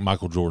 He was like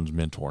Michael Jordan's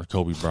mentor,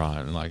 Kobe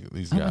Bryant, and like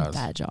these guys. A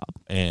bad job.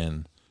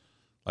 And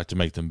like to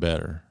make them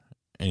better.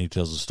 And he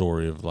tells a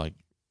story of like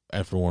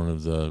after one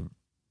of the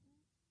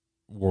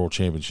world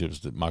championships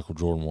that Michael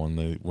Jordan won,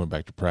 they went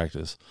back to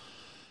practice.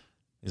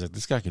 He's like,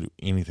 this guy can do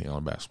anything on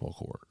a basketball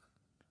court.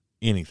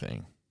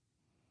 Anything.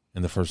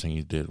 And the first thing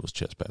he did was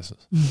chest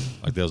passes.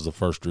 Like that was the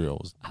first drill,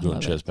 was doing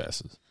chest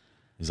passes.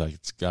 He's like,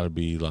 it's got to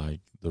be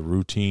like the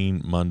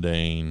routine,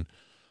 mundane.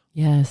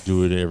 Yes.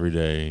 Do it every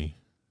day.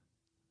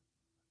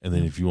 And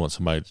then if you want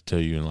somebody to tell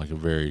you in like a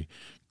very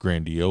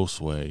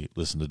grandiose way,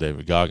 listen to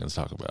David Goggins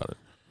talk about it.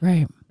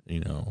 Right. You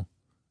know,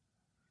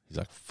 he's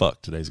like,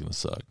 fuck, today's going to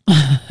suck.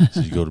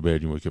 So you go to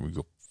bed, you wake up and you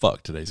go,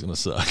 fuck, today's going to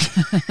suck.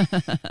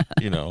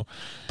 You know,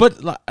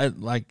 but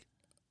like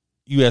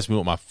you asked me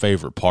what my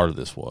favorite part of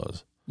this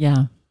was.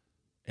 Yeah.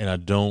 And I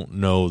don't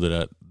know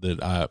that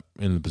I'm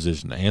in the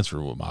position to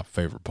answer what my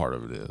favorite part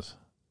of it is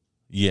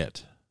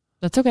yet.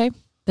 That's okay.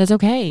 That's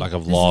okay. Like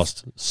I've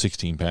lost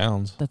 16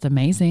 pounds. That's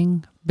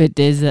amazing. But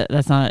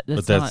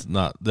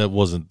that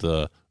wasn't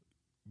the,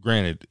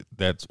 granted,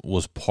 that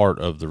was part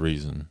of the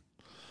reason.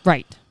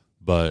 Right.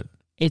 But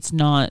it's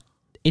not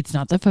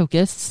the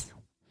focus,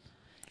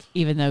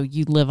 even though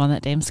you live on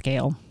that damn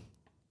scale.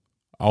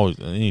 Always,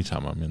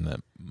 anytime I'm in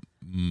that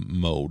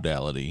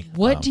modality.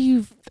 What do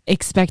you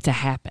expect to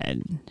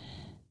happen?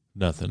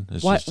 Nothing.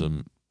 It's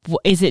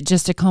is it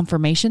just a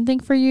confirmation thing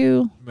for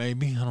you?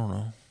 Maybe, I don't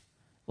know.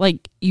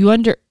 Like you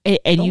don't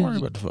worry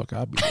about the fuck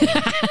I'll be.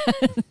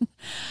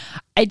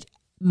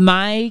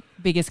 My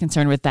biggest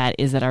concern with that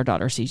is that our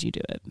daughter sees you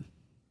do it.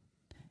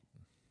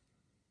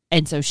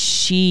 And so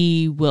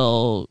she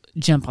will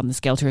jump on the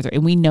scale 2 or 3.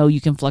 And we know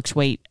you can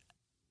fluctuate.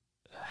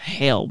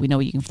 Hell, we know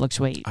you can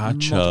fluctuate. I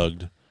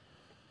chugged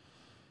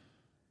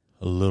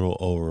a little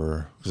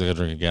over, because I got to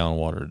drink a gallon of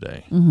water a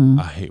day. Mm-hmm.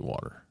 I hate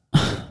water.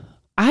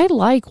 I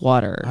like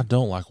water. I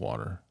don't like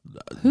water.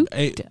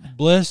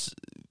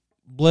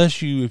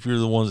 Bless you if you're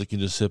the ones that can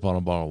just sip on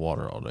a bottle of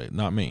water all day.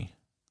 Not me.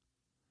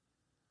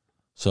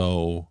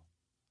 So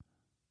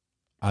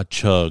I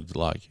chugged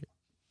like,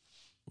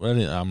 I'm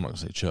not going to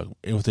say chug.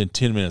 Within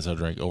 10 minutes, I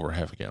drank over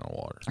half a gallon of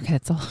water. Okay,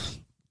 that's all.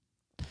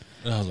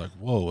 And I was like,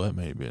 whoa, that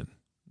may have been.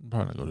 I'm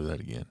probably not going to do that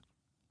again.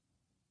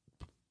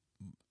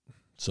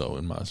 So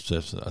in my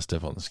steps, I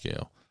step on the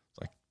scale.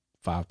 It's like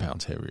 5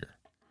 pounds heavier.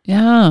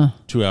 Yeah.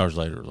 2 hours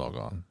later, it was all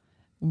gone.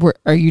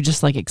 Are you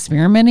just like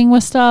experimenting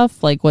with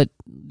stuff? Like what?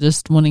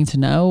 Just wanting to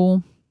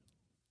know?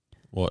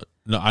 What?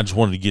 No, I just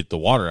wanted to get the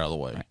water out of the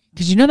way.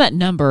 Because you know that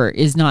number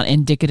is not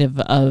indicative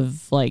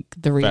of like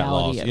the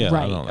reality. Fat loss. Yeah,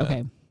 right. I know that.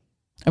 Okay.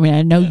 I mean,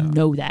 I know you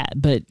know that,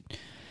 but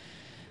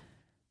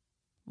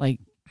like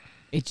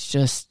it's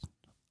just,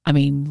 I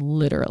mean,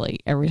 literally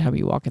every time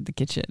you walk in the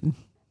kitchen,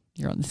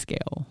 you're on the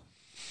scale.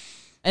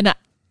 And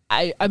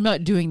I'm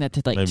not doing that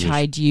to like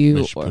chide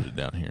you. Or put it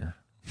down here.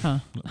 Huh?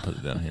 Put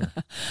it down here.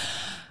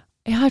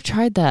 Yeah, I've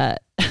tried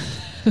that.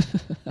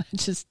 I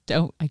just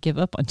don't. I give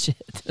up on shit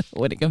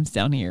when it comes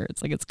down here.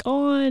 It's like it's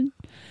gone.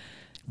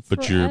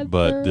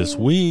 But this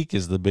week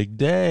is the big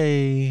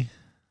day.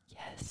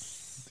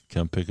 Yes.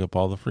 Come pick up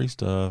all the free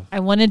stuff.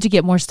 I wanted to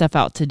get more stuff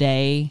out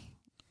today,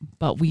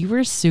 but we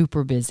were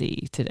super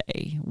busy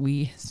today.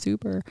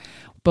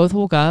 Both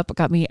woke up.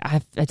 I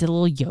did a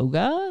little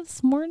yoga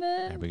this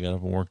morning. We got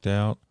up and worked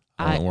out.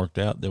 I went and worked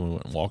out. Then we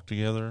went and walked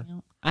together.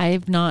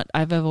 I've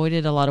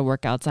avoided a lot of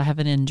workouts. I have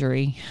an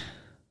injury.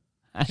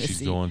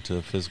 She's going to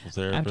a physical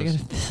therapist. I have to go to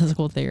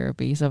physical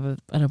therapy. So I have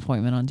an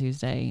appointment on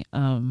Tuesday.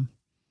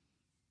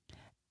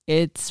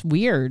 It's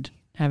weird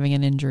having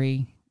an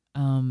injury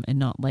and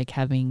not like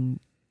having,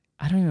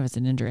 I don't even know if it's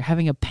an injury,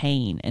 having a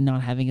pain and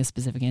not having a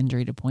specific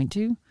injury to point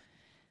to.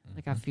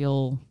 Like I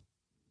feel,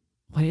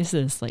 what is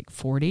this, like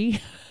 40?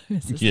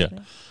 Yeah.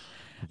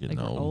 Like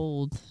we're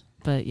old.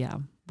 But yeah,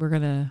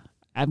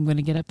 I'm going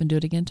to get up and do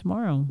it again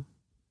tomorrow,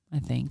 I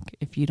think.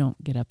 If you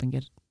don't get up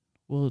and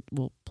we'll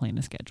plan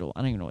a schedule.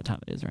 I don't even know what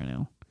time it is right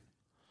now.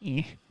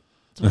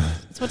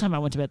 It's what time I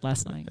went to bed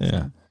last night.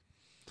 Yeah.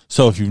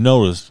 So if you've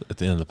noticed at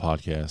the end of the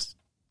podcast,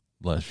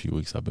 the last few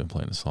weeks I've been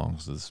playing the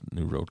songs. This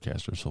new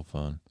Roadcaster is so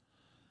fun.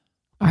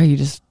 Are you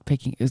just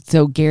picking?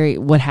 So Gary,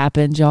 what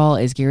happened, y'all,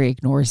 is Gary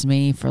ignores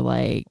me for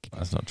like.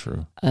 That's not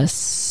true.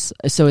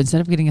 So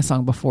instead of getting a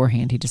song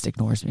beforehand, he just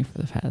ignores me for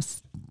the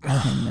past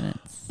 10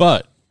 minutes.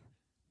 But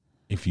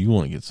if you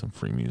want to get some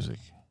free music,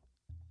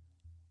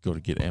 go to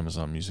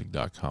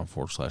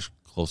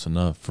getamazonmusic.com/close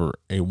enough for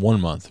a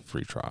 1 month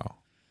free trial.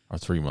 Our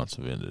 3 months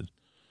have ended.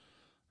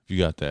 If you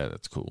got that,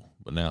 that's cool.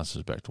 But now it's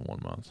just back to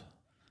 1 month.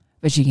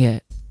 But you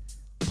get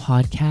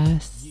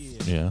podcasts.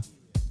 Yeah.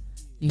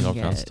 You all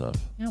get kinds of stuff.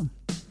 Yeah.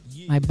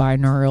 My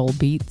binaural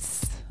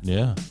beats.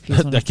 Yeah.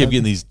 I kept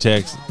getting these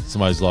texts.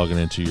 Somebody's logging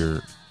into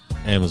your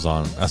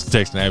Amazon. I was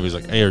texting Abby. He's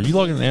like, hey, are you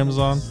logging into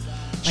Amazon?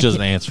 She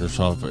doesn't answer.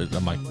 So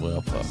I'm like,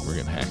 well, fuck, we're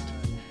getting hacked.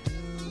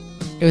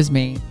 It was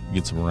me.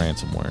 Get some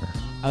ransomware.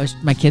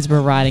 My kids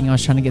were riding. I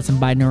was trying to get some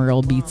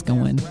binaural beats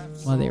going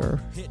while they were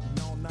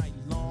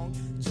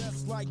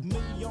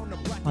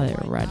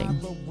riding.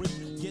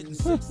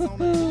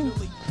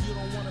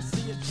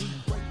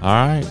 All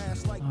right.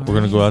 We're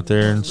going to go out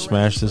there and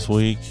smash this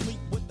week.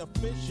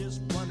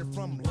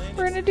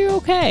 We're going to do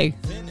okay.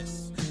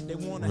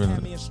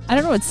 I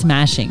don't know what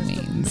smashing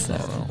means. So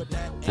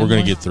we're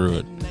going to get through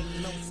it.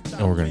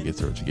 And we're going to get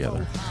through it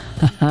together.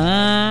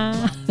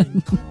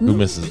 Who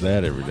misses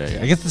that every day?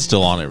 I guess it's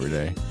still on every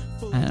day.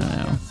 I don't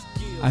know.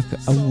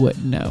 I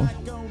wouldn't know.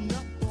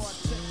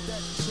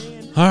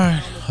 All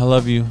right. I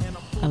love you.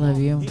 I love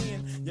you.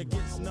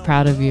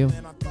 Proud of you.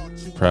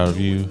 Proud of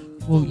you.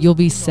 Well, you'll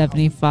be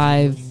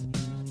 75,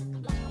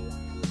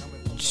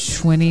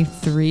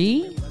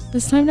 23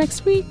 this time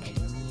next week?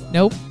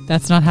 Nope.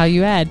 That's not how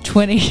you add.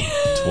 20.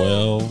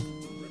 12.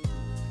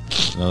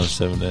 Another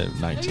 7 to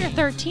 19. You're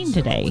 13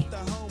 today.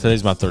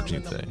 Today's my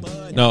 13th day.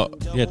 No,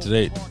 yeah,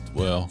 today,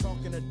 well,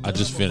 I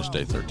just finished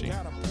day 13.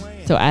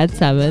 So add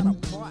 7.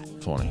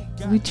 20.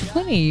 You'll be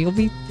 20. You'll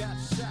be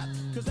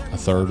a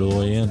third of the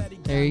way in.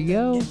 There you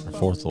go. Or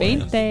fourth of the way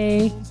in.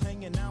 20.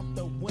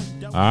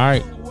 All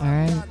right. All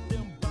right.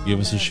 Give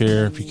us a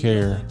share if you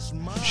care.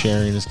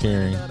 Sharing is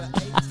caring.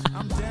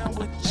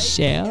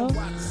 Share?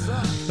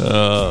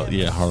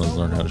 Yeah, Harlan's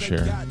learned how to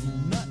share.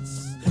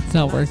 It's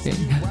not working.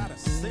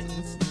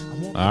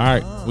 All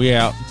right. We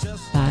out.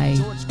 Bye.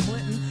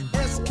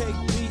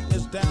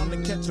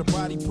 Your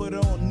body put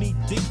on knee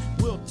deep,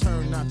 we'll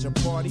turn out your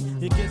party.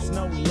 It gets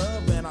no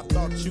love, and I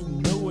thought you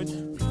knew it.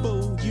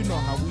 Fool, you know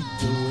how we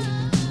do it.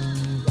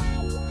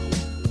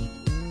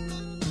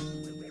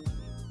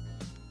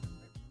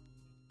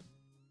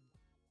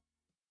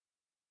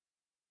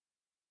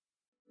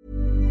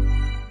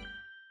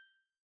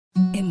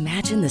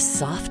 Imagine the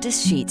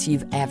softest sheets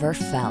you've ever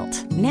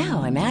felt.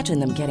 Now imagine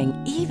them getting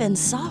even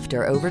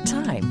softer over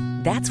time.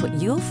 That's what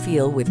you'll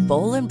feel with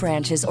Boll &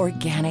 Branch's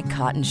organic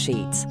cotton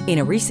sheets. In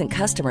a recent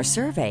customer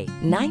survey,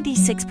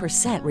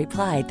 96%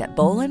 replied that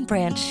Boll &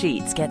 Branch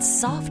sheets get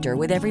softer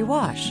with every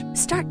wash.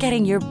 Start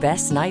getting your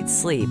best night's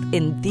sleep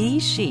in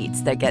these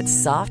sheets that get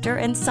softer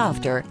and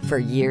softer for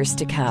years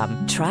to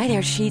come. Try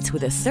their sheets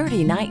with a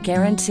 30-night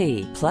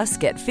guarantee. Plus,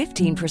 get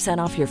 15%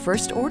 off your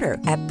first order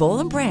at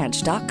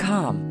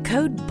bollandbranch.com.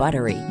 Code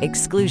BUTTERY.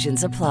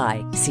 Exclusions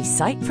apply. See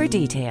site for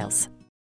details.